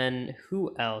 and then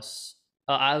who else?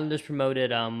 Islanders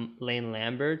promoted Lane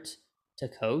Lambert to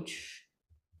coach.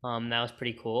 That was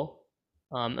pretty cool.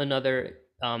 Another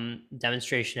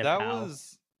demonstration of That how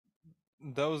was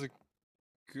that was a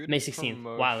good May 16th,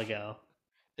 a while promotion. ago,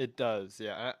 It does,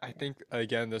 yeah. I think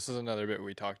again, this is another bit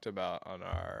we talked about on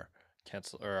our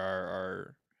cancel or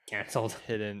our canceled.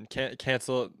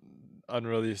 cancel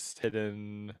unreleased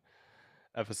hidden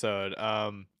episode.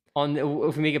 On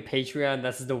if we make a Patreon,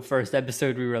 that's the first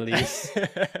episode we release.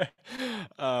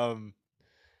 um,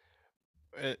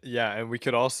 yeah, and we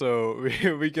could also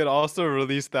we could also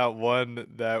release that one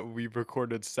that we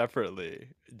recorded separately.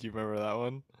 Do you remember that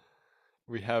one?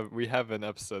 We have an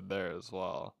episode there as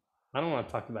well. I don't want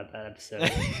to talk about that episode.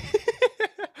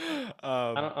 I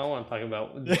um, don't want to talk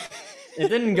about. It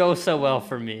didn't go so well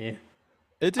for me.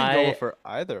 it didn't go well I for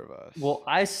either of us. well,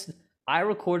 I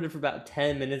recorded for about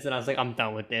 10 minutes and I was like, I'm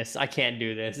done with this. I can't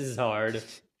do this. This is hard.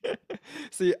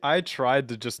 See, I tried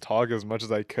to just talk as much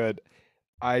as I could.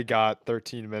 I got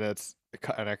 13 minutes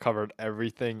and I covered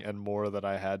everything and more that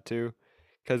I had to,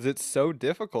 because it's so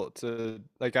difficult to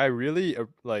like. I really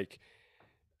like.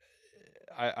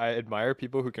 I admire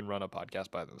people who can run a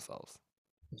podcast by themselves.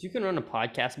 If you can run a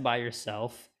podcast by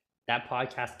yourself, that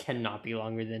podcast cannot be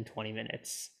longer than 20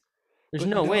 minutes. There's But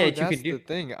no way no, that you that's could the do.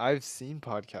 thing. I've seen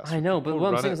podcasts I where know, but people what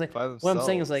I'm run saying it is like, by what I'm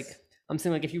saying is like, themselves. I'm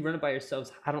saying like, if you run it by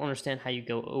yourselves, I don't understand how you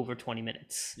go over 20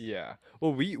 minutes. Yeah.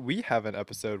 Well, we have an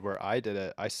episode where I did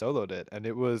it. I soloed it, and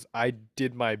it was I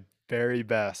did my very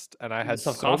best, and I The had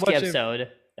so Slavkovsky much. episode.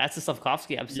 That's the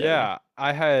Slavkovsky episode. Yeah,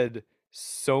 I had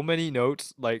so many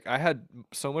notes. Like I had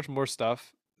so much more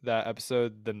stuff that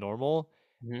episode than normal,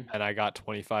 Mm-hmm. and I got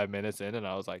 25 minutes in, and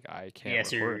I was like, I can't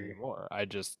Yes, record sir. anymore.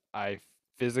 I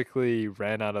physically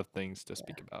ran out of things to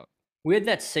speak about. We had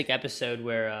that sick episode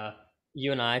where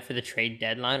you and I for the trade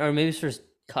deadline, or maybe it was for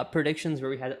cup predictions, where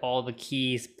we had all the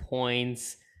keys,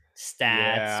 points,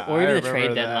 Yeah, stats, or I even the remember trade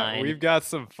that. deadline. We've got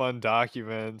some fun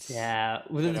documents Yeah,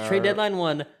 with in the trade our deadline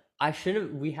one, I should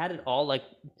have. We had it all like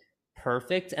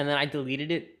perfect, and then I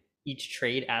deleted it each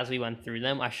trade as we went through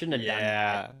them. I shouldn't have done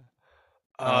that. yeah.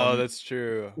 Oh, Um, that's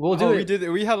true. we'll do Oh, we it did.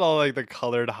 We had all like the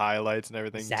colored highlights and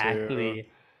everything too. exactly.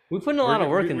 We put in a lot of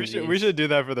work into We these. should do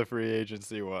that for the free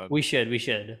agency one. We should. We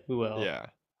should. We will. Yeah.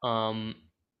 Um,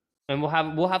 and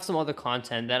we'll have some other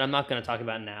content that I'm not going to talk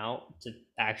about now to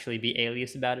actually be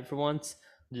alias about it for once.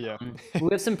 Yeah. We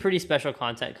have some pretty special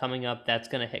content coming up that's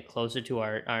going to hit closer to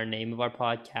our name of our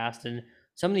podcast and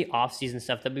some of the off-season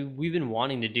stuff that we've been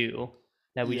wanting to do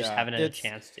that we just Yeah, haven't had a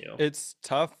chance to. it's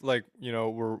tough. Like,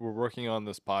 we're working on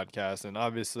this podcast, and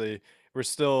obviously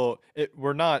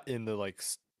we're not in the like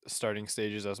starting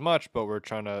stages as much, but we're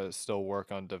trying to still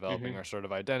work on developing hmm our sort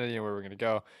of identity and where we're going to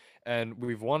go. And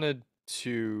we've wanted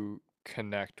to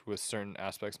connect with certain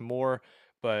aspects more,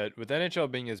 but with NHL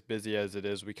being as busy as it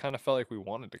is, we kind of felt like we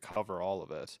wanted to cover all of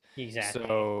it. Exactly.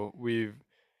 So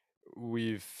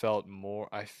we've felt more.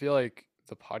 I feel like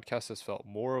the podcast has felt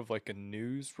more of like a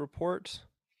news report,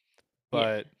 Yeah.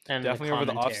 but And the definitely over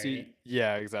the off season. commentary.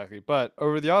 Yeah, exactly. But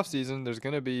over the off season, there's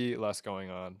gonna be less going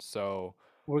on, so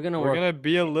We're gonna we're work. gonna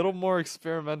be a little more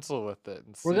experimental with it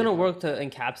and We're see gonna how. work to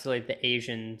encapsulate the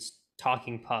Asians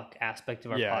talking puck aspect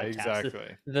of our Yeah, podcast.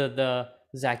 exactly. The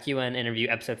Zach Yuen interview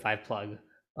episode 5 plug.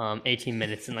 18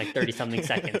 minutes and like 30 something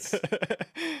seconds.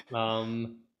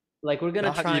 Um, Like we're gonna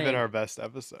Not try even and our best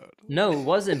episode. no, it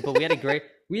wasn't, but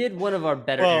we had one of our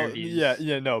better Well, yeah, interviews.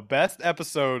 yeah, no, best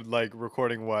episode like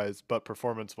recording wise, but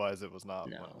performance wise, it was not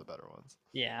one of the No. better ones.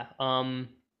 Yeah.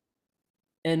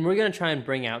 And we're gonna try and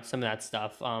bring out some of that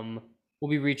stuff. We'll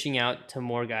be reaching out to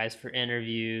more guys for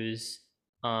interviews.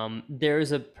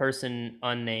 There's a person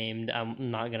unnamed, I'm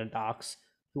not gonna dox,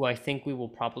 who I think we will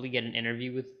probably get an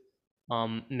interview with,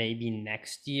 maybe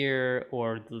next year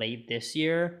or late this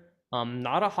year.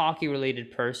 Not a hockey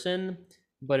related person,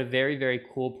 but a very very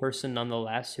cool person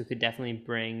nonetheless, who could definitely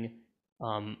bring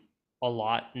um a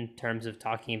lot in terms of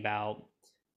talking about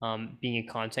being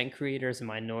a content creator as a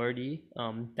minority.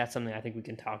 That's something I think we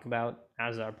can talk about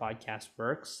as our podcast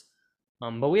works.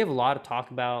 But we have a lot to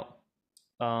talk about.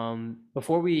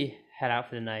 Before we head out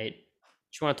for the night,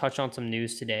 just want to touch on some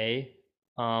news today.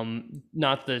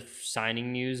 Not the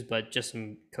signing news, but just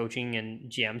some coaching and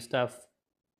GM stuff.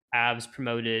 Avs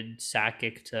promoted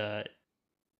Sakic to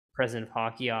president of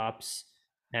hockey ops,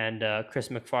 and Chris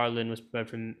McFarland was promoted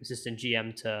from assistant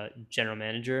GM to general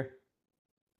manager.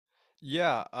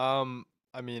 Yeah,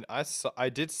 I mean, I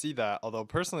did see that. Although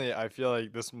personally, I feel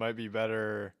like this might be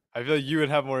better. I feel like you would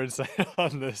have more insight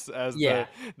on this as Yeah,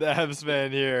 the Avs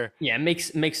fan here. yeah,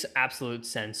 it makes absolute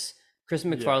sense. Chris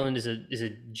Yeah, McFarland is a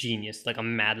genius, like a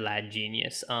mad lad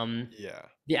genius. yeah,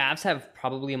 The Avs have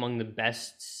probably among the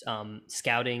best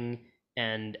scouting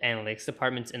and analytics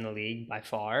departments in the league by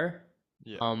far.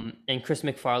 yeah, And Chris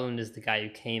McFarland is the guy who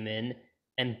came in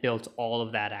and built all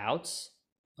of that out.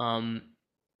 Um,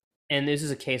 and this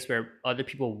is a case where other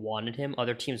people wanted him,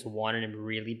 other teams wanted him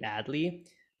really badly.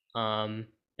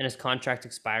 And his contract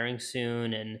expiring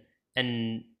soon,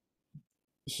 and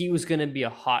he was going to be a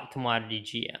hot commodity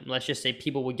GM. Let's just say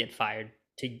people would get fired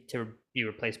to be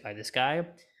replaced by this guy.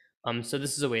 So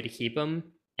this is a way to keep him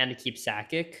and to keep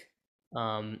Sakic.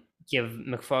 Give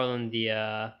McFarland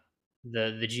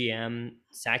the GM,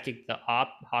 Sakic the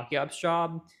hockey ops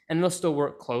job, and they'll still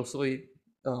work closely.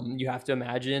 You have to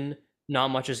imagine not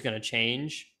much is going to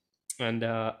change, and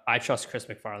I trust Chris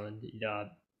McFarland.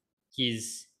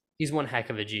 He's he's one heck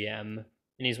of a GM, and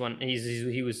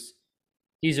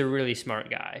he's a really smart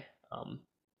guy.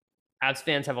 Avs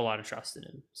fans have a lot of trust in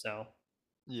him. So,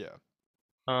 yeah,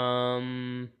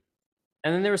 and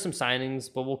then there were some signings,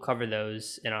 but we'll cover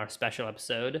those in our special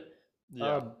episode. yeah.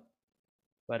 Uh,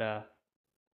 but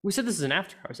we said this is an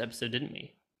after hours episode, didn't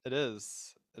we? It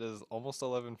is. It is almost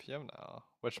 11 p.m. now,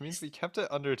 which means we kept it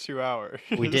under 2 hours.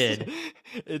 We did.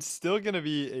 It's still gonna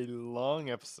be a long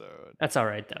episode. That's all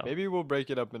right though. Maybe we'll break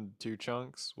it up in two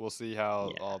chunks. We'll see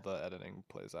how Yeah. all the editing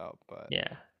plays out. But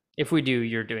Yeah. If we do,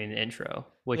 you're doing the intro,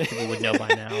 which people would know by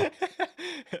now.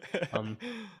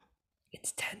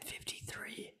 It's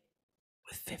 10:53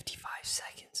 with 55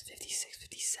 seconds, 56,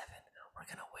 57. We're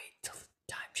gonna wait till the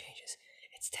time changes.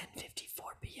 It's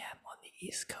 10:54 p.m. on the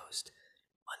East Coast,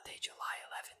 Monday, July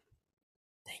 11th.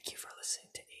 Thank you for listening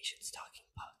to Asians Talking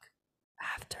Puck.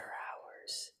 After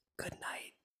hours. Good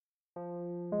night.